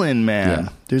 feeling, man. Yeah.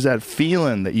 There's that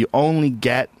feeling that you only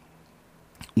get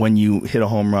when you hit a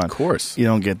home run. Of course. You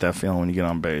don't get that feeling when you get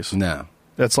on base. No.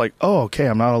 That's like, oh, okay,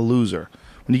 I'm not a loser.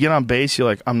 When you get on base, you're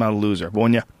like, I'm not a loser. But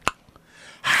when you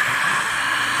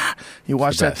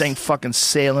watch the that best. thing fucking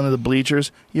sail into the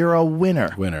bleachers, you're a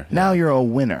winner. Winner, Now yeah. you're a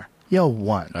winner. You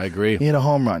won. I agree. You hit a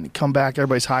home run. You come back,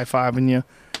 everybody's high-fiving you.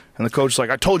 And the coach's like,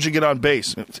 I told you to get on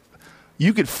base.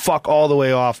 You could fuck all the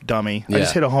way off, dummy. I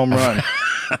just hit a home run.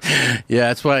 Yeah,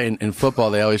 that's why in football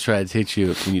they always try to teach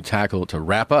you when you tackle to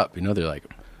wrap up. They're like,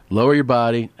 lower your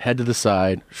body, head to the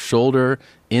side, shoulder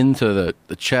into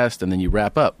the chest, and then you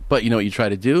wrap up. But you know what you try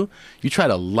to do? You try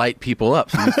to light people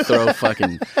up. So you throw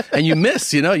fucking... And you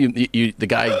miss, you the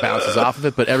guy bounces off of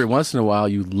it, but every once in a while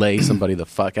you lay somebody the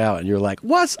fuck out, and you're like,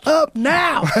 what's up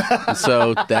now? And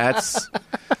so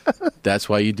that's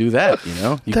why you do that, You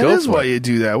That go is for why it. you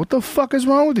do that. What the fuck is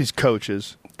wrong with these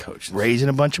coaches? Coaches. Raising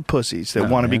a bunch of pussies that No,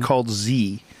 want to be man. called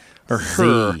Z or Z.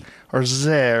 her or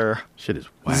Zer. Shit is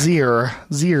whack.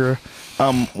 Zier.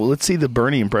 Well, let's see the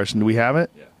Bernie impression. Do we have it?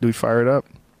 Yeah. Do we fire it up?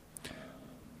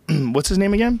 What's his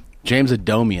name again? James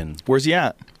Adomian. Where's he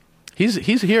at? He's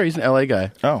here. He's an LA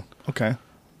guy. Oh, okay.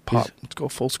 Let's go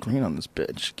full screen on this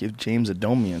bitch. Give James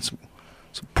Adomian some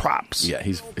props. Yeah,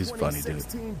 he's funny, dude.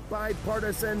 2016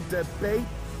 bipartisan debate,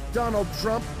 Donald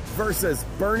Trump versus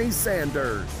Bernie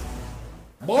Sanders.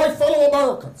 My fellow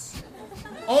Americans,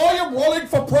 I am running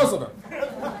for president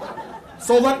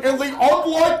so that in the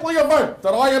unlikely event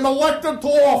that I am elected to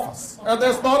office and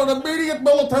there's not an immediate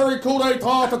military coup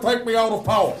d'etat to take me out of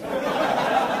power,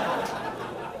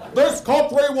 this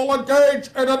country will engage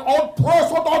in an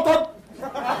unprecedented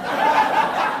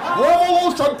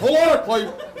revolution politically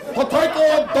to take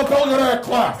on the billionaire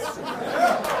class.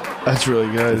 That's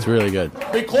really good. It's really good.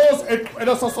 Because in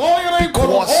a society where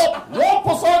the top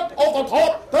 1% of the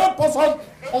top 10%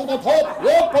 of the top 1%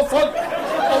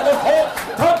 of the top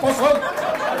 10%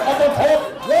 of the top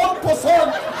 1%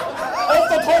 of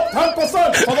the top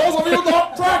 10%, for those of you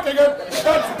not tracking it,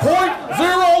 that's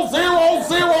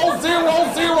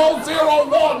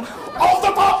 0.00000001 of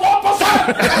the top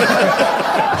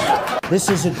 1%! This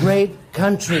is a great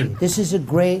country. This is a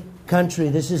great country.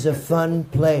 This is a fun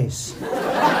place.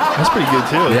 That's pretty good,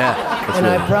 too. Yeah. And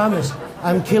I promise,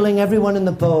 I'm killing everyone in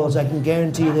the polls. I can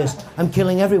guarantee you this. I'm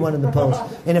killing everyone in the polls.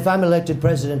 And if I'm elected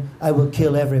president, I will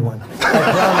kill everyone. I promise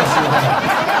you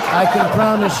that. I can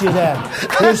promise you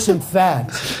that. Here's some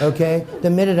facts, okay? The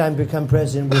minute I become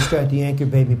president, we'll start the Anchor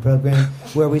Baby program,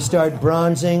 where we start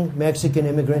bronzing Mexican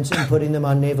immigrants and putting them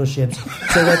on naval ships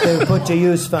so that they're put to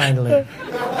use finally.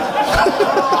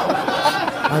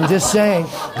 I'm just saying,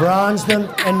 bronze them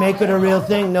and make it a real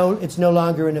thing. No, it's no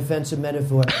longer an offensive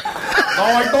metaphor. Now,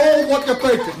 I know what you're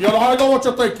thinking. I know what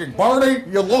you're thinking. Bernie,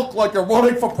 you look like you're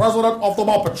running for president of the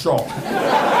Muppet Show.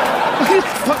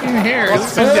 Fucking hair.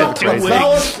 It's Sam, two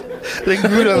wigs. They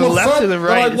grew to the left and the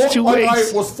right. It's two like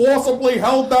wigs. I was forcibly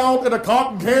held down in a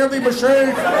cotton candy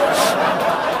machine.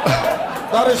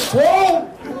 That is true.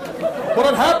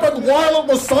 But it happened while it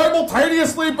was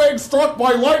simultaneously being struck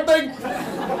by lightning,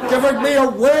 giving me a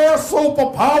rare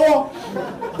superpower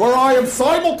where I am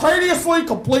simultaneously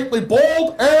completely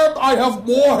bald and I have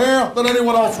more hair than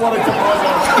anyone else running for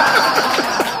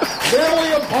president.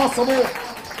 Nearly impossible.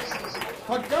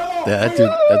 Yeah, that dude,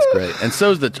 that's great. And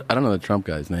so's I don't know the Trump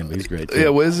guy's name, but he's great too. Yeah,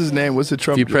 what is his name? What's the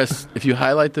Trump? If you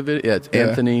highlight the video, it's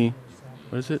Anthony.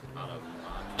 What is it?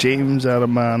 James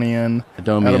Adomian, and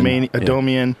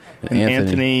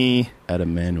Anthony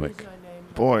Adamanwick.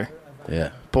 Boy,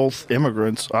 yeah, both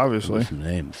immigrants, obviously. Some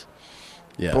names.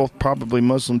 Yeah, both probably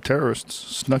Muslim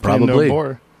terrorists snuck into a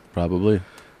border. Probably.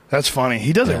 That's funny.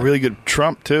 He does a really good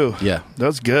Trump too. Yeah,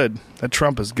 that's good. That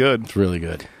Trump is good. It's really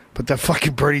good. But that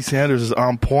fucking Bernie Sanders is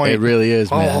on point. It really is,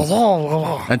 man.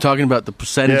 And talking about the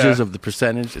percentages of the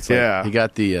percentage, it's like he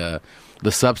got the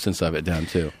substance of it down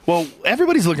too. Well,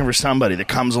 everybody's looking for somebody that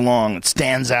comes along that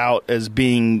stands out as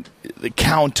being the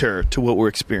counter to what we're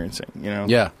experiencing.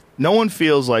 Yeah. No one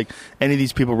feels like any of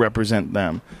these people represent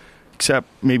them, except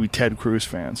maybe Ted Cruz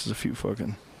fans. There's a few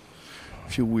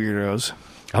weirdos.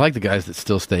 I like the guys that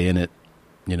still stay in it.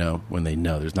 When they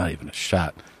know there's not even a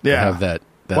shot. Yeah. They have that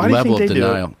Why level do you of think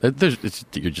denial.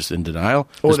 You're just in denial.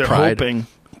 Or There's they're pride. hoping.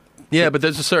 Yeah, but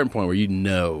there's a certain point where it's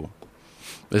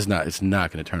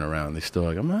not going to turn around. They still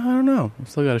like, I don't know. I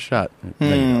still got a shot.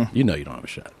 No, you don't have a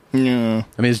shot. Yeah.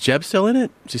 I mean, is Jeb still in it?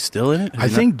 Is he still in it? I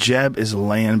think Jeb is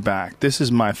laying back. This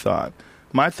is my thought.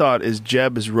 My thought is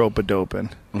Jeb is rope-a-doping.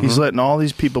 Mm-hmm. He's letting all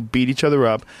these people beat each other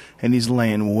up, and he's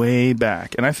laying way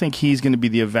back. And I think he's going to be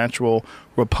the eventual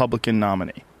Republican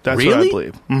nominee. That's what I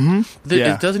believe.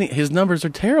 Mm-hmm. Doesn't he? His numbers are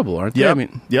terrible, aren't they? Yep.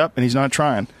 Yep. And he's not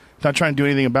trying. Not trying to do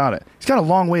anything about it. He's got a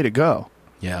long way to go.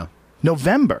 Yeah.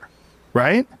 November,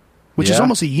 right? Which is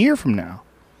almost a year from now.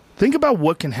 Think about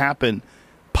what can happen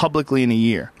publicly in a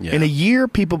year. Yeah. In a year,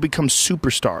 people become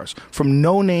superstars. From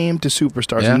no name to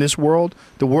superstars. In this world,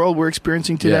 the world we're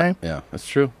experiencing today. Yeah, that's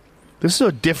true. This is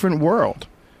a different world.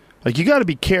 Like, you got to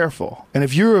be careful. And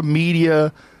if you're a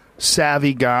media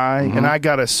savvy guy, and I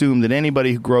got to assume that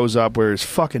anybody who grows up where his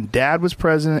fucking dad was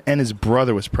president and his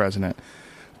brother was president,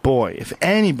 boy, if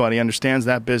anybody understands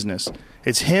that business,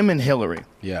 it's him and Hillary.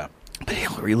 Yeah. But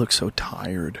Hillary looks so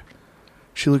tired.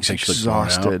 She looks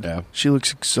exhausted. She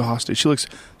looks exhausted. She looks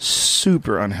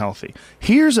super unhealthy.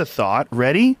 Here's a thought.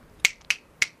 Ready?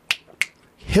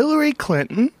 Hillary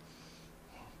Clinton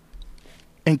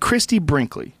and Christy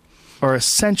Brinkley are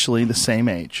essentially the same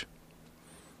age.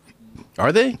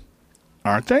 Are they?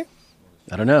 Aren't they?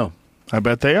 I don't know. I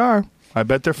bet they are. I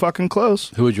bet they're fucking close.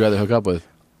 Who would you rather hook up with?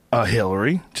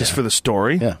 Hillary, just for the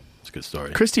story. Yeah, it's a good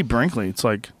story. Christy Brinkley, it's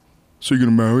like, so you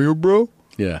gonna marry her, bro?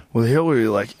 Yeah. Well, Hillary,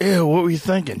 like, ew, what were you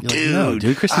thinking? Dude, no,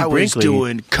 Christy I was Brinkley.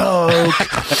 doing coke,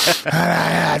 and I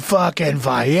had fucking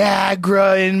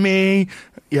Viagra in me.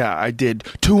 Yeah, I did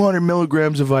 200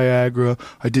 milligrams of Viagra.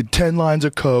 I did 10 lines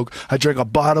of coke. I drank a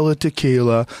bottle of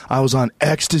tequila. I was on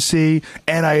ecstasy,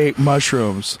 and I ate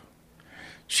mushrooms.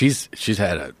 She's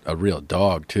had a real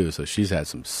dog, too, so she's had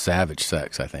some savage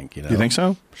sex, I think. You think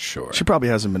so? Sure. She probably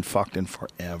hasn't been fucked in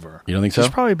forever. You don't think so?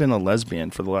 She's probably been a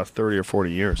lesbian for the last 30 or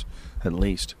 40 years, at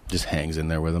least. Just hangs in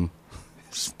there with him.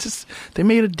 They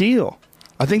made a deal.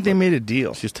 I think they made a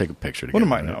deal. Just take a picture together. What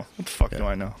do I know? What the fuck do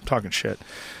I know? I'm talking shit.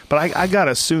 But I got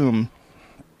to assume,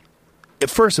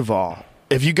 first of all,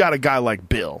 if you got a guy like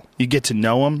Bill, you get to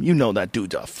know him, you know that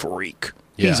dude's a freak.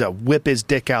 Yeah. He's a whip his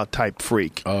dick out type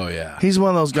freak. Oh, yeah. He's one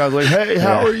of those guys like, hey,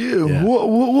 how are you? Yeah.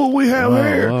 What we have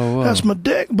here? Whoa. That's my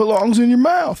dick. Belongs in your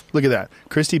mouth. Look at that.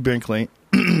 Christy Brinkley.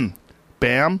 Bam.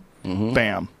 Mm-hmm.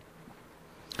 Bam.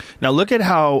 Now look at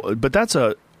how, but that's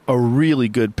a really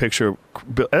good picture.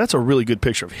 That's a really good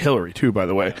picture of Hillary, too, by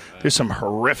the way. There's some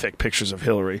horrific pictures of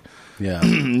Hillary. Yeah.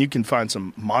 You can find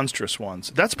some monstrous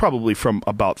ones. That's probably from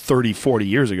about 30, 40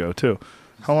 years ago, too.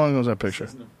 How long ago was that picture?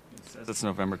 It says it's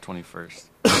November 21st.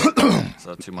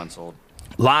 So 2 months old.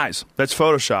 Lies. That's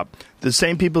Photoshop. The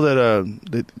same people that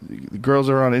the girls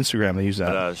are on Instagram, they use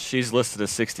that. But, she's listed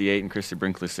as 68 and Christy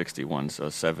Brinkley's 61, so a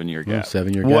 7-year gap.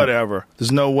 7-year gap. Whatever.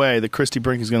 There's no way that Christy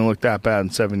Brinkley's going to look that bad in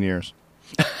 7 years.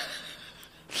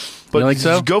 But You think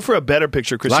so? go for a better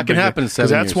picture, Christy. A lot can happen in 7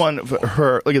 that's years. one for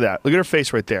her. Look at that. Look at her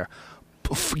face right there.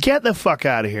 Get the fuck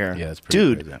out of here. Yeah, it's pretty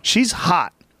dude. crazy. She's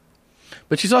hot.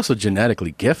 But she's also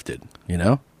genetically gifted, you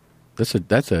know? That's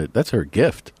her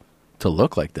gift to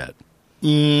look like that.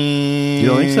 You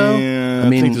don't think so? I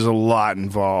think there's a lot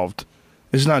involved.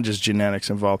 There's not just genetics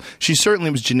involved. She certainly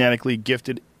was genetically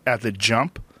gifted at the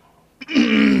jump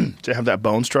to have that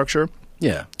bone structure.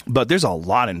 Yeah. But there's a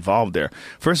lot involved there.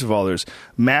 First of all, there's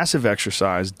massive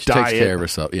exercise, She diet. takes care of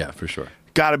herself. Yeah, for sure.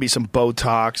 Got to be some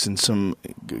Botox and some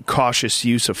cautious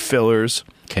use of fillers.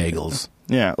 Kegels.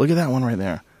 Yeah, look at that one right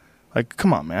there. Like,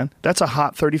 come on, man. That's a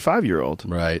hot 35-year-old.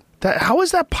 Right. How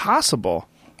is that possible?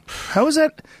 How is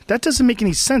that? That doesn't make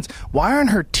any sense. Why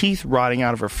aren't her teeth rotting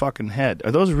out of her fucking head?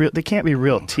 Are those real? They can't be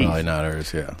real teeth. Probably not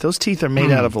hers, yeah. Those teeth are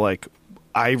made out of, like,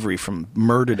 ivory from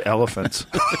murdered elephants.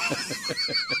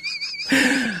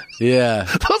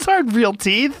 Yeah. Those aren't real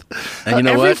teeth. And you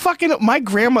know what? My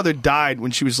grandmother died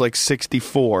when she was like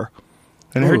 64,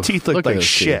 and her Ooh, teeth look looked at like those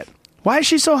shit. teeth. Why is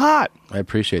she so hot? I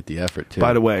appreciate the effort, too.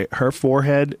 By the way, her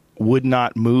forehead would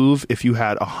not move if you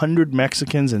had 100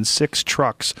 Mexicans and 6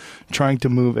 trucks trying to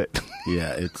move it.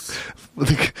 Yeah, it's...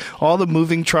 All the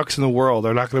moving trucks in the world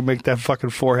are not going to make that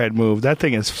fucking forehead move. That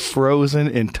thing is frozen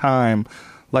in time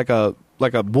like a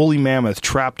woolly mammoth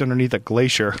trapped underneath a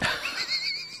glacier.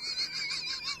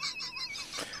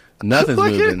 Nothing's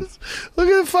moving. Look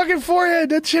at the fucking forehead.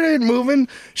 That shit ain't moving.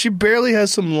 She barely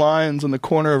has some lines on the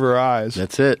corner of her eyes.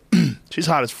 That's it. She's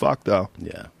hot as fuck, though.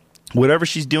 Yeah. Whatever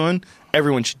she's doing,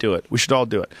 everyone should do it. We should all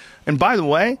do it. And by the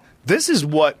way, this is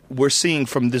what we're seeing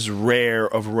from this rare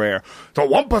of rare. The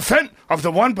 1% of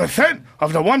the 1%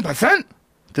 of the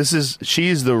 1%.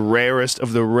 She's the rarest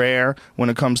of the rare when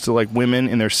it comes to like women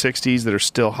in their 60s that are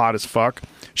still hot as fuck.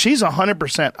 She's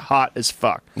 100% hot as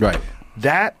fuck. Right.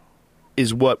 That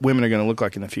is what women are going to look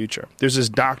like in the future. There's this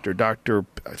doctor,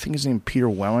 I think his name Peter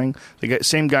Welling,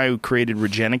 same guy who created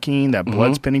Regenikine, that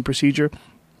blood spinning procedure.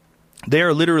 They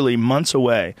are literally months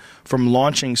away from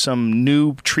launching some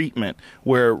new treatment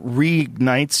where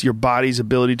reignites your body's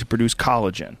ability to produce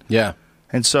collagen. Yeah.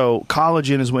 And so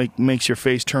collagen is what makes your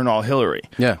face turn all Hillary.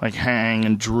 Yeah. Like hang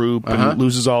and droop and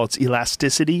loses all its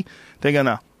elasticity. They're going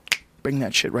to bring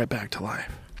that shit right back to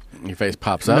life. Your face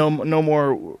pops up. No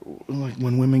more like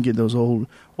when women get those old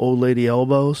lady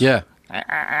elbows. Yeah.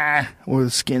 Where the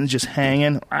skin's just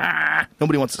hanging.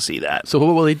 Nobody wants to see that. So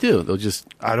what will they do? They'll just...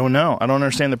 I don't know. I don't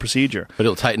understand the procedure. But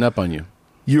it'll tighten up on you.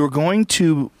 Your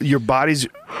body's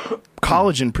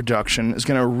collagen production is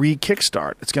going to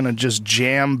re-kickstart. It's going to just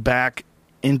jam back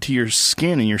into your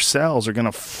skin, and your cells are going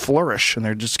to flourish, and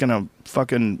they're just going to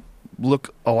fucking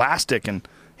look elastic, and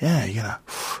yeah, you're going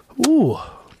to, ooh,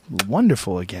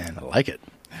 wonderful again. I like it.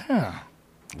 Yeah.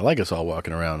 I like us all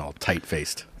walking around all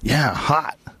tight-faced. Yeah,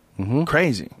 hot.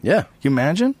 Crazy. Yeah. You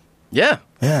imagine? Yeah.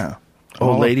 Yeah.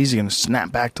 Old ladies are going to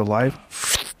snap back to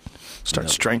life, start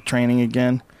strength training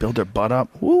again, build their butt up.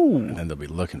 Woo. And then they'll be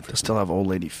looking for... They'll still have old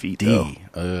lady feet, though.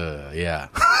 Yeah.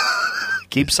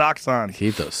 Keep socks on.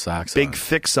 Keep those socks Big, on.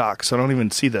 thick socks, so I don't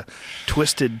even see the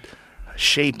twisted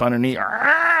shape underneath.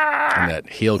 And that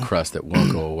heel crust that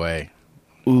won't go away.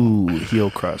 Ooh, heel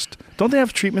crust. Don't they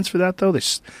have treatments for that, though?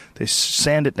 They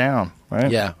sand it down,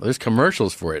 right? Yeah. Well, there's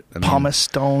commercials for it. Pumice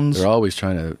stones. They're always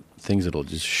trying to... Things that'll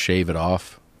just shave it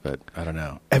off. But I don't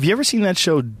know. Have you ever seen that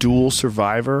show, Dual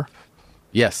Survivor?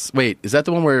 Yes. Wait, is that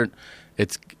the one where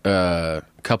it's a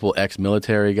couple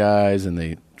ex-military guys and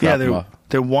they drop them off?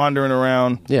 They're wandering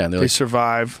around. Yeah, and they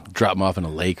survive. Drop them off in a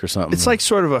lake or something. It's like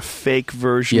sort of a fake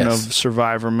version of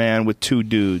Survivor Man with 2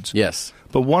 dudes. Yes.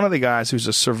 But one of the guys who's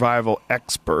a survival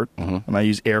expert, and I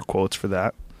use air quotes for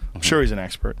that. I'm sure he's an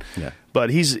expert. Yeah. But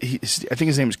he's I think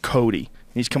his name is Cody.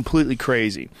 He's completely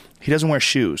crazy. He doesn't wear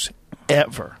shoes.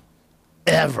 Ever.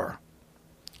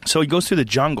 So he goes through the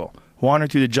jungle, wandering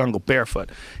through the jungle barefoot,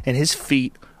 and his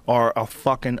feet are a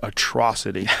fucking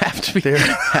atrocity. Have to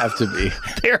be.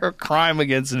 They're a crime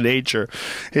against nature.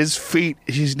 His feet,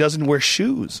 he doesn't wear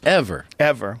shoes. Ever.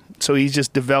 So he's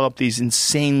just developed these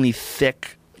insanely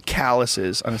thick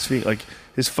calluses on his feet. Like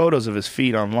his photos of his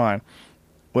feet online.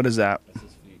 What is that?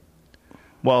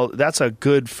 Well, that's a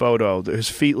good photo. His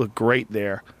feet look great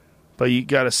there. But you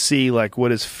got to see like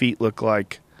what his feet look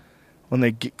like when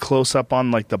they get close up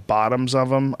on like the bottoms of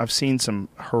them. I've seen some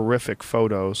horrific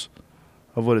photos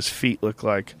of what his feet look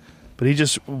like. But he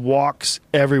just walks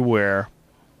everywhere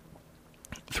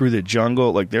through the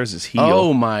jungle. Like there's his heel.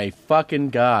 Oh my fucking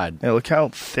God. Yeah, look how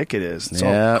thick it is. It's all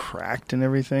Yeah. cracked and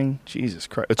everything. Jesus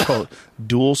Christ. It's called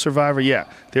Dual Survivor. Yeah.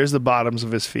 There's the bottoms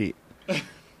of his feet. Look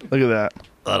at that.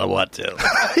 I don't want to.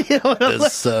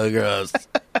 It's so gross.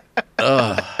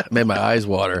 Ugh, it made my eyes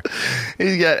water.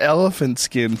 He's got elephant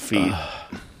skin feet.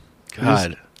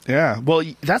 God. Yeah. Well,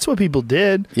 that's what people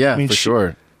did. Yeah, I mean, for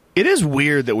sure. It is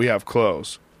weird that we have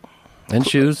clothes. And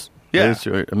shoes. Yeah. That is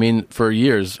true. I mean, for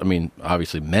years,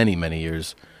 obviously many, many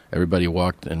years, everybody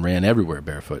walked and ran everywhere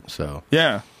barefoot. So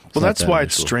Yeah. Well, not that's that why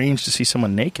it's unusual. strange to see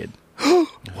someone naked.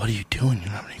 What are you doing? You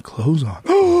don't have any clothes on.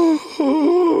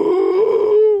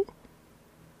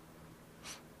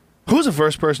 Who's the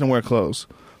first person to wear clothes?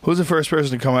 Who's the first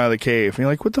person to come out of the cave? And you're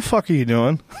like, what the fuck are you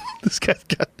doing? This guy's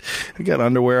got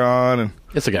underwear on. And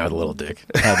it's a guy with a little dick.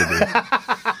 Had to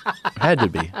be. Had to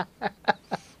be.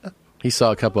 He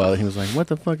saw a couple other. He was like, "What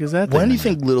the fuck is that?" When thing?" do you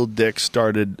think little dicks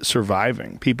started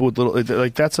surviving? People with little,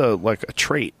 like that's a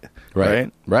trait,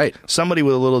 right? Right. Somebody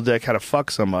with a little dick had to fuck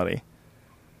somebody,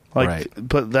 like, Right.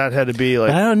 but that had to be like,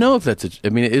 But I don't know if that's. I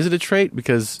mean, is it a trait?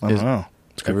 Because I don't know.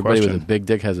 It's a good everybody question. with a big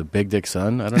dick has a big dick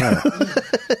son. I don't know.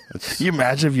 Can you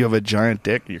imagine if you have a giant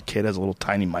dick, and your kid has a little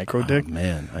tiny micro dick? Oh,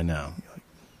 man, I know.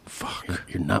 Fuck.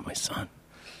 You're not my son.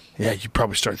 Yeah, you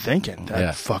probably start thinking that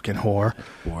Yeah. fucking whore.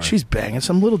 Whore. She's banging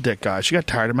some little dick guy. She got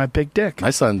tired of my big dick. My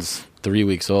son's 3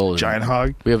 weeks old. Giant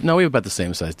hog. We have about the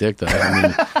same size dick though. I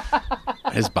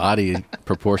mean, his body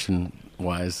proportion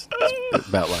wise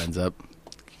about lines up.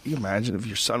 Can you imagine if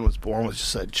your son was born with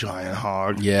just a giant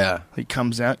hog? Yeah. He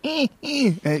comes out, and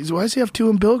he's, why does he have two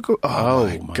umbilical? Oh,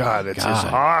 my God, it's his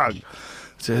hog.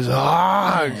 It's his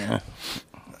hog.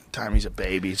 Time he's a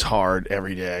baby, it's hard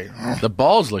every day. The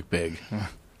balls look big.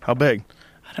 How big?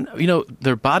 I don't know. You know,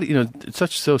 their body,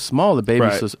 it's so small, the baby,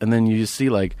 Right. and then you just see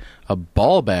like a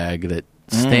ball bag that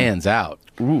stands out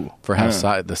for how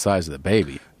the size of the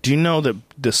baby. Do you know that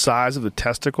the size of the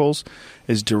testicles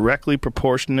is directly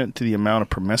proportionate to the amount of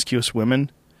promiscuous women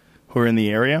who are in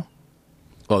the area?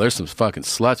 Well, there's some fucking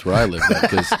sluts where I live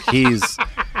because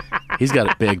he's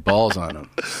got big balls on him.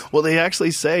 Well, they actually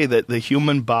say that the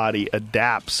human body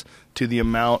adapts to the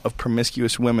amount of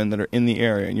promiscuous women that are in the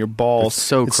area, and your balls. That's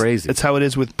so crazy. It's how it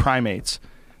is with primates.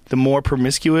 The more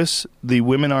promiscuous the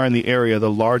women are in the area,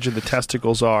 the larger the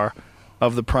testicles are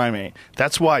of the primate.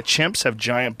 That's why chimps have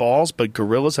giant balls, but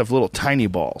gorillas have little tiny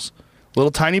balls.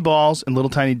 Little tiny balls and little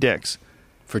tiny dicks.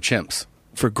 For chimps.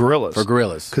 For gorillas. For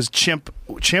gorillas. Because chimp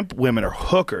women are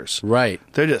hookers. Right.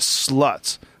 They're just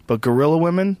sluts. But gorilla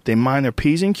women, they mind their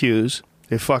P's and Q's.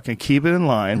 They fucking keep it in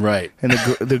line. Right. And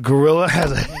the gorilla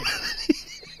has a...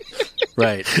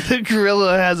 Right. The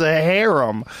gorilla has a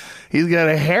harem. He's got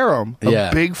a harem. A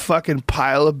big fucking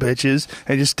pile of bitches.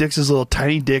 And just sticks his little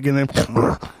tiny dick in there.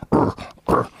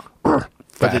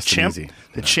 But the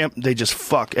chimp, they just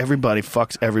fuck. Everybody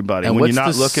fucks everybody. And when what's you're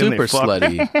not the looking, super they fuck.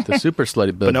 slutty? The super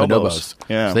slutty Bonobos.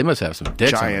 Yeah. So they must have some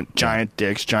dicks. Giant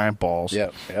dicks, giant balls.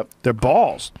 Yep. They're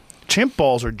balls. Chimp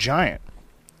balls are giant.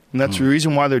 And that's the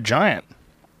reason why they're giant.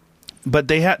 But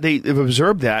they've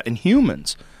observed that in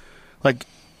humans.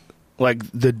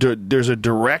 There's a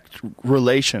direct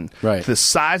relation to the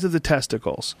size of the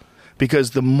testicles.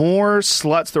 Because the more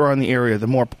sluts there are in the area, the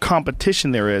more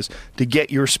competition there is to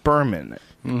get your sperm in it.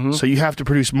 Mm-hmm. So you have to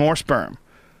produce more sperm.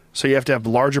 So you have to have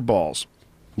larger balls.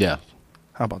 Yeah.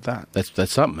 How about that?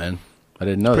 That's something, man. I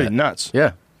didn't know that. Pretty nuts.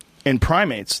 Yeah. In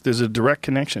primates, there's a direct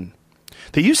connection.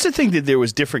 They used to think that there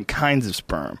was different kinds of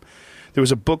sperm. There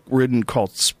was a book written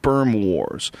called Sperm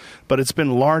Wars, but it's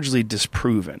been largely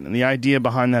disproven. And the idea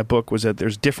behind that book was that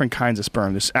there's different kinds of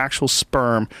sperm. There's actual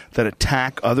sperm that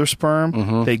attack other sperm.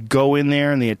 Mm-hmm. They go in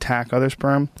there and they attack other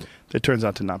sperm. That turns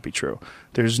out to not be true.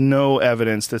 There's no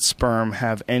evidence that sperm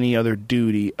have any other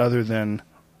duty other than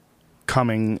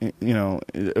coming,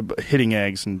 hitting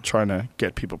eggs and trying to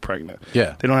get people pregnant.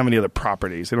 Yeah. They don't have any other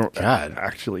properties. They don't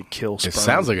actually kill sperm. It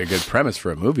sounds like a good premise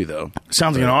for a movie, though.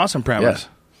 Sounds like an awesome premise. Yeah.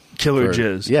 Killer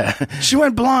jizz. Yeah. She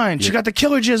went blind. She got the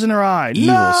killer jizz in her eye.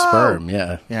 Evil sperm.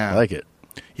 Yeah. Yeah. I like it.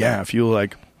 Yeah. If you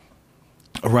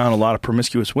around a lot of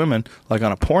promiscuous women, like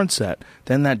on a porn set,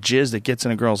 then that jizz that gets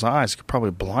in a girl's eyes could probably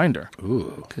blind her.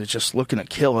 Ooh. Because it's just looking to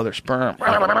kill other sperm.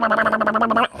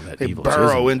 They evil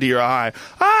burrow jism. into your eye.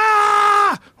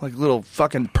 Ah! Like little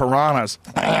fucking piranhas.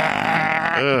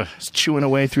 It's chewing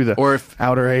away through the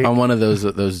outer eight. On one of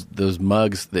those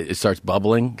mugs, it starts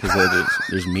bubbling because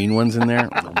there's mean ones in there.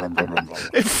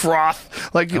 They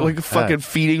froth like a fucking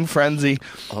feeding frenzy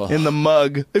in the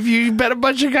mug. If you bet a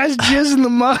bunch of guys jizz in the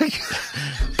mug,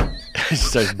 It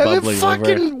starts and bubbling then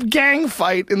fucking over. gang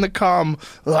fight in the cum.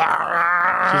 She's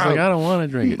like, I don't want to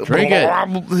drink it. Drink it.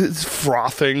 It's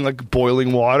frothing like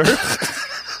boiling water.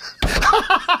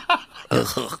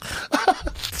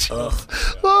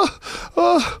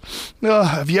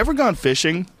 Have you ever gone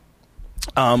fishing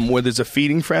where there's a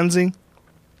feeding frenzy?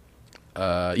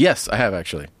 Yes, I have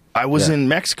actually. I was in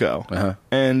Mexico,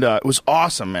 and it was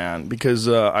awesome, man, because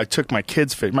I took my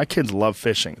kids fishing. My kids love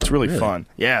fishing. It's really fun.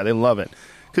 Yeah, they love it.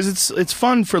 Because it's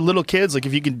fun for little kids. Like,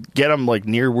 if you could get them, like,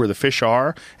 near where the fish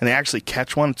are, and they actually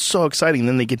catch one, it's so exciting.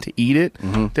 Then they get to eat it.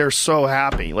 They're so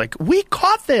happy. Like, we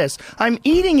caught this. I'm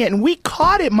eating it, and we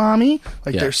caught it, Mommy.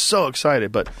 Like, they're so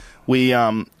excited. But we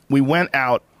went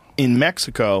out in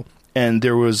Mexico, and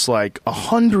there was, like,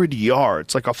 100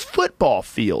 yards, like a football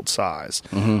field size,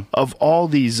 of all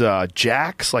these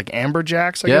jacks, like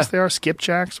amberjacks, I guess they are,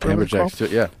 skipjacks, whatever they're called.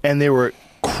 Yeah. And they were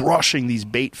crushing these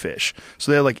bait fish.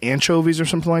 So they're like anchovies or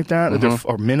something like that,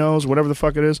 or minnows, whatever the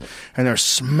fuck it is, and they're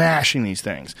smashing these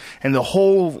things. And the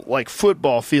whole like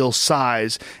football field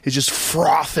size is just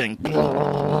frothing.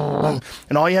 And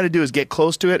all you had to do is get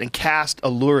close to it and cast a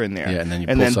lure in there. Yeah, and then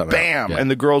bam! And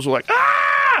the girls were like,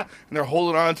 ah! And they're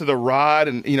holding on to the rod,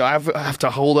 and I have to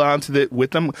hold on to it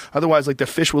with them. Otherwise, like the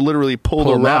fish will literally pull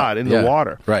the rod into the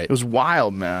water. Right. It was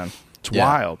wild, man. It's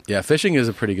wild. Yeah, fishing is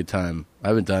a pretty good time. I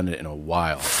haven't done it in a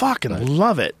while. Fucking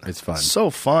love it. It's fun. So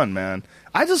fun, man.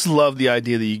 I just love the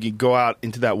idea that you can go out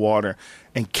into that water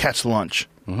and catch lunch.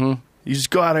 You just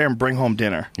go out there and bring home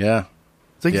dinner. Yeah.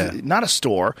 It's like not a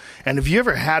store. And if you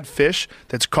ever had fish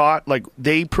that's caught, like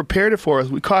they prepared it for us.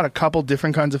 We caught a couple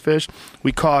different kinds of fish.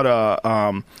 We caught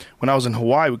when I was in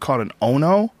Hawaii, we caught an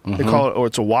ono. They call it, or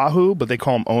it's a wahoo, but they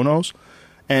call them onos.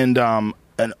 And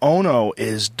an ono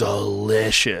is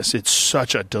delicious. It's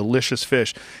such a delicious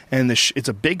fish, and it's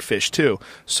a big fish too.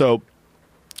 So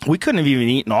we couldn't have even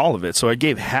eaten all of it. So I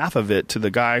gave half of it to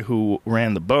the guy who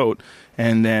ran the boat,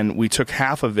 and then we took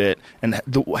half of it, and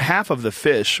half of the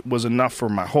fish was enough for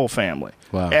my whole family.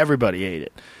 Wow. Everybody ate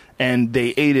it, and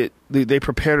they ate it. They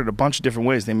prepared it a bunch of different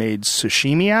ways. They made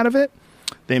sashimi out of it.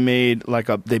 They made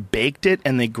they baked it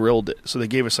and they grilled it. So they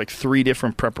gave us like 3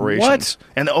 different preparations. What?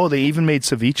 And they even made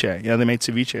ceviche. Yeah, they made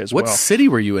ceviche as well. What city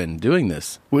were you in doing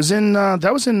this? That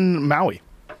was in Maui.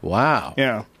 Wow.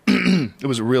 Yeah. It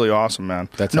was really awesome, man.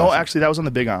 That's awesome. Actually, that was on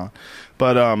the Big Island.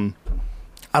 But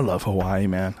I love Hawaii,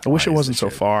 man. I wish it wasn't so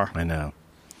far. I know.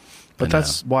 But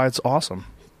that's why it's awesome.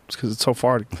 It's because it's so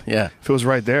far. Yeah. If it was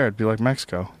right there, it'd be like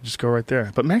Mexico. Just go right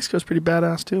there. But Mexico's pretty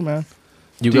badass too, man.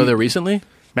 You go there recently?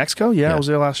 Mexico? Yeah, I was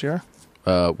there last year.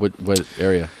 What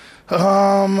area?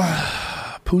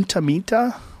 Punta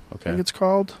Mita, I think it's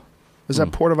called. Is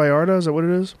that Puerto Vallarta? Is that what it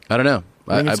is? I don't know.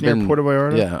 I've been near Puerto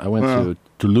Vallarta. Yeah, I went to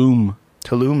Tulum.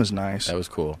 Tulum is nice. That was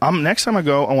cool. Next time I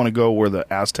go, I want to go where the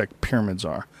Aztec pyramids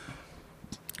are.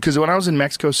 Because when I was in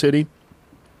Mexico City,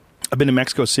 I've been to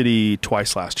Mexico City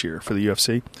twice last year for the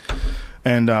UFC.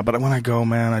 And but when I go,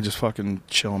 man, I just fucking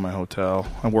chill in my hotel.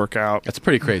 I work out. It's a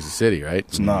pretty crazy city, right?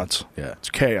 It's nuts. Yeah. It's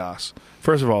chaos.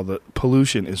 First of all, the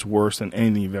pollution is worse than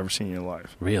anything you've ever seen in your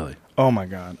life. Really? Oh, my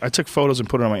God. I took photos and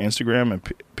put it on my Instagram,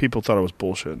 and people thought it was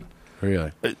bullshit.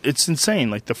 Really? It's insane.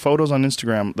 Like, the photos on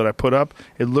Instagram that I put up,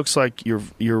 it looks like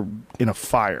you're in a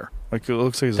fire. Like, it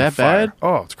looks like it's that a fire. Bad?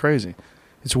 Oh, it's crazy.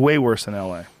 It's way worse than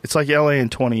L.A. It's like L.A. in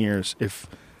 20 years if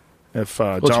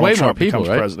Donald Trump becomes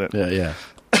president. Yeah.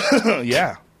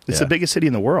 Yeah. It's the biggest city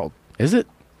in the world. Is it?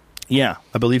 Yeah,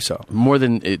 I believe so. More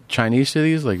than Chinese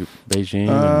cities like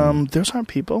Beijing? Those aren't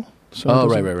people. So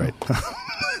right.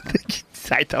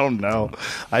 I don't know.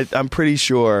 I'm pretty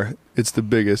sure it's the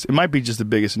biggest. It might be just the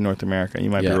biggest in North America. You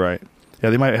might be right.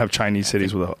 Yeah, they might have Chinese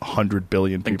cities with 100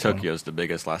 billion people. I think Tokyo's the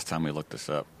biggest last time we looked this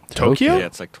up. Tokyo? Yeah,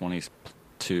 it's like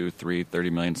 22, 30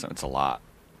 million. So it's a lot.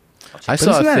 I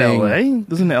saw a thing. LA?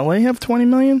 Doesn't LA have 20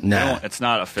 million? No, it's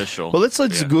not official. Well, let's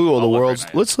Google the world's.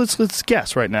 Let's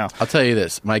guess right now. I'll tell you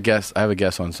this. My guess. I have a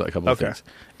guess on a couple of things.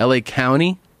 LA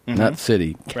County, not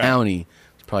city. County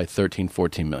is probably 13,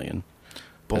 14 million.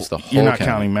 That's the whole. You're not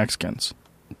county. counting Mexicans.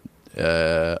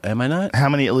 Am I not? How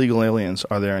many illegal aliens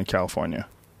are there in California?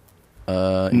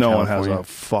 No one has a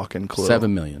fucking clue.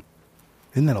 7 million.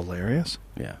 Isn't that hilarious?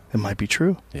 Yeah. It might be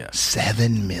true. Yeah.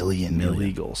 7 million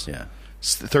illegals. Yeah.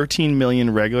 13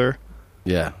 million regular.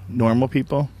 Yeah. Normal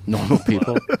people. Normal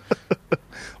people.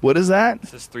 What is that?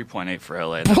 This is 3.8 for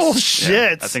LA. Bullshit.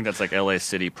 Yeah, I think that's like LA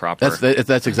City proper.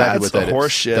 That's exactly what that is.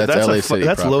 Horse shit. That's LA City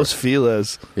That's proper. Los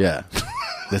Feliz. Yeah.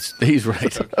 He's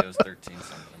right. Tokyo's 13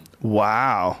 something.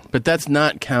 Wow. But that's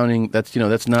not counting. That's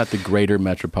not the greater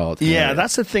metropolitan. Yeah, area.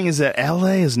 that's the thing is that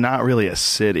LA is not really a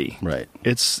city. Right.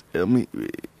 It's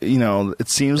it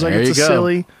seems like There it's you a go.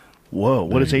 silly. Whoa,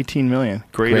 what is 18 million?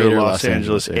 Greater Los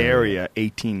Angeles area,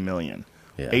 18 million.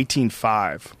 Yeah.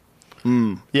 18.5.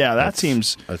 Yeah, that's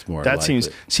more That likely. seems.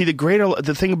 See,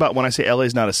 the thing about when I say LA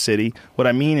is not a city, what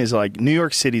I mean is like New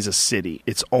York City's a city.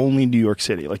 It's only New York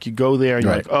City. Like you go there and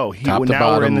you're Right. like, oh, Top to now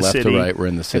bottom, we're in the left to city. right, we're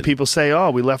in the city. And people say,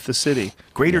 oh, we left the city.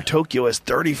 Greater Tokyo has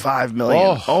 35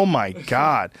 million. Oh my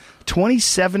God,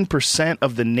 27%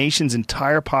 of the nation's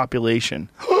entire population.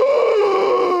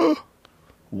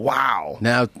 Wow.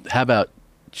 Now, how about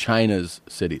China's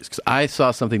cities? Because I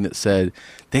saw something that said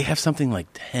they have something like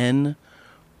 10,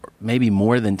 or maybe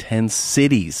more than 10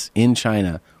 cities in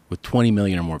China with 20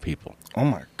 million or more people. Oh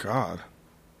my God.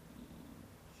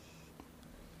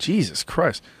 Jesus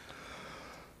Christ.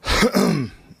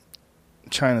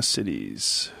 China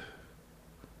cities.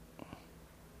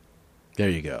 There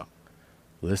you go.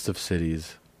 List of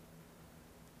cities.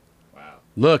 Wow.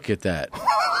 Look at that.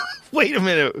 Wait a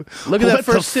minute. Look at What that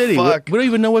first the city. fuck? We don't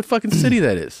even know what fucking city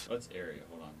that is. What's area?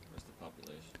 Hold on. Where's the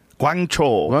population?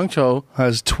 Guangzhou Guangzhou.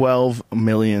 has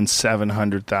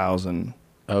 12,700,000.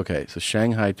 Okay, so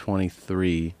Shanghai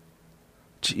 23.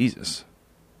 Jesus.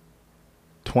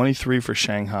 23 for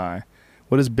Shanghai.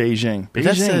 What is Beijing? Beijing.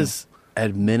 That says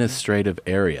administrative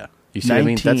area. You see what I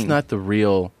mean? 19. That's not the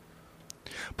real.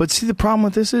 But see, the problem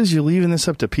with this is you're leaving this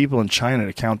up to people in China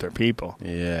to count their people.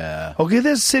 Yeah. Okay,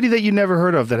 there's a city that you never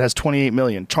heard of that has 28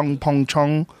 million.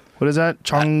 Chongpeng. What is that?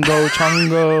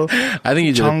 Chongo. I think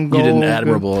you did an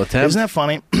admirable attempt. Isn't that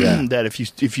funny? Yeah. That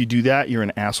if you do that, you're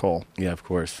an asshole. Yeah, of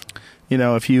course. You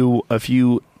know, if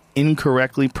you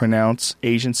incorrectly pronounce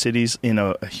Asian cities in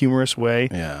a humorous way,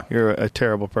 Yeah. you're a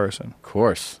terrible person. Of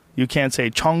course. You can't say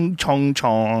chong.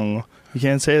 You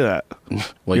can't say that.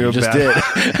 Well, You're you a just did.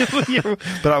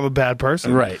 But I'm a bad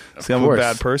person. Right. See, I'm a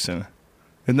bad person.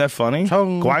 Isn't that funny?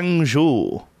 Chong.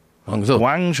 Guangzhou.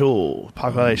 Guangzhou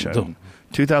population. Guangzhou.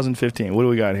 2015. What do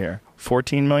we got here?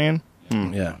 14 million?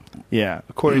 Yeah. Yeah.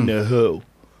 According to who?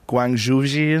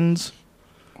 Guangzhouians?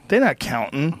 They're not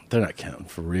counting. They're not counting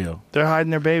for real. They're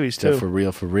hiding their babies, too. They're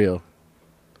for real.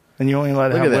 And you only allowed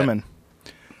to Look have at that. women.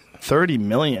 30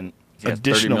 million Yeah,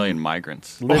 30 additional. million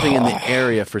migrants. Living in the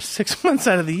area for 6 months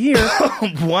out of the year.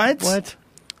 What? What?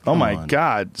 Oh, Come my on.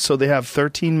 God. So they have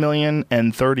 13 million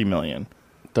and 30 million.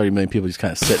 30 million people just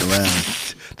kind of sitting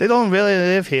around. They don't really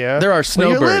live here. There are Well,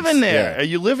 snowbirds. you're living there. Yeah.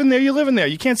 You living there. You living there.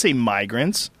 You can't say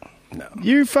migrants. No.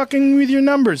 You're fucking with your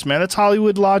numbers, man. That's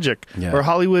Hollywood logic Yeah. or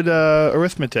Hollywood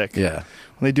arithmetic. Yeah.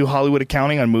 When they do Hollywood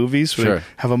accounting on movies, where Sure. they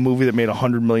have a movie that made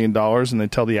 $100 million and they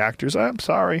tell the actors, I'm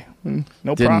sorry, no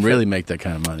Didn't profit. really make that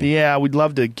kind of money. Yeah, we'd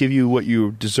love to give you what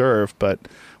you deserve, but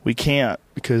we can't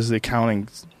because the accounting,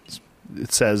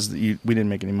 it says that we didn't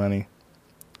make any money.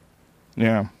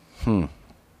 Yeah.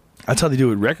 That's how they do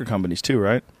it with record companies too,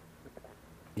 right?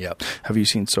 Yep. Have you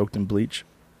seen Soaked in Bleach?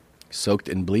 Soaked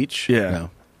in bleach? Yeah.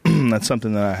 No. That's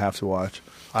something that I have to watch.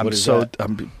 What is that?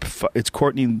 It's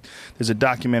Courtney. There's a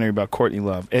documentary about Courtney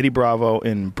Love. Eddie Bravo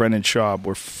and Brendan Schaub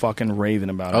were fucking raving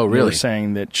about it. Oh, They really? were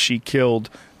saying that she killed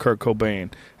Kurt Cobain,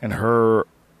 and her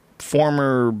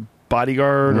former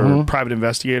bodyguard or private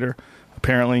investigator,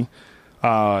 apparently,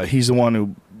 he's the one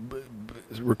who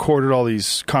recorded all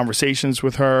these conversations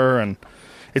with her, and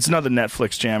it's another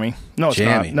Netflix jammy. No, it's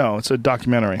Jammy. not. No, it's a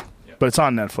documentary, but it's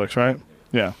on Netflix, right?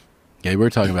 Yeah. Yeah, we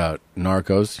were talking about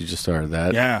Narcos. You just started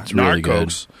that. Yeah, It's really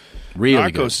Narcos. good.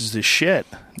 Really Narcos is the shit.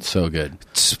 good. So good.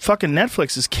 It's fucking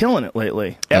Netflix is killing it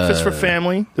lately. F is for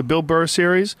Family, the Bill Burr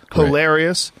series, Great.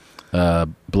 hilarious.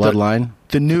 Bloodline.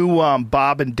 The new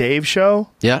Bob and Dave show,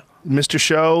 Yeah. Mr.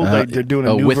 Show, they're doing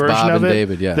a new with version Bob of and it.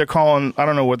 David, yeah. They're calling, I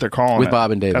don't know what they're calling With it.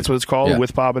 Bob and David. That's what it's called, Yeah.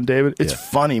 With Bob and David. It's Yeah.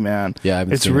 funny, man. Yeah, I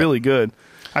haven't it's seen really good.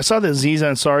 I saw the Aziz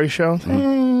Ansari show.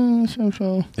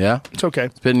 Yeah. It's okay.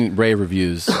 It's been rave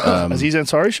reviews. Aziz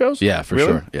Ansari shows? Yeah, for Really?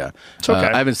 sure. Yeah. It's okay.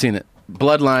 I haven't seen it.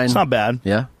 Bloodline. It's not bad.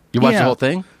 Yeah. You watched Yeah. the whole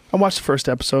thing? I watched the first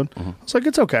episode. I was like,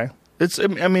 it's okay.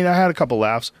 I mean, I had a couple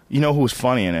laughs. You know who was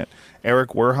funny in it? Eric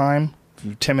Werheim,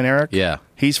 Tim and Eric. Yeah.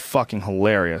 He's fucking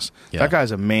hilarious. Yeah. That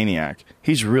guy's a maniac.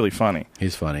 He's really funny.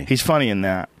 He's funny. He's funny in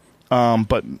that.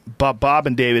 But Bob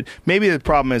and David, maybe the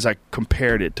problem is I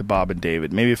compared it to Bob and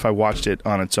David. Maybe if I watched it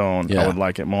on its own, Yeah. I would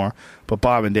like it more. But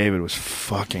Bob and David was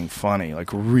fucking funny, like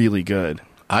really good.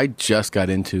 I just got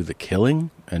into The Killing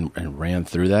and ran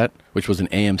through that, which was an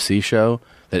AMC show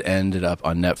that ended up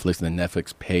on Netflix, and then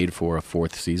Netflix paid for a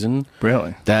 4th season.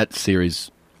 Really? That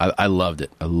series, I loved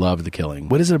it. I loved The Killing.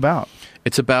 What is it about?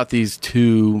 It's about these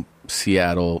two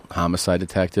Seattle homicide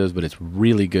detectives, but it's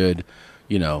really good,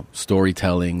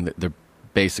 storytelling. They're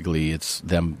basically, it's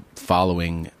them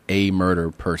following a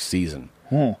murder per season.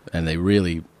 And they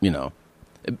really,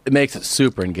 it makes it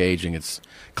super engaging. It's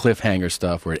cliffhanger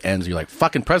stuff where it ends. You're like,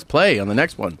 fucking press play on the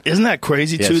next one. Isn't that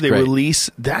crazy, Yeah, too? it's They great. release...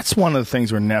 That's one of the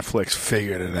things where Netflix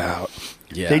figured it out.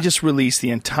 Yeah. They just released the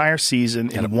entire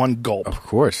season in one gulp. Of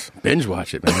course. Binge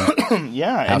watch it, man.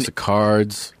 Yeah. House and of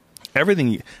Cards.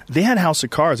 everything. They had House of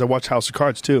Cards. I watched House of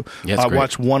Cards, too. Yeah, it's I great.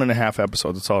 watched 1.5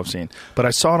 episodes. That's all I've seen. But I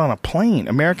saw it on a plane.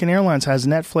 American Airlines has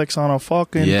Netflix on a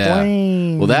fucking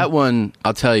plane. Well, that one,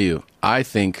 I'll tell you, I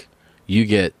think you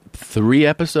get 3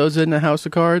 episodes in the House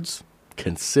of Cards.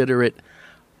 Consider it.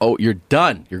 Oh, you're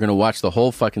done. You're going to watch the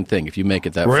whole fucking thing if you make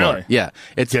it that far. Really? Yeah.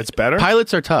 It gets better?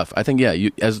 Pilots are tough. I think, yeah,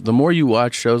 as the more you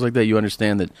watch shows like that, you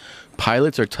understand that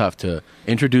pilots are tough to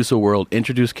introduce a world,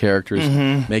 introduce characters,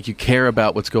 make you care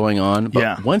about what's going on.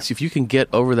 But once, if you can get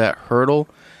over that hurdle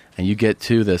and you get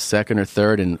to the second or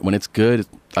third, and when it's good,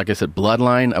 like I said,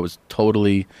 Bloodline, I was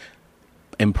totally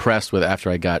impressed with after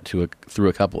I got through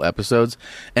a couple episodes.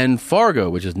 And Fargo,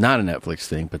 which is not a Netflix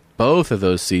thing, but both of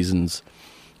those seasons,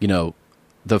 you know,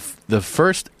 the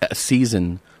first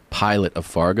season pilot of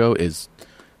Fargo is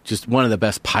just one of the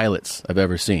best pilots I've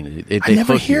ever seen. I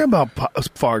never hear about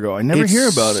Fargo. I never hear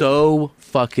about it. It's so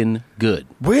fucking good.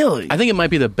 Really? I think it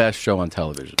might be the best show on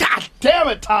television. God damn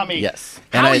it, Tommy. Yes.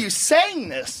 How are you saying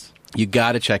this? You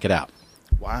got to check it out.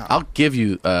 Wow. I'll give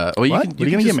you... What are you going to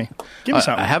give me? Give me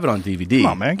something. I have it on DVD.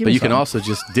 Come on, man. Give but me you can something. also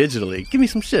just digitally... Give me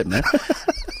some shit, man.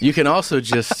 You can also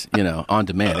just, on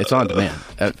demand. It's on demand.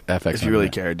 FX. If you really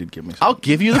care, dude, give me something. I'll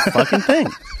give you the fucking thing.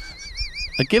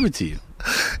 I'll give it to you.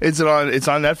 It's on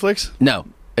Netflix? No.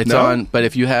 It's on... But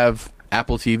if you have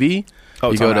Apple TV...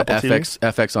 Oh, you go to Apple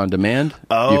FX on demand.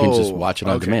 Oh, you can just watch it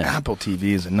on demand. Apple TV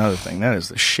is another thing. That is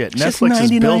the shit. It's Netflix just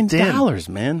is built in. $99,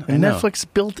 man. I And know. Netflix is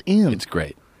built in. It's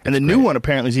great. And the new one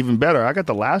apparently is even better. I got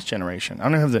the last generation. I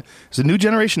don't have is the new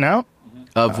generation out?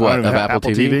 Of I what? don't Of even have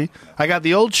Apple TV? I got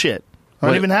the old shit. I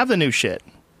don't Wait. even have the new shit.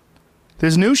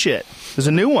 There's new shit. There's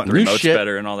a new one. The remote's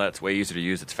better and all that. It's way easier to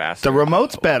use. It's faster. The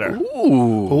remote's better.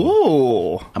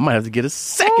 Ooh. I might have to get a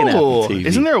second Apple TV.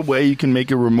 Isn't there a way you can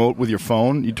make a remote with your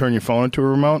phone? You turn your phone into a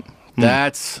remote?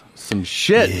 That's some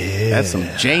shit. Yeah. That's some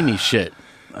Jamie shit.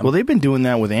 Well, they've been doing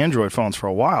that with Android phones for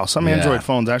a while. Some Yeah. Android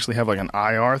phones actually have like an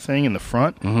IR thing in the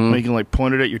front where you can like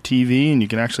point it at your TV and you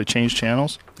can actually change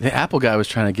channels. The Apple guy was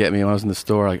trying to get me when I was in the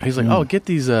store. Like, he's like, "Oh, get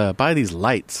these, buy these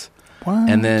lights, What?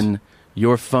 and then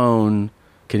your phone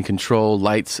can control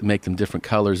lights, make them different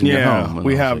colors in your home." And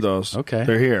we I was have like, those. Okay,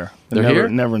 They're here. They're never, here?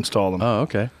 Never installed them. Oh,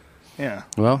 okay. Yeah.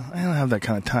 Well, I don't have that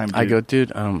kind of time, dude. I go,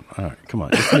 dude. All right, come on,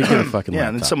 just let me get a fucking Yeah, laptop.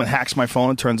 and then someone hacks my phone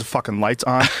and turns the fucking lights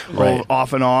on, Right.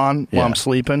 off and on while Yeah. I'm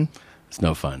sleeping. It's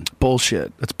no fun.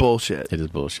 Bullshit. That's bullshit. It is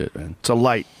bullshit, man. It's a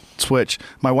light switch.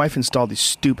 My wife installed these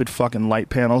stupid fucking light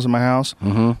panels in my house.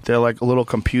 Mm-hmm. They're like a little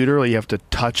computer. You have to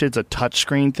touch it. It's a touch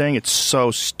screen thing. It's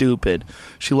so stupid.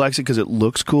 She likes it because it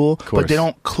looks cool, but they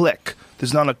don't click.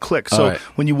 There's not a click. So right.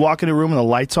 when you walk in a room and the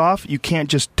light's off, you can't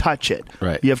just touch it.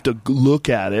 Right. You have to look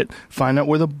at it, find out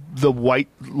where the white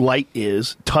light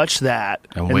is, touch that,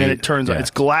 and then wait. it turns on. Yeah. It's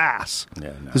glass. Yeah,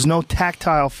 no. There's no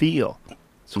tactile feel.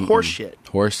 It's horse shit.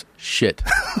 Horse shit.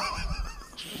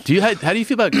 How do you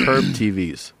feel about curved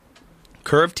TVs?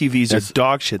 Curved TVs are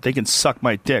dog shit. They can suck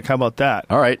my dick. How about that?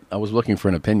 All right, I was looking for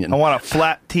an opinion. I want a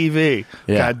flat TV.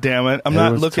 Yeah. God damn it. I'm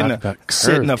Everyone's not looking talking to about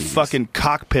sit in a curved TVs. fucking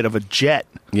cockpit of a jet.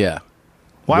 Yeah.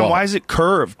 Why Well, Why is it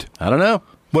curved? I don't know.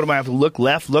 What, am I have to look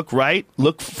left, look right,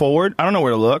 look forward? I don't know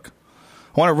where to look.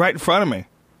 I want it right in front of me.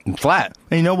 Flat.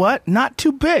 And you know what? Not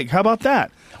too big. How about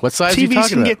that? What size are you TVs talking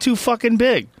can about? get too fucking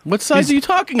big. What size These are you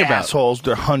talking about? Assholes,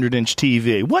 they're 100-inch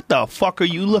TV. What the fuck are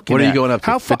you looking at? What are you going up to,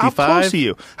 How 55? close are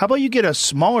you? How about you get a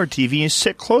smaller TV and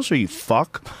sit closer, you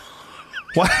fuck?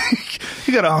 Why?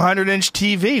 You got a 100-inch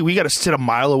TV. We got to sit a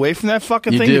mile away from that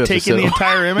fucking You thing do to have to take in sit the a-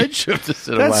 entire image? You have to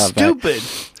sit a That's while back. stupid.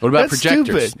 What about That's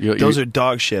projectors? stupid. Those are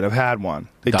dog shit. I've had one.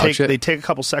 They Dog take shit? They take a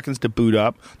couple seconds to boot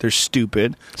up. They're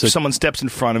stupid. So if someone steps in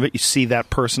front of it, you see that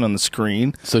person on the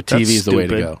screen. So That's TV is the way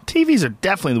to stupid. go. TVs are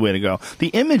definitely the way to go. The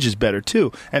image is better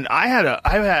too. And I've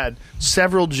had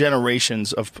several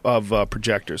generations of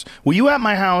projectors. Were you at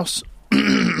my house?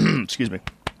 Excuse me.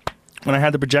 When I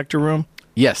had the projector room?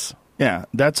 Yes. Yeah,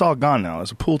 that's all gone now. There's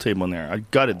a pool table in there. I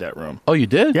gutted that room. Oh, you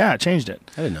did? Yeah, I changed it.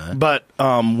 I didn't know that. But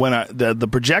when the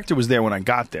projector was there when I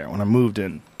got there, when I moved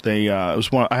in, it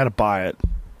was one I had to buy it,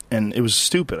 and it was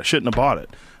stupid. I shouldn't have bought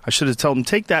it. I should have told them,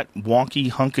 take that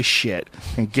wonky hunk of shit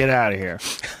and get out of here.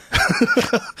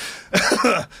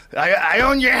 I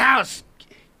own your house.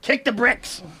 Kick the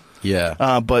bricks.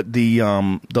 Yeah. But the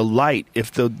light,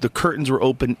 if the curtains were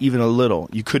open even a little,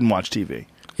 you couldn't watch TV.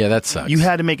 Yeah, that sucks. You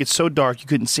had to make it so dark you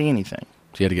couldn't see anything.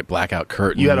 So you had to get blackout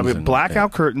curtains. You had to get and-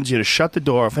 blackout curtains. You had to shut the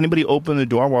door. If anybody opened the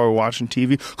door while we were watching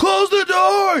TV, close the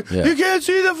door. Yeah. You can't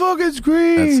see the fucking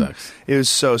screen. That sucks. It was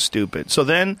so stupid. So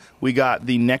then we got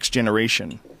the next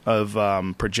generation of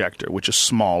projector, which is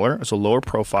smaller. It's a lower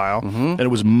profile, and it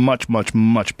was much, much,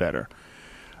 much better.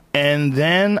 And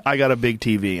then I got a big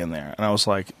TV in there, and I was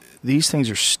like, these things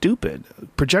are stupid.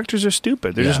 Projectors are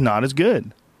stupid. They're just not as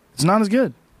good. It's not as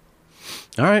good.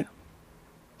 All right.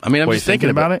 I mean, I'm What, just you thinking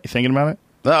about it? You thinking about it?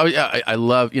 Oh yeah, I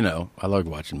love I love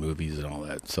watching movies and all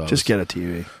that. So Just get a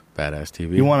TV. badass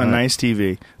TV. You want a All right. nice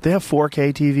TV. They have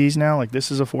 4K TVs now. Like,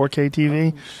 this is a 4K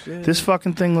TV. This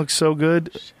fucking thing looks so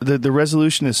good. The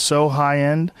resolution is so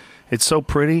high-end. It's so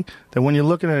pretty that when you're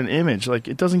looking at an image, like,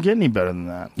 it doesn't get any better than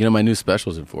that. You know, my new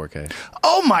special's in 4K.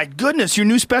 Oh, my goodness. Your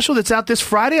new special that's out this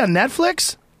Friday on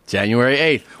Netflix? January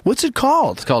 8th. What's it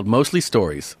called? It's called Mostly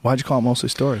Stories. Why'd you call it Mostly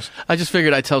Stories? I just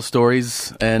figured I'd tell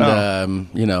stories, and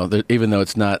even though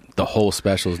it's not the whole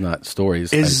special is not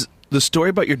stories. Is the story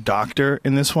about your doctor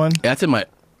in this one? That's in my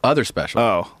other special.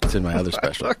 Oh. It's in my other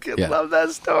special. I fucking Yeah. love that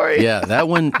story. Yeah, that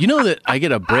one. You know that I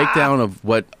get a breakdown of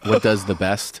what does the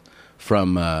best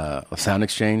from a Sound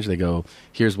Exchange. They go,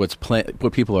 here's what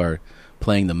people are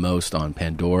playing the most on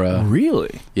Pandora.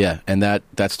 Really? Yeah, and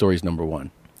that story's number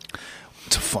one.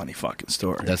 It's a funny fucking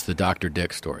story. That's the Dr.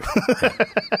 Dick story.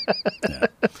 Yeah.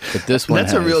 But this one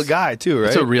That's a real guy, too, right?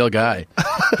 It's a real guy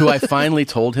who I finally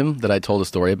told him that I told a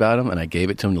story about him, and I gave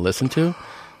it to him to listen to.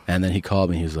 And then he called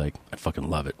me. He was like, I fucking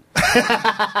love it.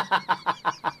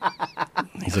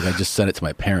 He's like, I just sent it to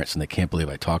my parents, and they can't believe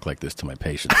I talk like this to my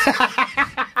patients.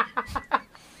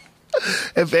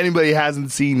 If anybody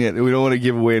hasn't seen it, we don't want to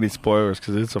give away any spoilers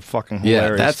because it's a fucking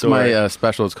hilarious Yeah, that's story. my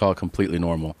special. It's called Completely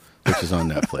Normal, which is on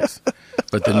Netflix.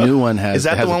 But the new one has... Is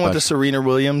that has the a one with bunch- the Serena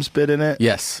Williams bit in it?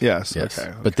 Yes. Yes.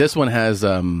 Okay. But this one has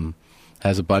a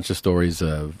bunch of stories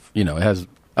of, it has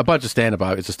a bunch of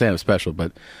stand-up. It's a stand-up special,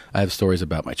 but I have stories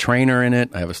about my trainer in it.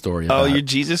 I have a story about... Oh, your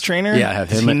Jesus trainer? Yeah, I have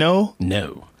him. Does he know?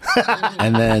 No.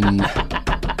 And then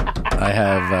I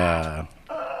have...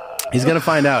 he's going to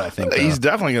find out, I think. He's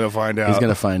definitely going to find out. He's going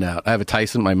to find out. I have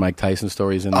my Mike Tyson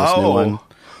stories in this new one.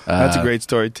 That's a great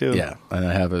story, too. Yeah, and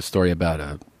I have a story about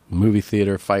a movie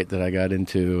theater fight that I got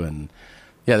into, and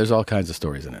yeah, there's all kinds of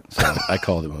stories in it. So I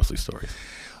called it Mostly Stories.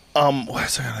 What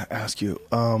was I going to ask you?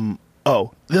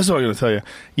 This is what I'm going to tell you.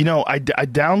 You know, I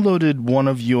downloaded one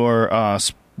of your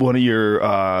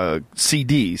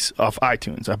CDs off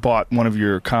iTunes. I bought one of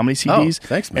your comedy CDs. Oh,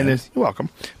 thanks, man. And you're welcome.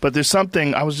 But there's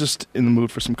something, I was just in the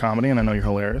mood for some comedy, and I know you're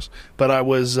hilarious. But I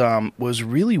was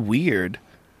really weird.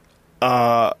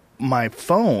 My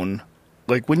phone,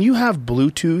 like when you have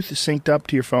Bluetooth synced up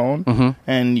to your phone,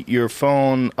 and your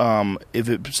phone, if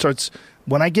it starts,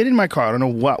 when I get in my car, I don't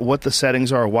know what the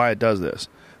settings are or why it does this,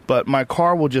 but my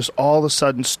car will just all of a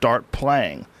sudden start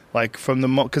playing. Like from the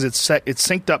because it's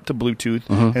synced up to Bluetooth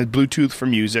and it's Bluetooth for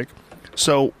music.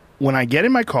 So when I get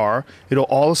in my car, it'll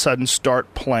all of a sudden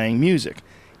start playing music.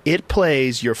 It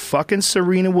plays your fucking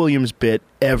Serena Williams bit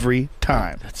every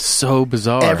time. That's so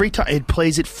bizarre. Every time it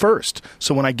plays it first.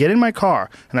 So when I get in my car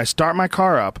and I start my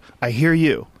car up, I hear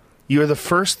you. You're the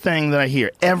first thing that I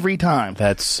hear every time.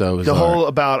 That's so bizarre. The whole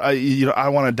about I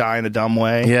want to die in a dumb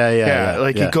way. Yeah.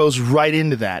 Like it goes right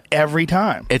into that every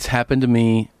time. It's happened to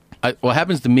me. It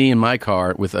happens to me in my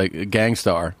car with a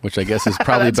Gangstar, which I guess is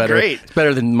probably That's better. great. It's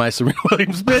better than my Serena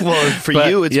Williams bit. Well, for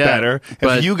you, it's better.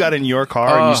 If you got in your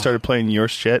car and you started playing your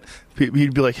shit,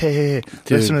 you'd be like, hey,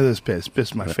 Dude, listen to this bit. This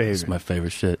is my favorite. It's my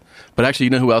favorite shit. But actually, you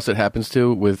know who else it happens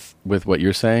to with what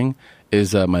you're saying?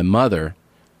 Is my mother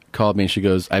called me and she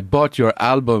goes, I bought your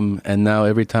album and now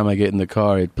every time I get in the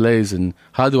car it plays, and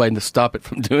how do I stop it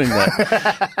from doing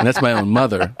that? And that's my own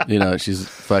mother. She's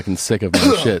fucking sick of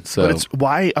my shit. So But it's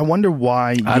why I wonder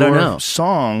why I don't know. your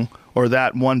song, or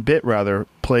that one bit rather,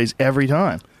 plays every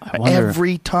time. I wonder-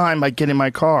 Every time I get in my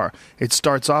car, it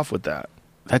starts off with that.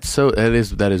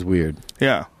 that is weird.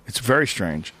 Yeah, it's very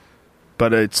strange.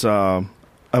 But it's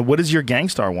what is your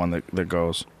Gangstar one that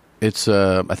goes? It's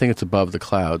I think it's Above the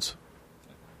Clouds,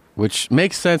 which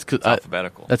makes sense because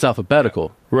alphabetical. That's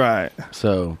alphabetical, right?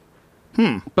 So,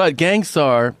 but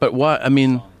Gangstar. But what? I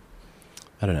mean,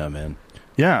 I don't know, man.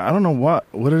 Yeah, I don't know what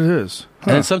it is.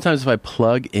 And then sometimes if I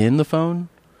plug in the phone,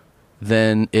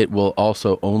 then it will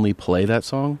also only play that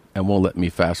song and won't let me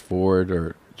fast forward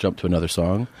or jump to another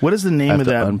song. What is the I name have of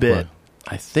to that unplug. bit?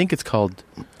 I think it's called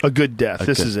A Good Death.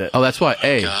 This is it. Oh, that's why.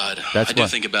 God, That's I do why.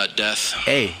 think about death.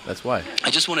 That's why. I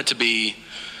just want it to be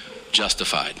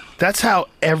justified. That's how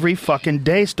every fucking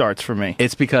day starts for me.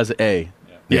 It's because Yeah, it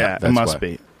that's must why.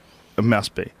 be. It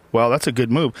must be. Well, that's a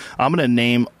good move. I'm going to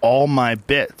name all my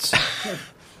bits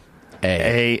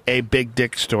A big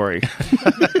dick story.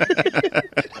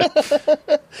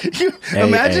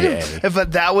 Imagine if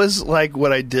that was like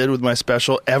what I did with my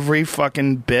special. Every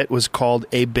fucking bit was called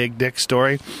A Big Dick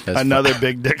Story. Another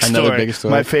big dick story. Another big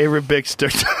story. My favorite big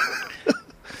story.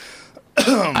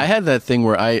 I had that thing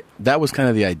where that was kind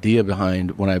of the idea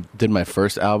behind when I did my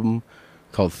first album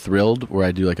called Thrilled, where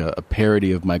I do like a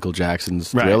parody of Michael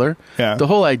Jackson's Thriller. Yeah. The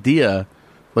whole idea,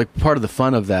 like part of the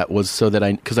fun of that was so that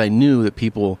because I knew that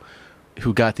people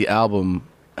who got the album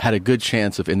had a good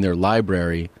chance of in their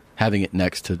library having it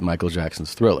next to Michael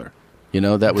Jackson's Thriller.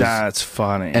 That's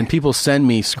funny. And people send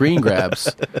me screen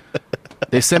grabs.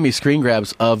 They send me screen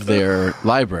grabs of their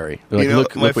library. They're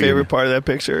like, my favorite part of that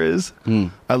picture is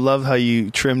I love how you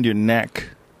trimmed your neck,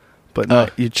 but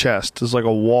not your chest. There's like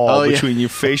a wall between your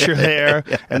facial hair,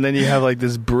 and then you have like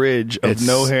this bridge of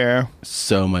no hair.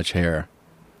 So much hair.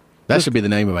 That should be the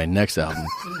name of my next album.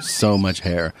 So much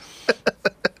hair.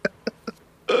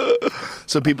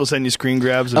 So people send you screen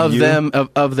grabs of you? Them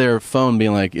of their phone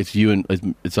being like, it's you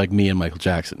and it's like me and Michael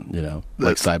Jackson,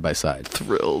 like side by side.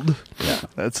 Thrilled. Yeah,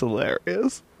 that's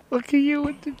hilarious. Look at you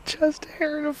with the chest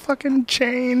hair and a fucking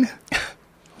chain.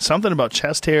 Something about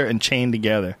chest hair and chain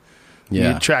together. Yeah,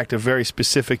 you attract a very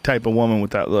specific type of woman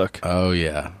with that look. Oh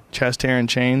yeah, chest hair and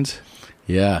chains.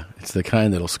 Yeah, it's the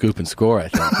kind that'll scoop and score, I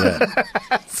think.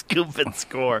 Yeah. Scoop and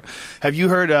score. Have you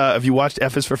heard? Have you watched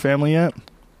F is for Family yet?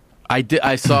 I did.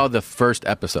 I saw the first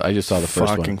episode. I just saw the first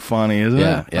one. Fucking funny, isn't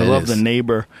it? I love the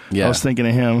neighbor. Yeah. I was thinking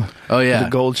of him. Oh yeah, with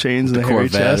the gold chains and the hairy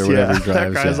Corvette chest. Or whatever he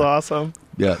drives, that guy's awesome.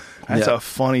 Yeah, that's a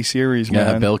funny series, man.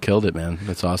 Yeah, Bill killed it, man.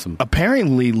 That's awesome.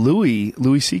 Apparently,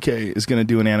 Louis C.K. is going to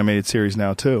do an animated series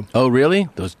now too. Oh really?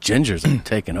 Those gingers are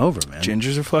taking over, man.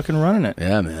 Gingers are fucking running it.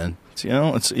 Yeah, man. It's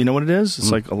you know what it is?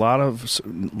 It's like a lot of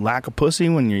lack of pussy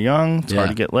when you're young. It's hard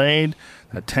to get laid.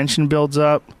 That tension builds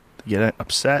up. You get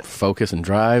upset. Focus and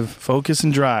drive.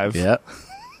 Yeah.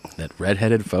 That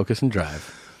redheaded focus and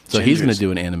drive. So he's going to do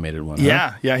an animated one.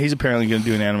 Yeah, yeah. He's apparently going to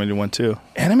do an animated one too.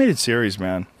 Animated series,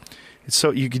 man. It's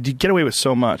so you get away with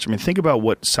so much. I mean, think about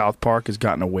what South Park has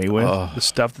gotten away with. The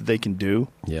stuff that they can do.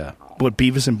 Yeah. What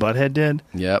Beavis and Butthead did.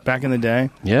 Yeah. Back in the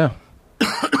day. Yeah.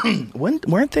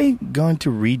 Weren't they going to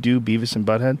redo Beavis and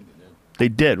Butthead? They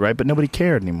did, right? But nobody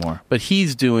cared anymore. But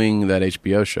he's doing that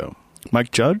HBO show. Mike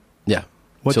Judd? Yeah.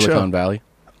 What Silicon show? Valley.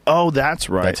 Oh, that's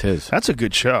right. That's his. That's a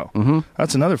good show. Mm-hmm.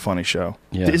 That's another funny show.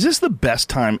 Yeah. Is this the best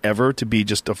time ever to be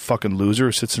just a fucking loser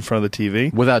who sits in front of the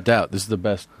TV? Without doubt. This is the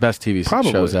best TV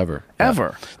shows ever.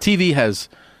 Ever. Yeah. TV has,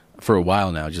 for a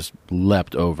while now, just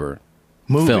leapt over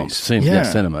movies.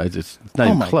 Cinema. It's not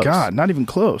even close. Oh, my God. Not even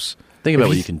close. Think about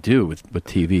what you can do with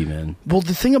TV, man. Well,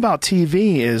 the thing about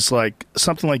TV is like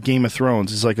something like Game of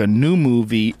Thrones is like a new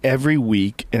movie every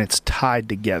week, and it's tied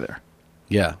together.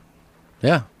 Yeah.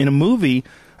 Yeah. In a movie,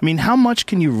 I mean, how much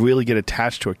can you really get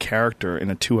attached to a character in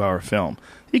a 2-hour film?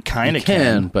 You kind of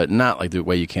can. But not like the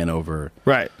way you can over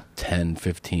 10,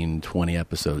 15, 20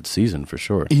 episode season for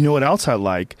sure. You know what else I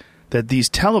like? That these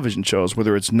television shows,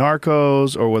 whether it's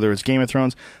Narcos or whether it's Game of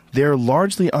Thrones, they're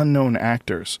largely unknown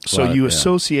actors. So you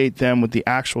associate them with the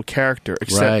actual character,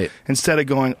 except instead of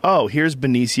going, oh, here's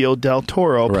Benicio del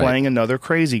Toro playing another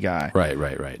crazy guy.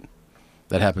 Right.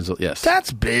 That happens, yes.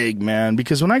 That's big, man,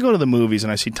 because when I go to the movies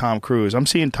and I see Tom Cruise, I'm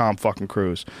seeing Tom fucking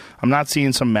Cruise. I'm not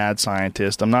seeing some mad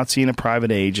scientist. I'm not seeing a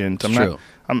private agent. I'm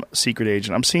a secret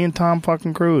agent. I'm seeing Tom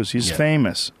fucking Cruise. He's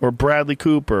famous. Or Bradley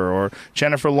Cooper or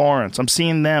Jennifer Lawrence. I'm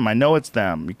seeing them. I know it's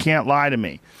them. You can't lie to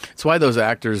me. It's why those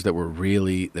actors that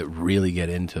really get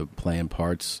into playing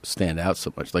parts stand out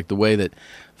so much. Like the way that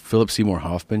Philip Seymour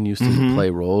Hoffman used to play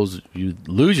roles, you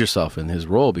lose yourself in his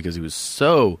role because he was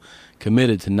so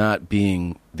committed to not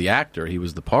being the actor. He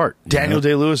was the part. Daniel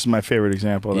Day-Lewis is my favorite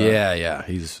example of that. Yeah.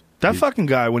 He's fucking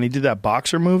guy, when he did that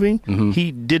boxer movie,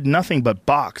 he did nothing but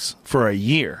box for a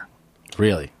year.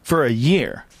 Really? For a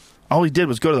year. All he did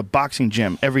was go to the boxing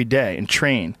gym every day and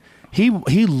train. He's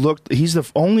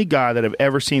the only guy that I've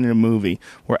ever seen in a movie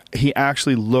where he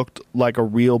actually looked like a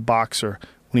real boxer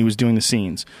when he was doing the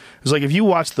scenes. It was like if you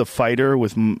watch The Fighter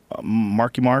with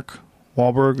Marky Mark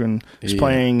Wahlberg, and he's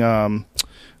playing not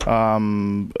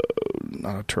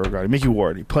a tour guide, Mickey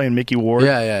Ward. He's playing Mickey Ward.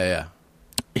 Yeah.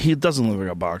 He doesn't look like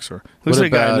a boxer. Looks like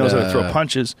a guy who knows how to throw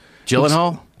punches.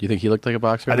 Gyllenhaal? Do you think he looked like a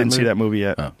boxer? I didn't see that movie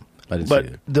yet. Oh, I didn't see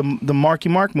it. But the Marky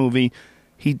Mark movie,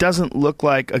 he doesn't look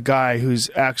like a guy who's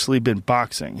actually been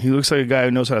boxing. He looks like a guy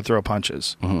who knows how to throw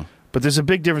punches. Mm-hmm. But there's a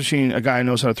big difference between a guy who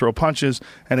knows how to throw punches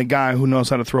and a guy who knows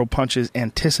how to throw punches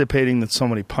anticipating that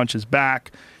somebody punches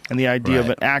back, and the idea of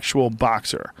an actual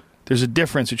boxer. There's a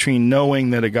difference between knowing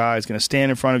that a guy is going to stand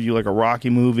in front of you like a Rocky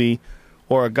movie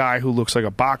or a guy who looks like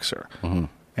a boxer. Mm-hmm.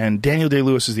 And Daniel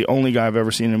Day-Lewis is the only guy I've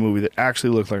ever seen in a movie that actually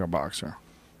looked like a boxer.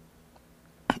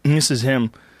 And this is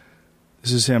him.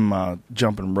 This is him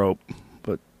jumping rope,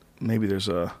 but maybe there's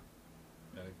a.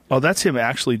 Oh, that's him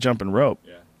actually jumping rope.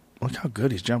 Yeah. Look how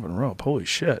good he's jumping rope. Holy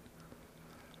shit.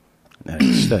 That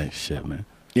ain't shit, man.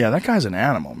 Yeah, that guy's an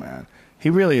animal, man. He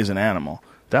really is an animal.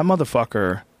 That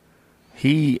motherfucker.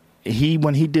 He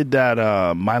when he did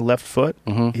that My Left Foot,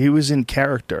 he was in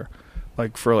character.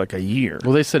 Like for like a year.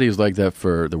 Well, they said he was like that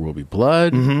for There Will Be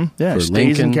Blood. Yeah, for stays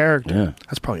Lincoln. in character. Yeah.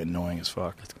 That's probably annoying as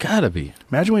fuck. It's gotta be.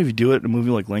 Imagine if you do it in a movie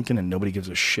like Lincoln and nobody gives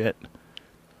a shit.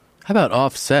 How about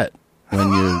Offset when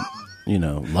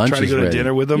lunch Try to is go to ready?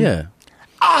 dinner with them? Yeah.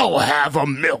 I'll have a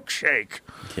milkshake.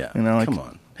 Yeah. Like, come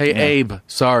on. Hey, Abe.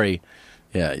 Sorry.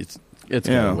 Yeah, it's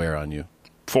gonna wear on you.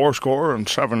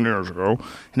 7 years ago.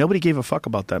 Nobody gave a fuck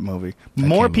about that movie.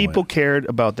 More people cared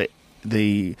about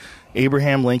the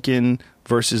Abraham Lincoln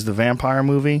versus the vampire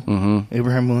movie,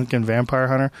 Abraham Lincoln Vampire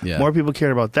Hunter. Yeah. More people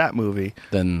cared about that movie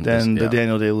than the yeah.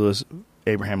 Daniel Day-Lewis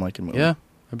Abraham Lincoln movie. Yeah,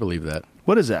 I believe that.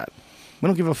 What is that? We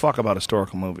don't give a fuck about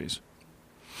historical movies.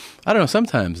 I don't know.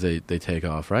 Sometimes they take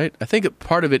off, right? I think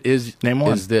part of it is Name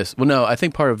one. is this. Well, no, I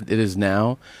think part of it is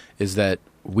now is that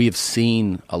we have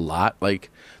seen a lot. Like,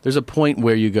 there's a point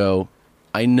where you go,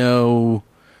 I know,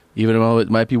 even though it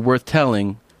might be worth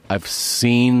telling, I've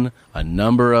seen a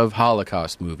number of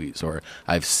Holocaust movies, or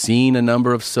I've seen a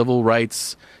number of civil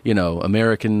rights,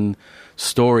 American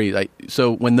story.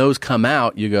 So when those come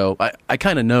out, you go, I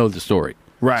kind of know the story.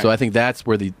 Right. So I think that's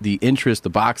where the interest, the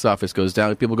box office goes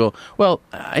down. People go, well,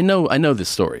 I know this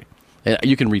story. And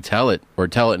you can retell it or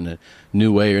tell it in a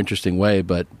new way or interesting way,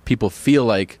 but people feel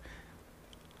like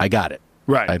I got it.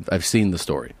 Right. I've seen the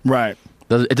story. Right.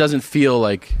 It doesn't feel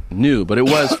like new, but it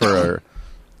was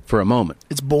for a moment.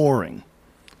 It's boring.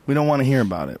 We don't want to hear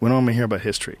about it. We don't want to hear about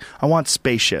history. I want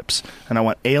spaceships, and I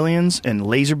want aliens, and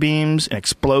laser beams, and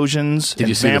explosions, Did and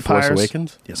you see vampires. The Force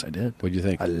Awakens? Yes, I did. What did you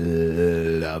think? I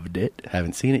loved it.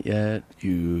 Haven't seen it yet.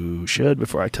 You should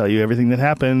before I tell you everything that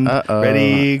happened. Uh-oh.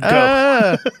 Ready,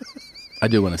 go. I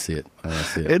do want to see it. I want to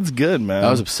see it. It's good, man.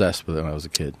 I was obsessed with it when I was a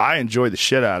kid. I enjoyed the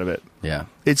shit out of it. Yeah.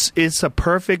 It's a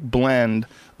perfect blend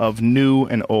of new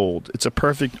and old. It's a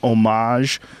perfect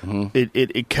homage.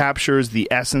 It captures the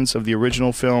essence of the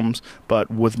original films, but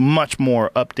with much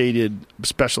more updated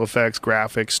special effects,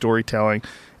 graphics, storytelling,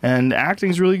 and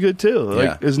acting's really good too.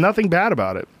 Yeah. There's nothing bad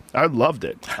about it. I loved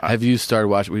it. Have you started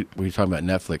watching? We were talking about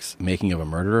Netflix, Making of a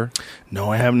Murderer.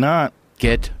 No, I have not.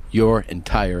 Get your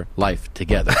entire life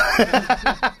together.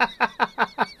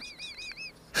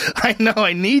 I know,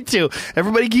 I need to.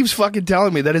 Everybody keeps fucking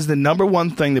telling me that is the number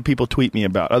one thing that people tweet me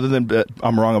about, other than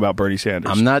I'm wrong about Bernie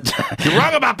Sanders. I'm not. You're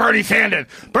wrong about Bernie Sanders.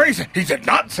 He did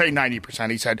not say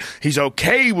 90%. He said he's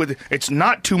okay with it's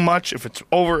not too much if it's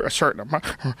over a certain amount.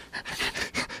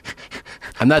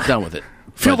 I'm not done with it.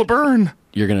 Feel the burn.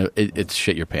 You're gonna. It's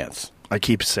shit your pants. I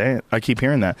keep saying. I keep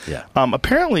hearing that. Yeah.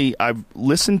 Apparently, I've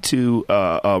listened to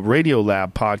a Radio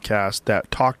Lab podcast that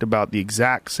talked about the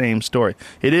exact same story.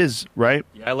 It is right.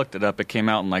 Yeah, I looked it up. It came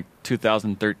out in like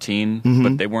 2013,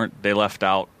 but they left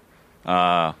out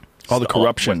all the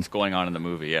corruption what's going on in the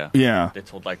movie. Yeah. Yeah. They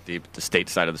told like the state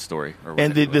side of the story,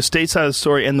 and the state side of the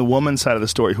story, and the woman's side of the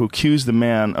story, who accused the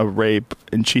man of rape,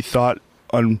 and she thought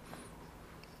I don't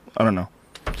know.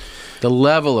 The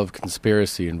level of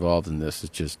conspiracy involved in this is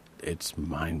just. It's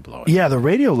mind-blowing. Yeah, the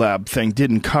Radio Lab thing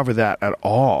didn't cover that at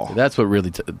all. That's what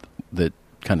really that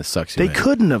kind of sucks you They in.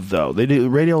 couldn't have, though.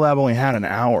 Radio Lab only had an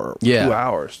hour, 2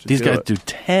 hours. These guys do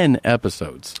 10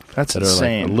 episodes. That's that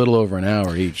insane. Are like a little over an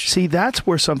hour each. See, that's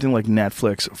where something like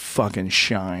Netflix fucking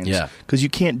shines. Yeah. Because you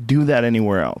can't do that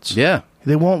anywhere else. Yeah.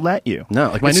 They won't let you. No,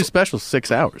 like my new special is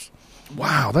 6 hours.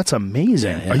 Wow, that's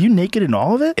amazing. Yeah. Are you naked in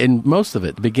all of it? In most of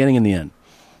it, the beginning and the end.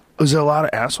 Was there a lot of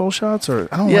asshole shots? Or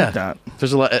I don't like that.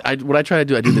 There's a lot. What I try to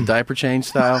do, I do the diaper change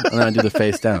style, and then I do the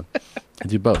face down. I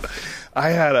do both.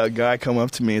 I had a guy come up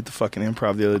to me at the fucking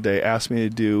Improv the other day, asked me to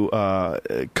do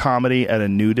comedy at a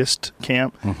nudist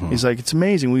camp. He's like, "It's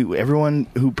amazing. Everyone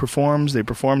who performs, they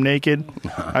perform naked."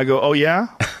 I go, "Oh yeah,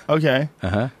 okay."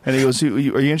 And he goes, "Are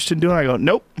you interested in doing it?" I go,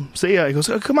 "Nope." See ya. He goes,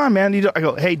 "Oh, come on, man." I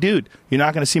go, "Hey, dude, you're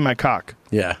not going to see my cock."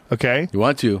 Yeah. Okay. You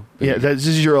want to? Yeah. This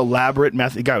is your elaborate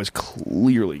method. The guy was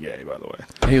clearly gay, by the way.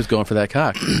 And he was going for that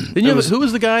cock. Didn't you who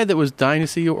was the guy that was dying to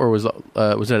see you, or was that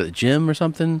at the gym or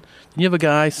something? Didn't you have a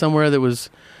guy somewhere that was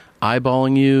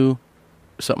eyeballing you,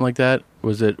 something like that?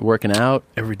 Was it working out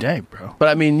every day, bro? But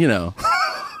I mean, well,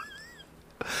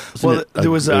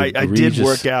 there was I did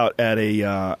work out at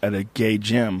a gay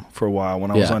gym for a while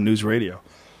when I was on news radio.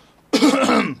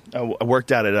 I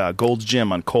worked out at Gold's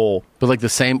Gym on Cole. But like the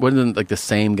same, wasn't like the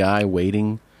same guy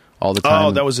waiting all the time?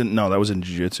 Oh, that was in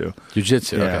jiu-jitsu.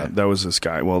 Jiu-jitsu, Yeah, okay. that was this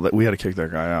guy. Well, we had to kick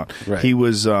that guy out. Right. He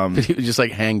was... Did he just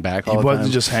like hang back all he the time?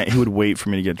 wasn't just he would wait for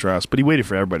me to get dressed, but he waited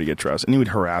for everybody to get dressed, and he would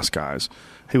harass guys.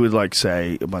 He would like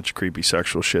say a bunch of creepy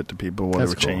sexual shit to people while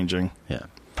That's they were cool. changing. Yeah.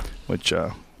 Which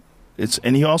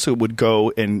and he also would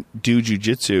go and do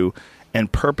jujitsu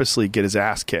and purposely get his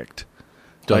ass kicked.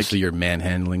 So you're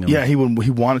manhandling him? Yeah, he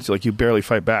wanted to, like, you barely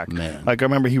fight back. Man. Like, I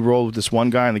remember he rolled with this one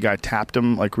guy, and the guy tapped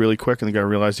him, like, really quick, and the guy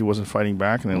realized he wasn't fighting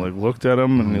back, and they, like, looked at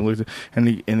him, and they looked at, and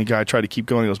the guy tried to keep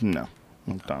going. He goes, no,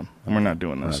 I'm done. We're not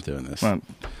doing this. We're not doing this. Not-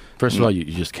 First of all, you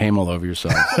just came all over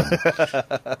yourself.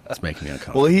 It's making me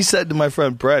uncomfortable. Well, he said to my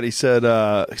friend Brett, he said,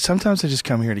 sometimes I just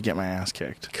come here to get my ass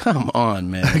kicked. Come on,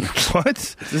 man.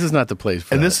 What? This is not the place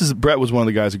for And that. Brett was one of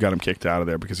the guys who got him kicked out of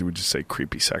there because he would just say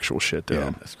creepy sexual shit to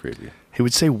him. That's creepy. He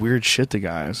would say weird shit to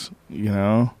guys, you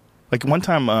know? Like one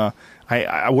time I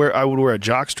would wear a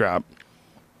jock strap,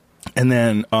 and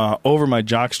then over my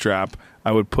jock strap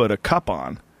I would put a cup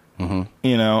on. Mm-hmm.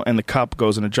 You know, and the cup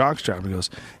goes in a jock strap. He goes,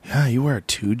 yeah, you wear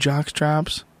 2 jock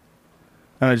straps?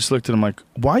 And I just looked at him like,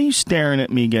 why are you staring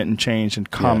at me getting changed and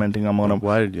commenting on what I'm...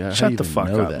 Why did you, how Shut do you the even fuck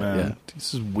know up, that? man. Yeah.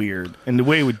 This is weird. And the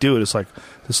way he would do it is like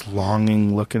this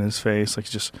longing look in his face, like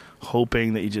just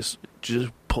hoping that you just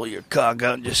pull your cock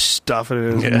out and just stuff it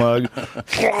in his mug.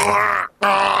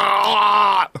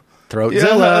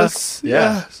 Throatzilla.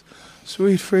 Yes.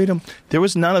 Sweet freedom. There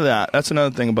was none of that. That's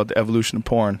another thing about the evolution of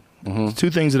porn. Mm-hmm. 2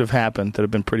 things that have happened that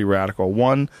have been pretty radical.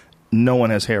 One, no one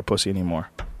has hair pussy anymore.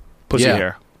 Pussy Yeah.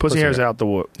 hair. Pussy hair's hair. out the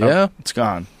wood. Yeah? It's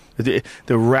gone. The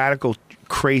radical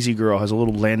crazy girl has a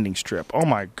little landing strip. Oh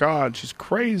my God, she's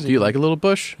crazy. Do you like a little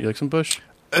bush? You like some bush?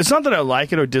 It's not that I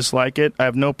like it or dislike it. I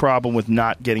have no problem with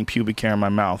not getting pubic hair in my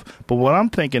mouth. But what I'm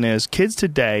thinking is, kids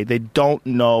today, they don't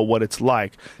know what it's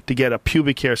like to get a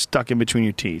pubic hair stuck in between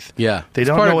your teeth. Yeah. They It's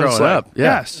don't part know of what it's growing like. up. Yeah.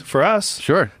 Yes, for us.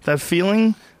 Sure. That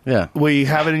feeling Yeah. where you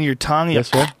have it in your tongue, Yes,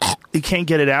 sir. you can't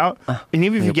get it out. And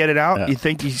even if you get it out, Yeah. you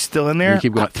think you're still in there. You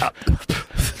keep going.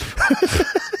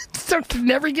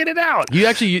 Never get it out.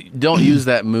 You don't use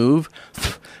that move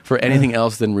for anything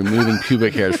else than removing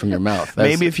pubic hairs from your mouth.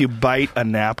 Maybe if you bite a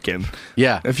napkin.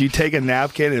 Yeah. If you take a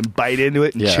napkin and bite into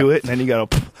it and Yeah. chew it, and then you go,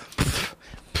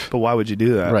 but why would you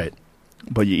do that? Right.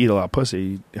 But you eat a lot of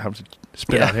pussy, you have to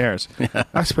spit Yeah. out hairs.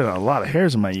 I spit out a lot of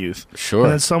hairs in my youth. Sure.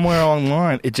 And then somewhere along the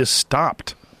line, it just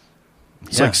stopped.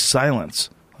 It's Yeah. like silence.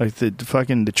 Like the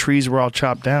trees were all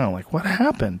chopped down. Like, what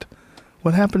happened?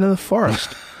 What happened to the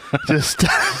forest? Just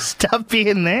stop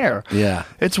being there. Yeah.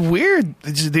 It's weird.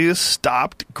 They just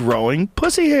stopped growing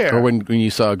pussy hair. Or when you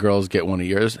saw girls get one of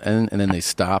yours and then they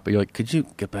stop, you're like, could you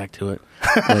get back to it?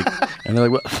 And they're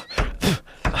like,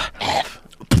 what?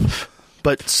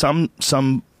 But some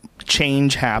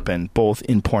change happened both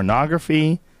in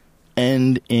pornography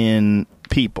and in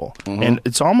people. Mm-hmm. And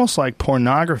it's almost like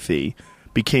pornography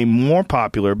became more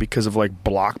popular because of like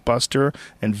Blockbuster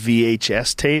and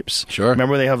VHS tapes. Sure.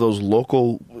 Remember they have those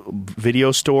local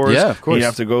video stores? Yeah, of course. You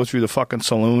have to go through the fucking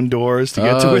saloon doors to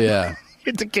get to Oh, it. yeah.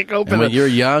 You have to kick open And when it. you're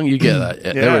young, you get that.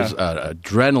 Yeah. There was an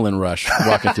adrenaline rush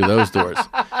walking through those doors.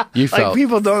 You Like felt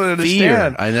people don't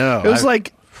understand. fear. I know. It was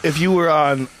like if you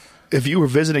were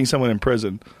visiting someone in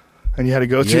prison and you had to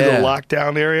go through the Yeah.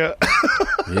 lockdown area.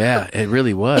 Yeah, it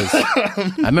really was.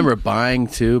 I remember buying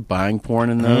porn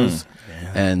in those.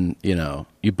 And,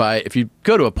 if you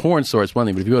go to a porn store, it's one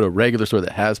thing, but if you go to a regular store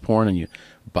that has porn and you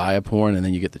buy a porn and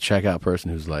then you get the checkout person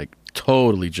who's like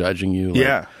totally judging you. Like,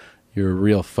 Yeah. You're a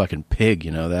real fucking pig,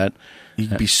 you know that?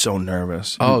 You'd be so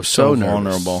nervous. Oh, You'd be so nervous.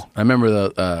 vulnerable. I remember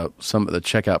the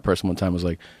checkout person one time was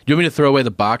like, "Do you want me to throw away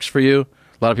the box for you?"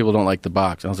 A lot of people don't like the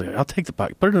box. I was like, "I'll take the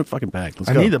box. Put it in a fucking bag. Let's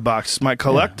I go." need the boxes. I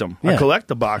collect them. I Yeah. collect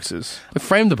the boxes. I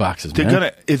frame the boxes,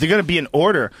 man. If they're gonna be in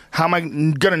order, how am I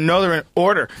gonna know they're in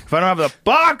order if I don't have the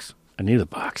box? I need a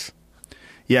box.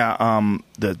 Yeah,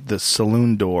 the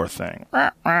saloon door thing.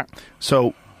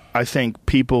 So I think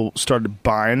people started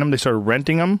buying them. They started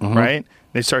renting them, right?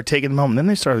 They started taking them home. And then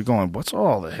they started going, what's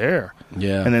all the hair?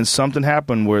 Yeah. And then something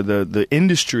happened where the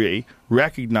industry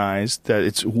recognized that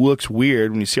it looks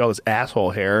weird when you see all this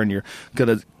asshole hair and you're got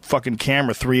a fucking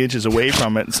camera 3 inches away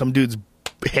from it and some dude's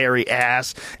hairy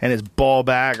ass and his ball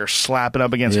bag are slapping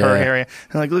up against her Yeah. area.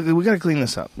 And like, look, we got to clean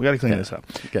this up. We got to clean this up.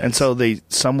 Yes. And so they,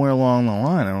 somewhere along the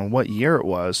line, I don't know what year it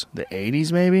was, the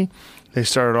 80s maybe, they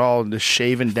started all just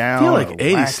shaving down. I feel like or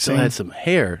 80s waxing. still had some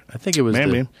hair. I think it was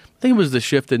Maybe. the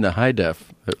shift into high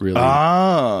def that really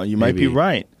You might be maybe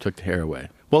right. took the hair away.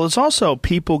 Well, it's also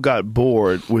people got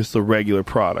bored with the regular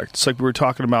product. It's like we were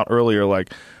talking about earlier,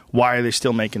 like, why are they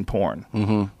still making porn?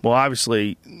 Mm-hmm. Well,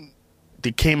 obviously,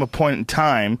 there came a point in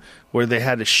time where they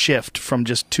had to shift from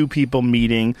just two people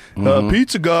meeting.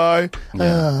 Pizza guy,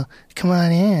 come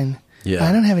on in. Yeah.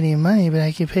 I don't have any money, but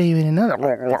I can pay you in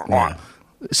another. Yeah.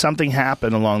 Something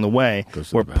happened along the way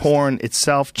where porn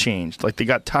itself changed. Like they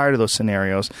got tired of those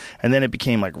scenarios, and then it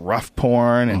became like rough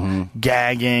porn and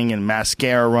gagging and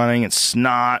mascara running and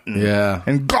snot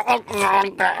and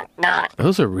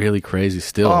Those are really crazy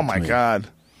still. Oh my God.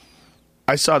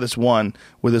 I saw this one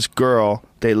with this girl.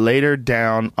 They laid her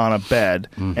down on a bed,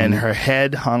 and her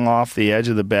head hung off the edge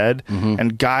of the bed,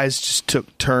 and guys just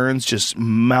took turns just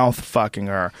mouth fucking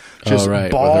her. Just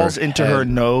balls into her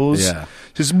nose. Yeah.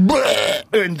 Just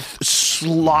and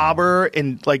slobber,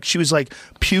 and like she was like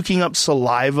puking up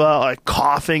saliva, like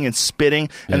coughing and spitting,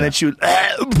 and then she would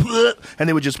and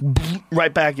they would just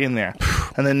right back in there.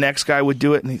 And the next guy would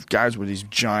do it, and these guys were these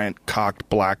giant cocked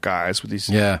black guys with these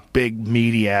big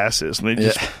meaty asses, and they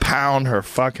just pound her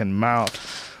fucking mouth.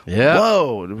 Yeah.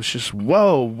 Whoa. It was just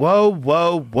whoa.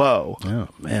 Oh,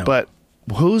 man. But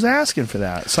who's asking for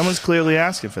that? Someone's clearly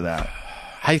asking for that.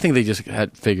 I think they just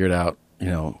had figured out,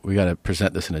 we got to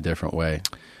present this in a different way.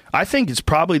 I think it's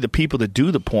probably the people that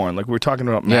do the porn. Like we were talking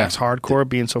about Max Hardcore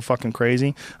being so fucking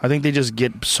crazy. I think they just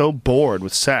get so bored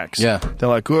with sex. Yeah. They're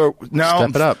like, now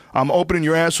Step it up. I'm opening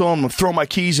your asshole. I'm going to throw my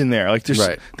keys in there. Like there's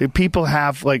the people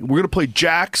have like, we're going to play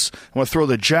jacks. I'm going to throw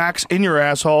the jacks in your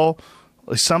asshole.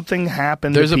 Like something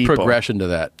happened. There's to a people. progression to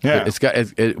that. Yeah.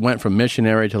 It went from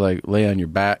missionary to like lay on your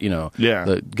back,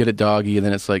 get it doggy, and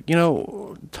then it's like,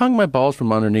 tongue my balls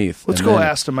from underneath. Let's go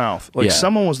ass to mouth. Like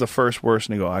someone was the first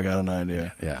person to go, I got an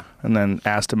idea. Yeah. And then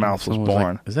ass to mouth was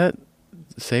born. Like, is that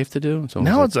safe to do?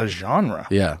 Now it's a genre.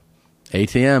 Yeah.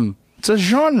 ATM. It's a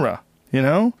genre,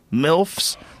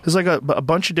 MILFs. There's like a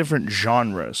bunch of different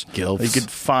genres. Gilfs. You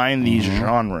could find these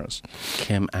genres.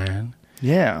 Kim Ann.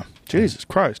 Yeah. Jesus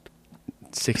Christ.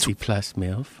 60 plus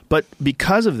MILF. But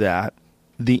because of that,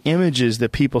 the images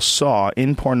that people saw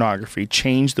in pornography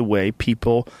changed the way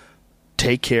people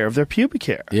take care of their pubic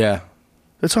hair. Yeah.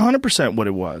 That's 100% what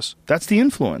it was. That's the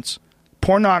influence.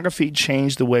 Pornography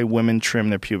changed the way women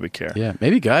trim their pubic hair. Yeah.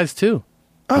 Maybe guys, too.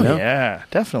 Oh, yeah.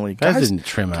 Definitely. Guys didn't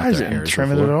trim out their hairs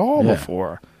trim it at all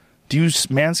before. Do you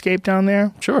Manscaped down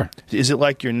there? Sure. Is it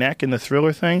like your neck in the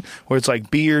Thriller thing, where it's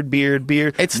like beard?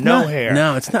 It's no not, hair.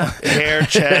 No, it's not. Hair,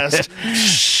 chest,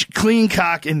 clean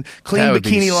cock, and clean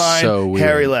bikini line, so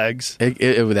hairy legs.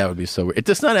 That would be so weird.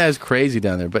 It's not as crazy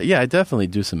down there, but yeah, I definitely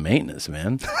do some maintenance,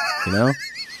 man.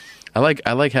 I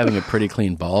like having a pretty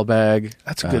clean ball bag.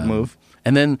 That's a good move.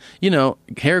 And then,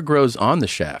 hair grows on the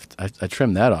shaft. I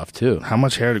trim that off, too. How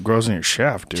much hair grows in your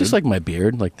shaft, dude? Just like my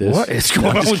beard, like this. What is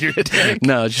going on with your dick?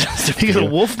 No, it's just a few. He's a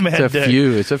wolfman It's a dick.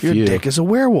 few. It's a few. Your dick is a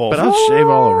werewolf. But I'll shave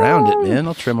all around it, man.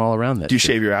 I'll trim all around that. Do you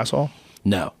shit. shave your asshole?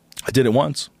 No. I did it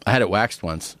once. I had it waxed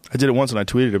once. I did it once, and I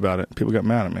tweeted about it. People got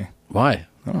mad at me. Why?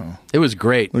 Oh. It was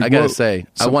great. Like, I got to say,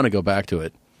 I want to go back to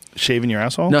it. Shaving your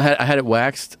asshole? No, I had it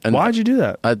waxed. And why'd you do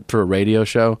that? For a radio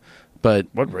show. But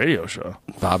what radio show?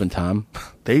 Bob and Tom.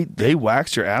 They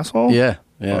waxed your asshole? Yeah.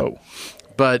 Oh.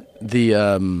 But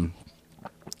the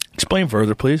explain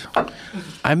further, please.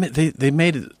 They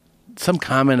made some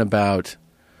comment about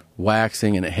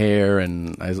waxing and hair,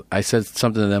 and I said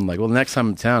something to them like, "Well, next time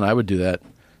I'm in town, I would do that,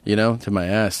 to my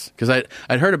ass," because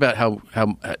I'd heard about how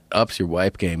it ups your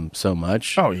wipe game so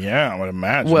much. Oh yeah, I would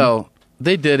imagine. Well,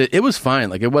 they did it. It was fine.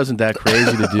 Like it wasn't that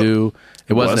crazy to do.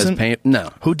 It wasn't as painful.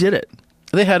 No. Who did it?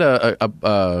 They had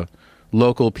a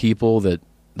local people that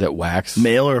wax.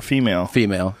 Male or female?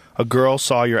 Female. A girl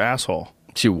saw your asshole.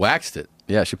 She waxed it.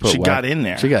 Yeah, she got in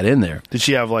there. She got in there. Did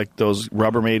she have like those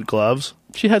Rubbermaid gloves?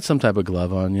 She had some type of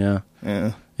glove on. Yeah.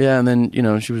 Yeah. Yeah, and then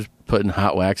she was putting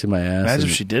hot wax in my ass. Imagine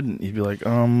if she didn't. You'd be like,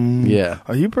 yeah.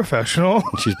 Are you professional?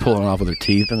 And she's pulling off with her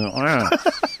teeth and.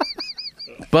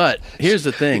 But here's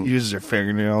the thing. Uses her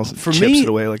fingernails and For chips me, it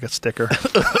away like a sticker.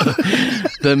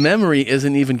 The memory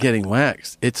isn't even getting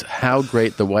waxed. It's how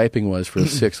great the wiping was for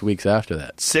 6 weeks after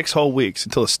that. 6 whole weeks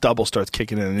until the stubble starts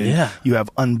kicking in. And Yeah. you have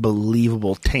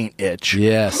unbelievable taint itch.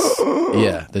 Yes.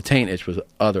 Yeah. The taint itch was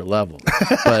other level.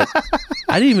 But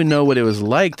I didn't even know what it was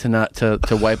like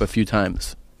to wipe a few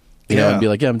times. And be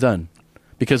like, yeah, I'm done.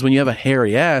 Because when you have a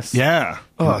hairy ass, yeah,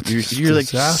 you're like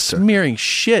smearing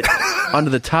shit onto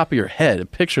the top of your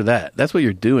head. Picture that. That's what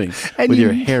you're doing with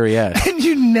your hairy ass. And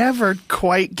you never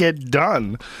quite get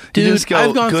done. Dude, you just go,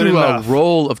 I've gone good through enough. a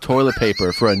roll of toilet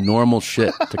paper for a normal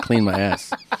shit to clean my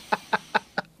ass.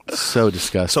 So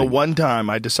disgusting. So one time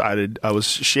I decided I was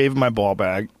shaving my ball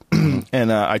bag.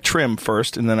 and I trim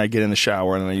first, and then I get in the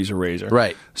shower, and then I use a razor.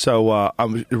 Right. So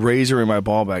I'm razoring my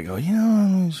ball back. Go, let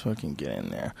me just fucking get in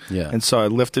there. Yeah. And so I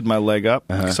lifted my leg up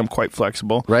because I'm quite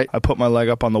flexible. Right. I put my leg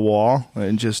up on the wall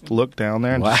and just looked down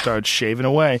there and just started shaving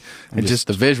away. And just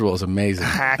the visual is amazing.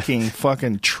 Hacking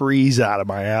fucking trees out of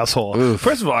my asshole. Oof.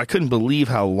 First of all, I couldn't believe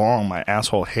how long my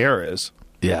asshole hair is.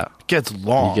 Yeah. It gets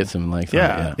long. You get some like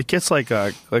yeah. It gets like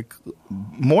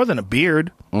more than a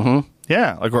beard. Mm-hmm.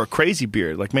 Yeah, or a crazy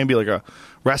beard, like maybe like a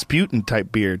Rasputin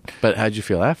type beard. But how'd you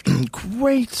feel after?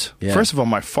 Great. Yeah. First of all,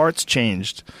 my farts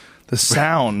changed. The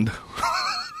sound.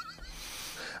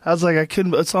 I was like, I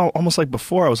couldn't. It's almost like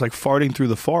before. I was like farting through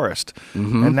the forest,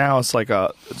 and now it's like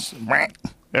all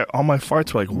my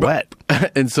farts were like wet,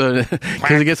 and so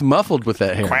because it gets muffled with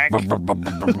that hair,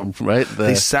 right?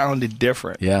 They sounded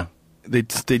different. Yeah. They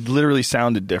literally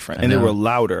sounded different, and they were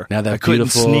louder. Now that I couldn't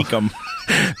sneak them.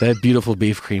 That beautiful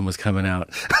beef cream was coming out.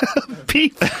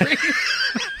 Beef cream.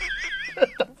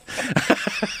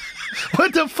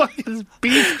 What the fuck is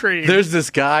beef cream? There's this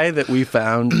guy that we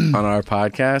found on our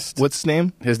podcast. What's his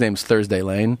name? His name's Thursday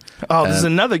Lane. Oh, this is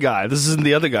another guy. This isn't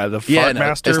the other guy, the fart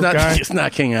master guy. It's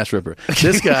not King Ass Ripper.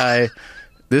 This guy.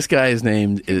 This guy is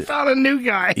named. Found a new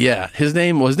guy. Yeah, his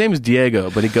name is Diego,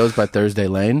 but he goes by Thursday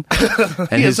Lane.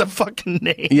 And he has a fucking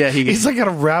name. Yeah, he's like got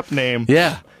a rap name.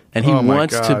 Yeah, and he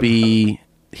wants to be.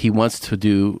 He wants to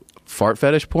do fart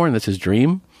fetish porn. That's his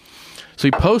dream. So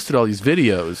he posted all these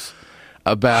videos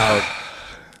about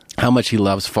how much he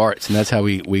loves farts, and that's how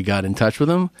we got in touch with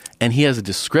him. And he has a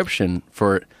description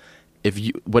for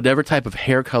whatever type of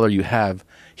hair color you have.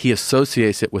 He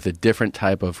associates it with a different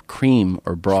type of cream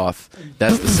or broth.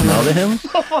 That's the smell to him.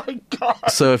 Oh my god!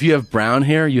 So if you have brown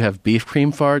hair, you have beef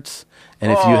cream farts,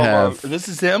 and if you have this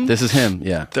is him. This is him.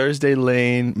 Yeah. Thursday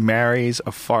Lane marries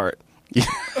a fart.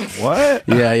 What?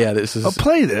 Yeah. This is. I'll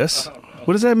play this.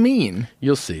 What does that mean?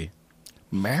 You'll see.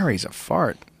 Marries a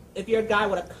fart. If you're a guy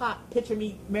with a cock, picture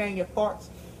me marrying your farts.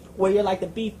 Where you're like the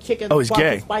beef chicken, oh, he's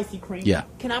gay. Spicy cream. Yeah.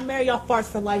 Can I marry y'all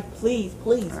farts for life, please,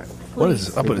 please? Right. Please. What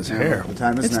is up with his hair? The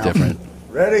time is it's now. Different.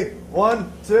 Ready?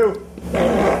 1, 2.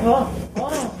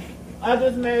 I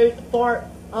just married a fart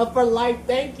for life.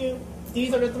 Thank you.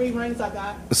 These are the 3 rings I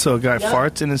got. So a guy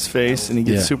farts in his face and he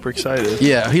gets super excited.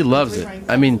 Yeah, he loves it.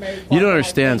 I mean, you don't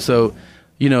understand. So,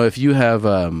 if you have,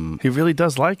 he really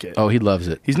does like it. Oh, he loves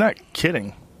it. He's not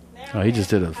kidding. Oh, he just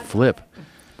did a flip.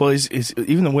 Well, he's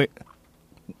even the way.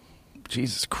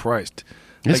 Jesus Christ.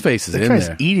 His face is in there. That guy's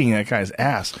there. eating that guy's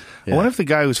ass. Yeah. I wonder if the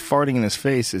guy who's farting in his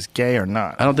face is gay or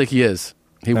not. I don't think he is.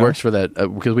 He works for that,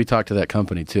 because we talked to that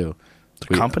company, too.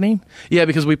 Company? Yeah,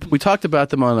 because we talked about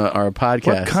them on our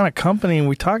podcast. What kind of company are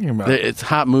we talking about? It's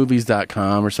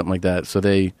hotmovies.com or something like that. So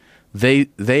they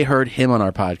heard him on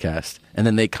our podcast, and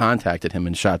then they contacted him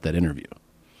and shot that interview.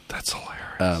 That's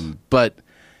hilarious. But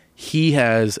he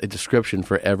has a description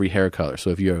for every hair color. So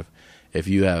if you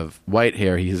have white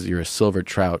hair, you're a silver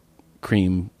trout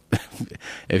cream.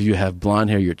 If you have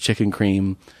blonde hair, you're chicken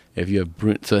cream. If you have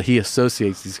so he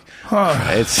associates these.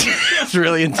 It's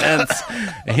really intense.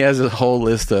 He has a whole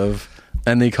list of,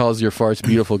 and he calls your farts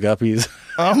beautiful guppies.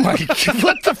 Oh my god!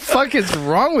 What the fuck is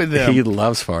wrong with him? He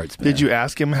loves farts. Man. Did you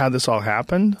ask him how this all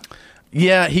happened?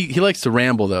 Yeah, he likes to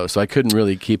ramble though, so I couldn't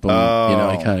really keep him.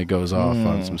 He kind of goes off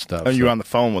on some stuff. Oh, you were on the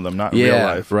phone with him, not in real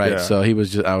life, right? Yeah. So I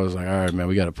was like, all right, man,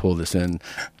 we got to pull this in.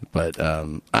 But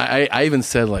I even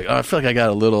said like, I feel like I got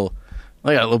a little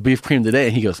beef cream today,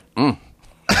 and he goes,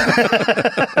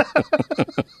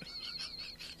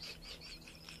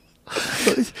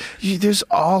 There's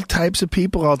all types of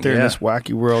people out there in this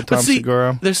wacky world, Tom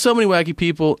Segura. There's so many wacky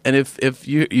people, and if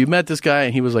you met this guy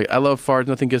and he was like, I love farts,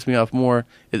 nothing gets me off more.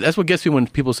 That's what gets me when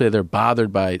people say they're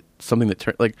bothered by something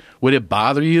that would it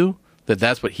bother you that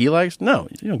that's what he likes? No,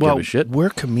 you don't give a shit. We're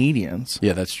comedians.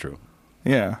 Yeah, that's true.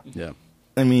 Yeah.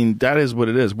 I mean, that is what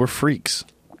it is. We're freaks.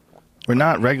 We're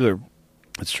not regular.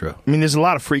 That's true. I mean, there's a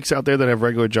lot of freaks out there that have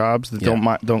regular jobs that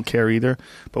don't care either,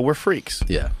 but we're freaks.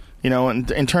 Yeah.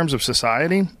 In terms of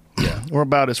society, we're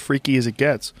about as freaky as it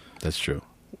gets. That's true.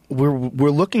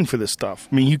 We're looking for this stuff.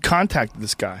 I mean, you contacted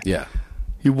this guy. Yeah.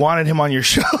 You wanted him on your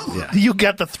show. Yeah. You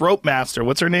got the Throat Master.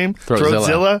 What's her name?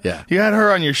 Throatzilla. Yeah. You had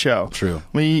her on your show. True.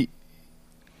 I mean,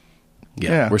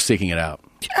 yeah. We're seeking it out.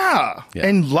 Yeah.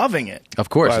 And loving it. Of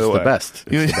course. It's the best.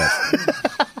 It's the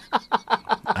best.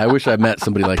 I wish I met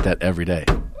somebody like that every day.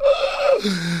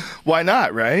 Why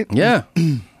not, right? Yeah.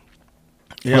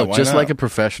 Yeah, look, just like a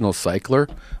professional cycler,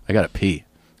 I got to pee.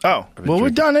 Oh, well,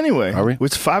 we're done anyway. Are we?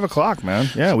 It's 5 o'clock, man.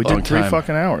 Yeah, we did 3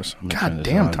 fucking hours. I'm God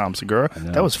damn, Tom Segura.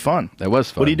 That was fun. That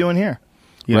was fun. What are you doing here?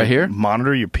 Right here?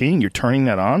 Monitor your peeing? You're turning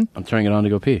that on? I'm turning it on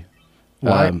to go pee.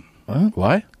 Why?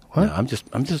 Why? What? No, I'm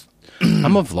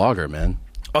a vlogger, man.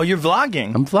 Oh, you're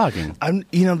vlogging. I'm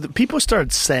vlogging. The people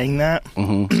started saying that.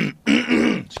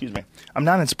 Mm-hmm. Excuse me. I'm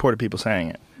not in support of people saying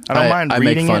it. I don't mind I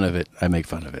reading make fun it. of it. I make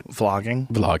fun of it. Vlogging.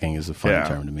 Vlogging is a funny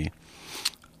term to me.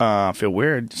 I feel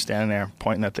weird standing there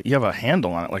pointing at you have a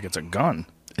handle on it like it's a gun.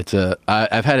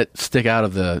 I've had it stick out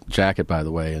of the jacket, by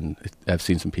the way, and I've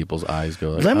seen some people's eyes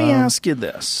go like, Let me ask you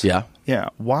this. Yeah? Yeah.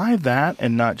 Why that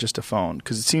and not just a phone?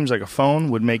 Because it seems like a phone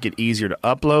would make it easier to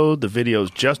upload. The video's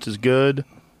just as good.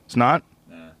 It's not?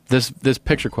 This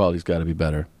picture quality's got to be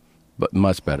better, but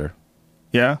much better.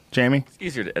 Yeah, Jamie? It's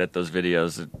easier to edit those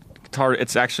videos. It's hard.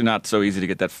 It's actually not so easy to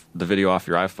get the video off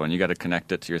your iPhone. You got to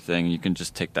connect it to your thing. You can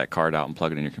just take that card out and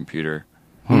plug it in your computer.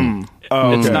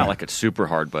 It's not like it's super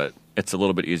hard, but it's a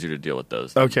little bit easier to deal with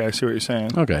those. Okay, I see what you're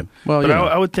saying. Okay. Well, but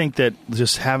I would think that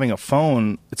just having a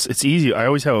phone, it's easy. I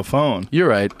always have a phone. You're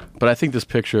right, but I think this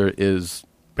picture is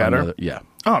better. Yeah.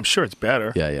 Oh, I'm sure it's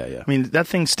better. Yeah. I mean, that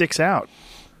thing sticks out.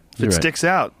 It sticks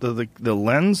out. The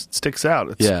lens sticks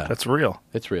out. That's real.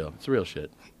 It's real. It's real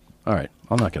shit. All right,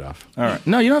 I'll knock it off. All right.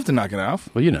 No, you don't have to knock it off.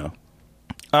 Well, you know.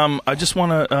 I just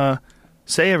want to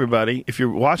say, everybody, if you're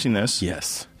watching this,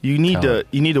 yes, you need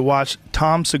to watch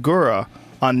Tom Segura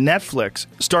on Netflix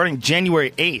starting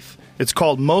January 8th. It's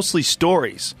called Mostly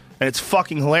Stories, and it's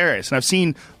fucking hilarious. And I've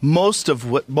seen most of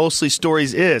what Mostly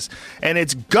Stories is, and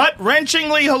it's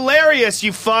gut-wrenchingly hilarious,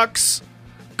 you fucks.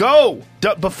 Go!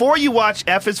 Before you watch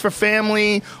F is for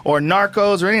Family or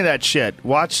Narcos or any of that shit,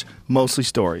 watch Mostly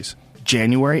Stories.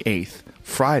 January 8th,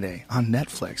 Friday on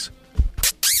Netflix.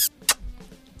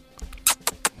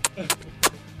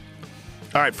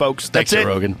 All right, folks. That's it.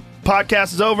 Rogan.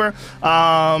 Podcast is over.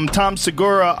 Tom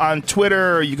Segura on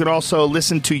Twitter. You can also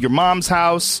listen to Your Mom's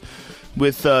House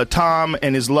with Tom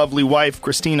and his lovely wife,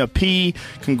 Christina P.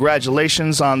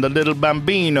 Congratulations on the little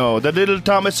bambino, the little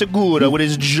Thomas Segura with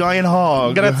his giant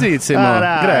hog. Grazie,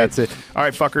 Grazie. All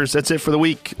right, fuckers. That's it for the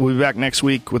week. We'll be back next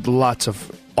week with lots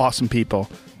of awesome people.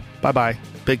 Bye-bye.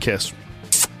 Big kiss.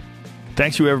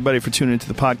 Thanks you, everybody, for tuning into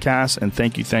the podcast, and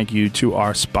thank you to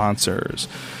our sponsors.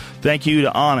 Thank you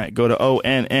to Onnit. Go to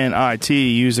ONNIT.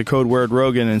 Use the code word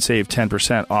Rogan and save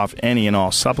 10% off any and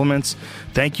all supplements.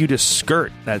 Thank you to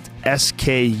Skirt. That's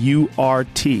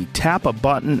SKURT. Tap a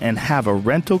button and have a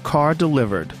rental car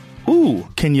delivered. Ooh,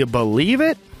 can you believe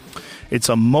it? It's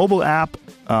a mobile app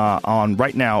on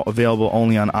right now, available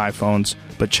only on iPhones.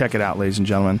 But check it out, ladies and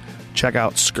gentlemen. Check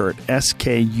out Skirt,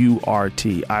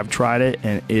 SKURT. I've tried it,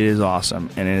 and it is awesome,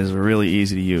 and it is really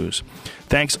easy to use.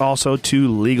 Thanks also to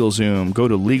LegalZoom. Go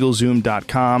to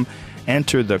LegalZoom.com,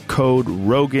 enter the code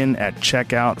ROGAN at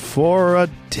checkout for a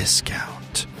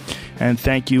discount. And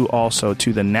thank you also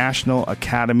to the National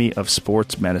Academy of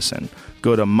Sports Medicine.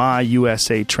 Go to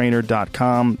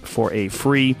myusatrainer.com for a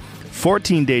free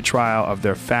 14-day trial of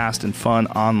their fast and fun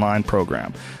online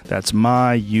program. That's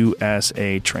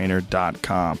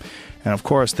myusatrainer.com. And, of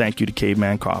course, thank you to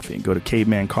Caveman Coffee. Go to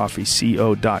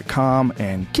cavemancoffeeco.com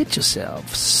and get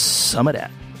yourself some of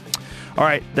that. All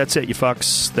right, that's it, you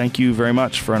fucks. Thank you very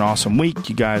much for an awesome week.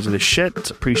 You guys are the shit.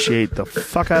 Appreciate the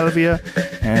fuck out of you.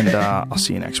 And I'll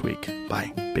see you next week.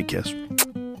 Bye. Big kiss.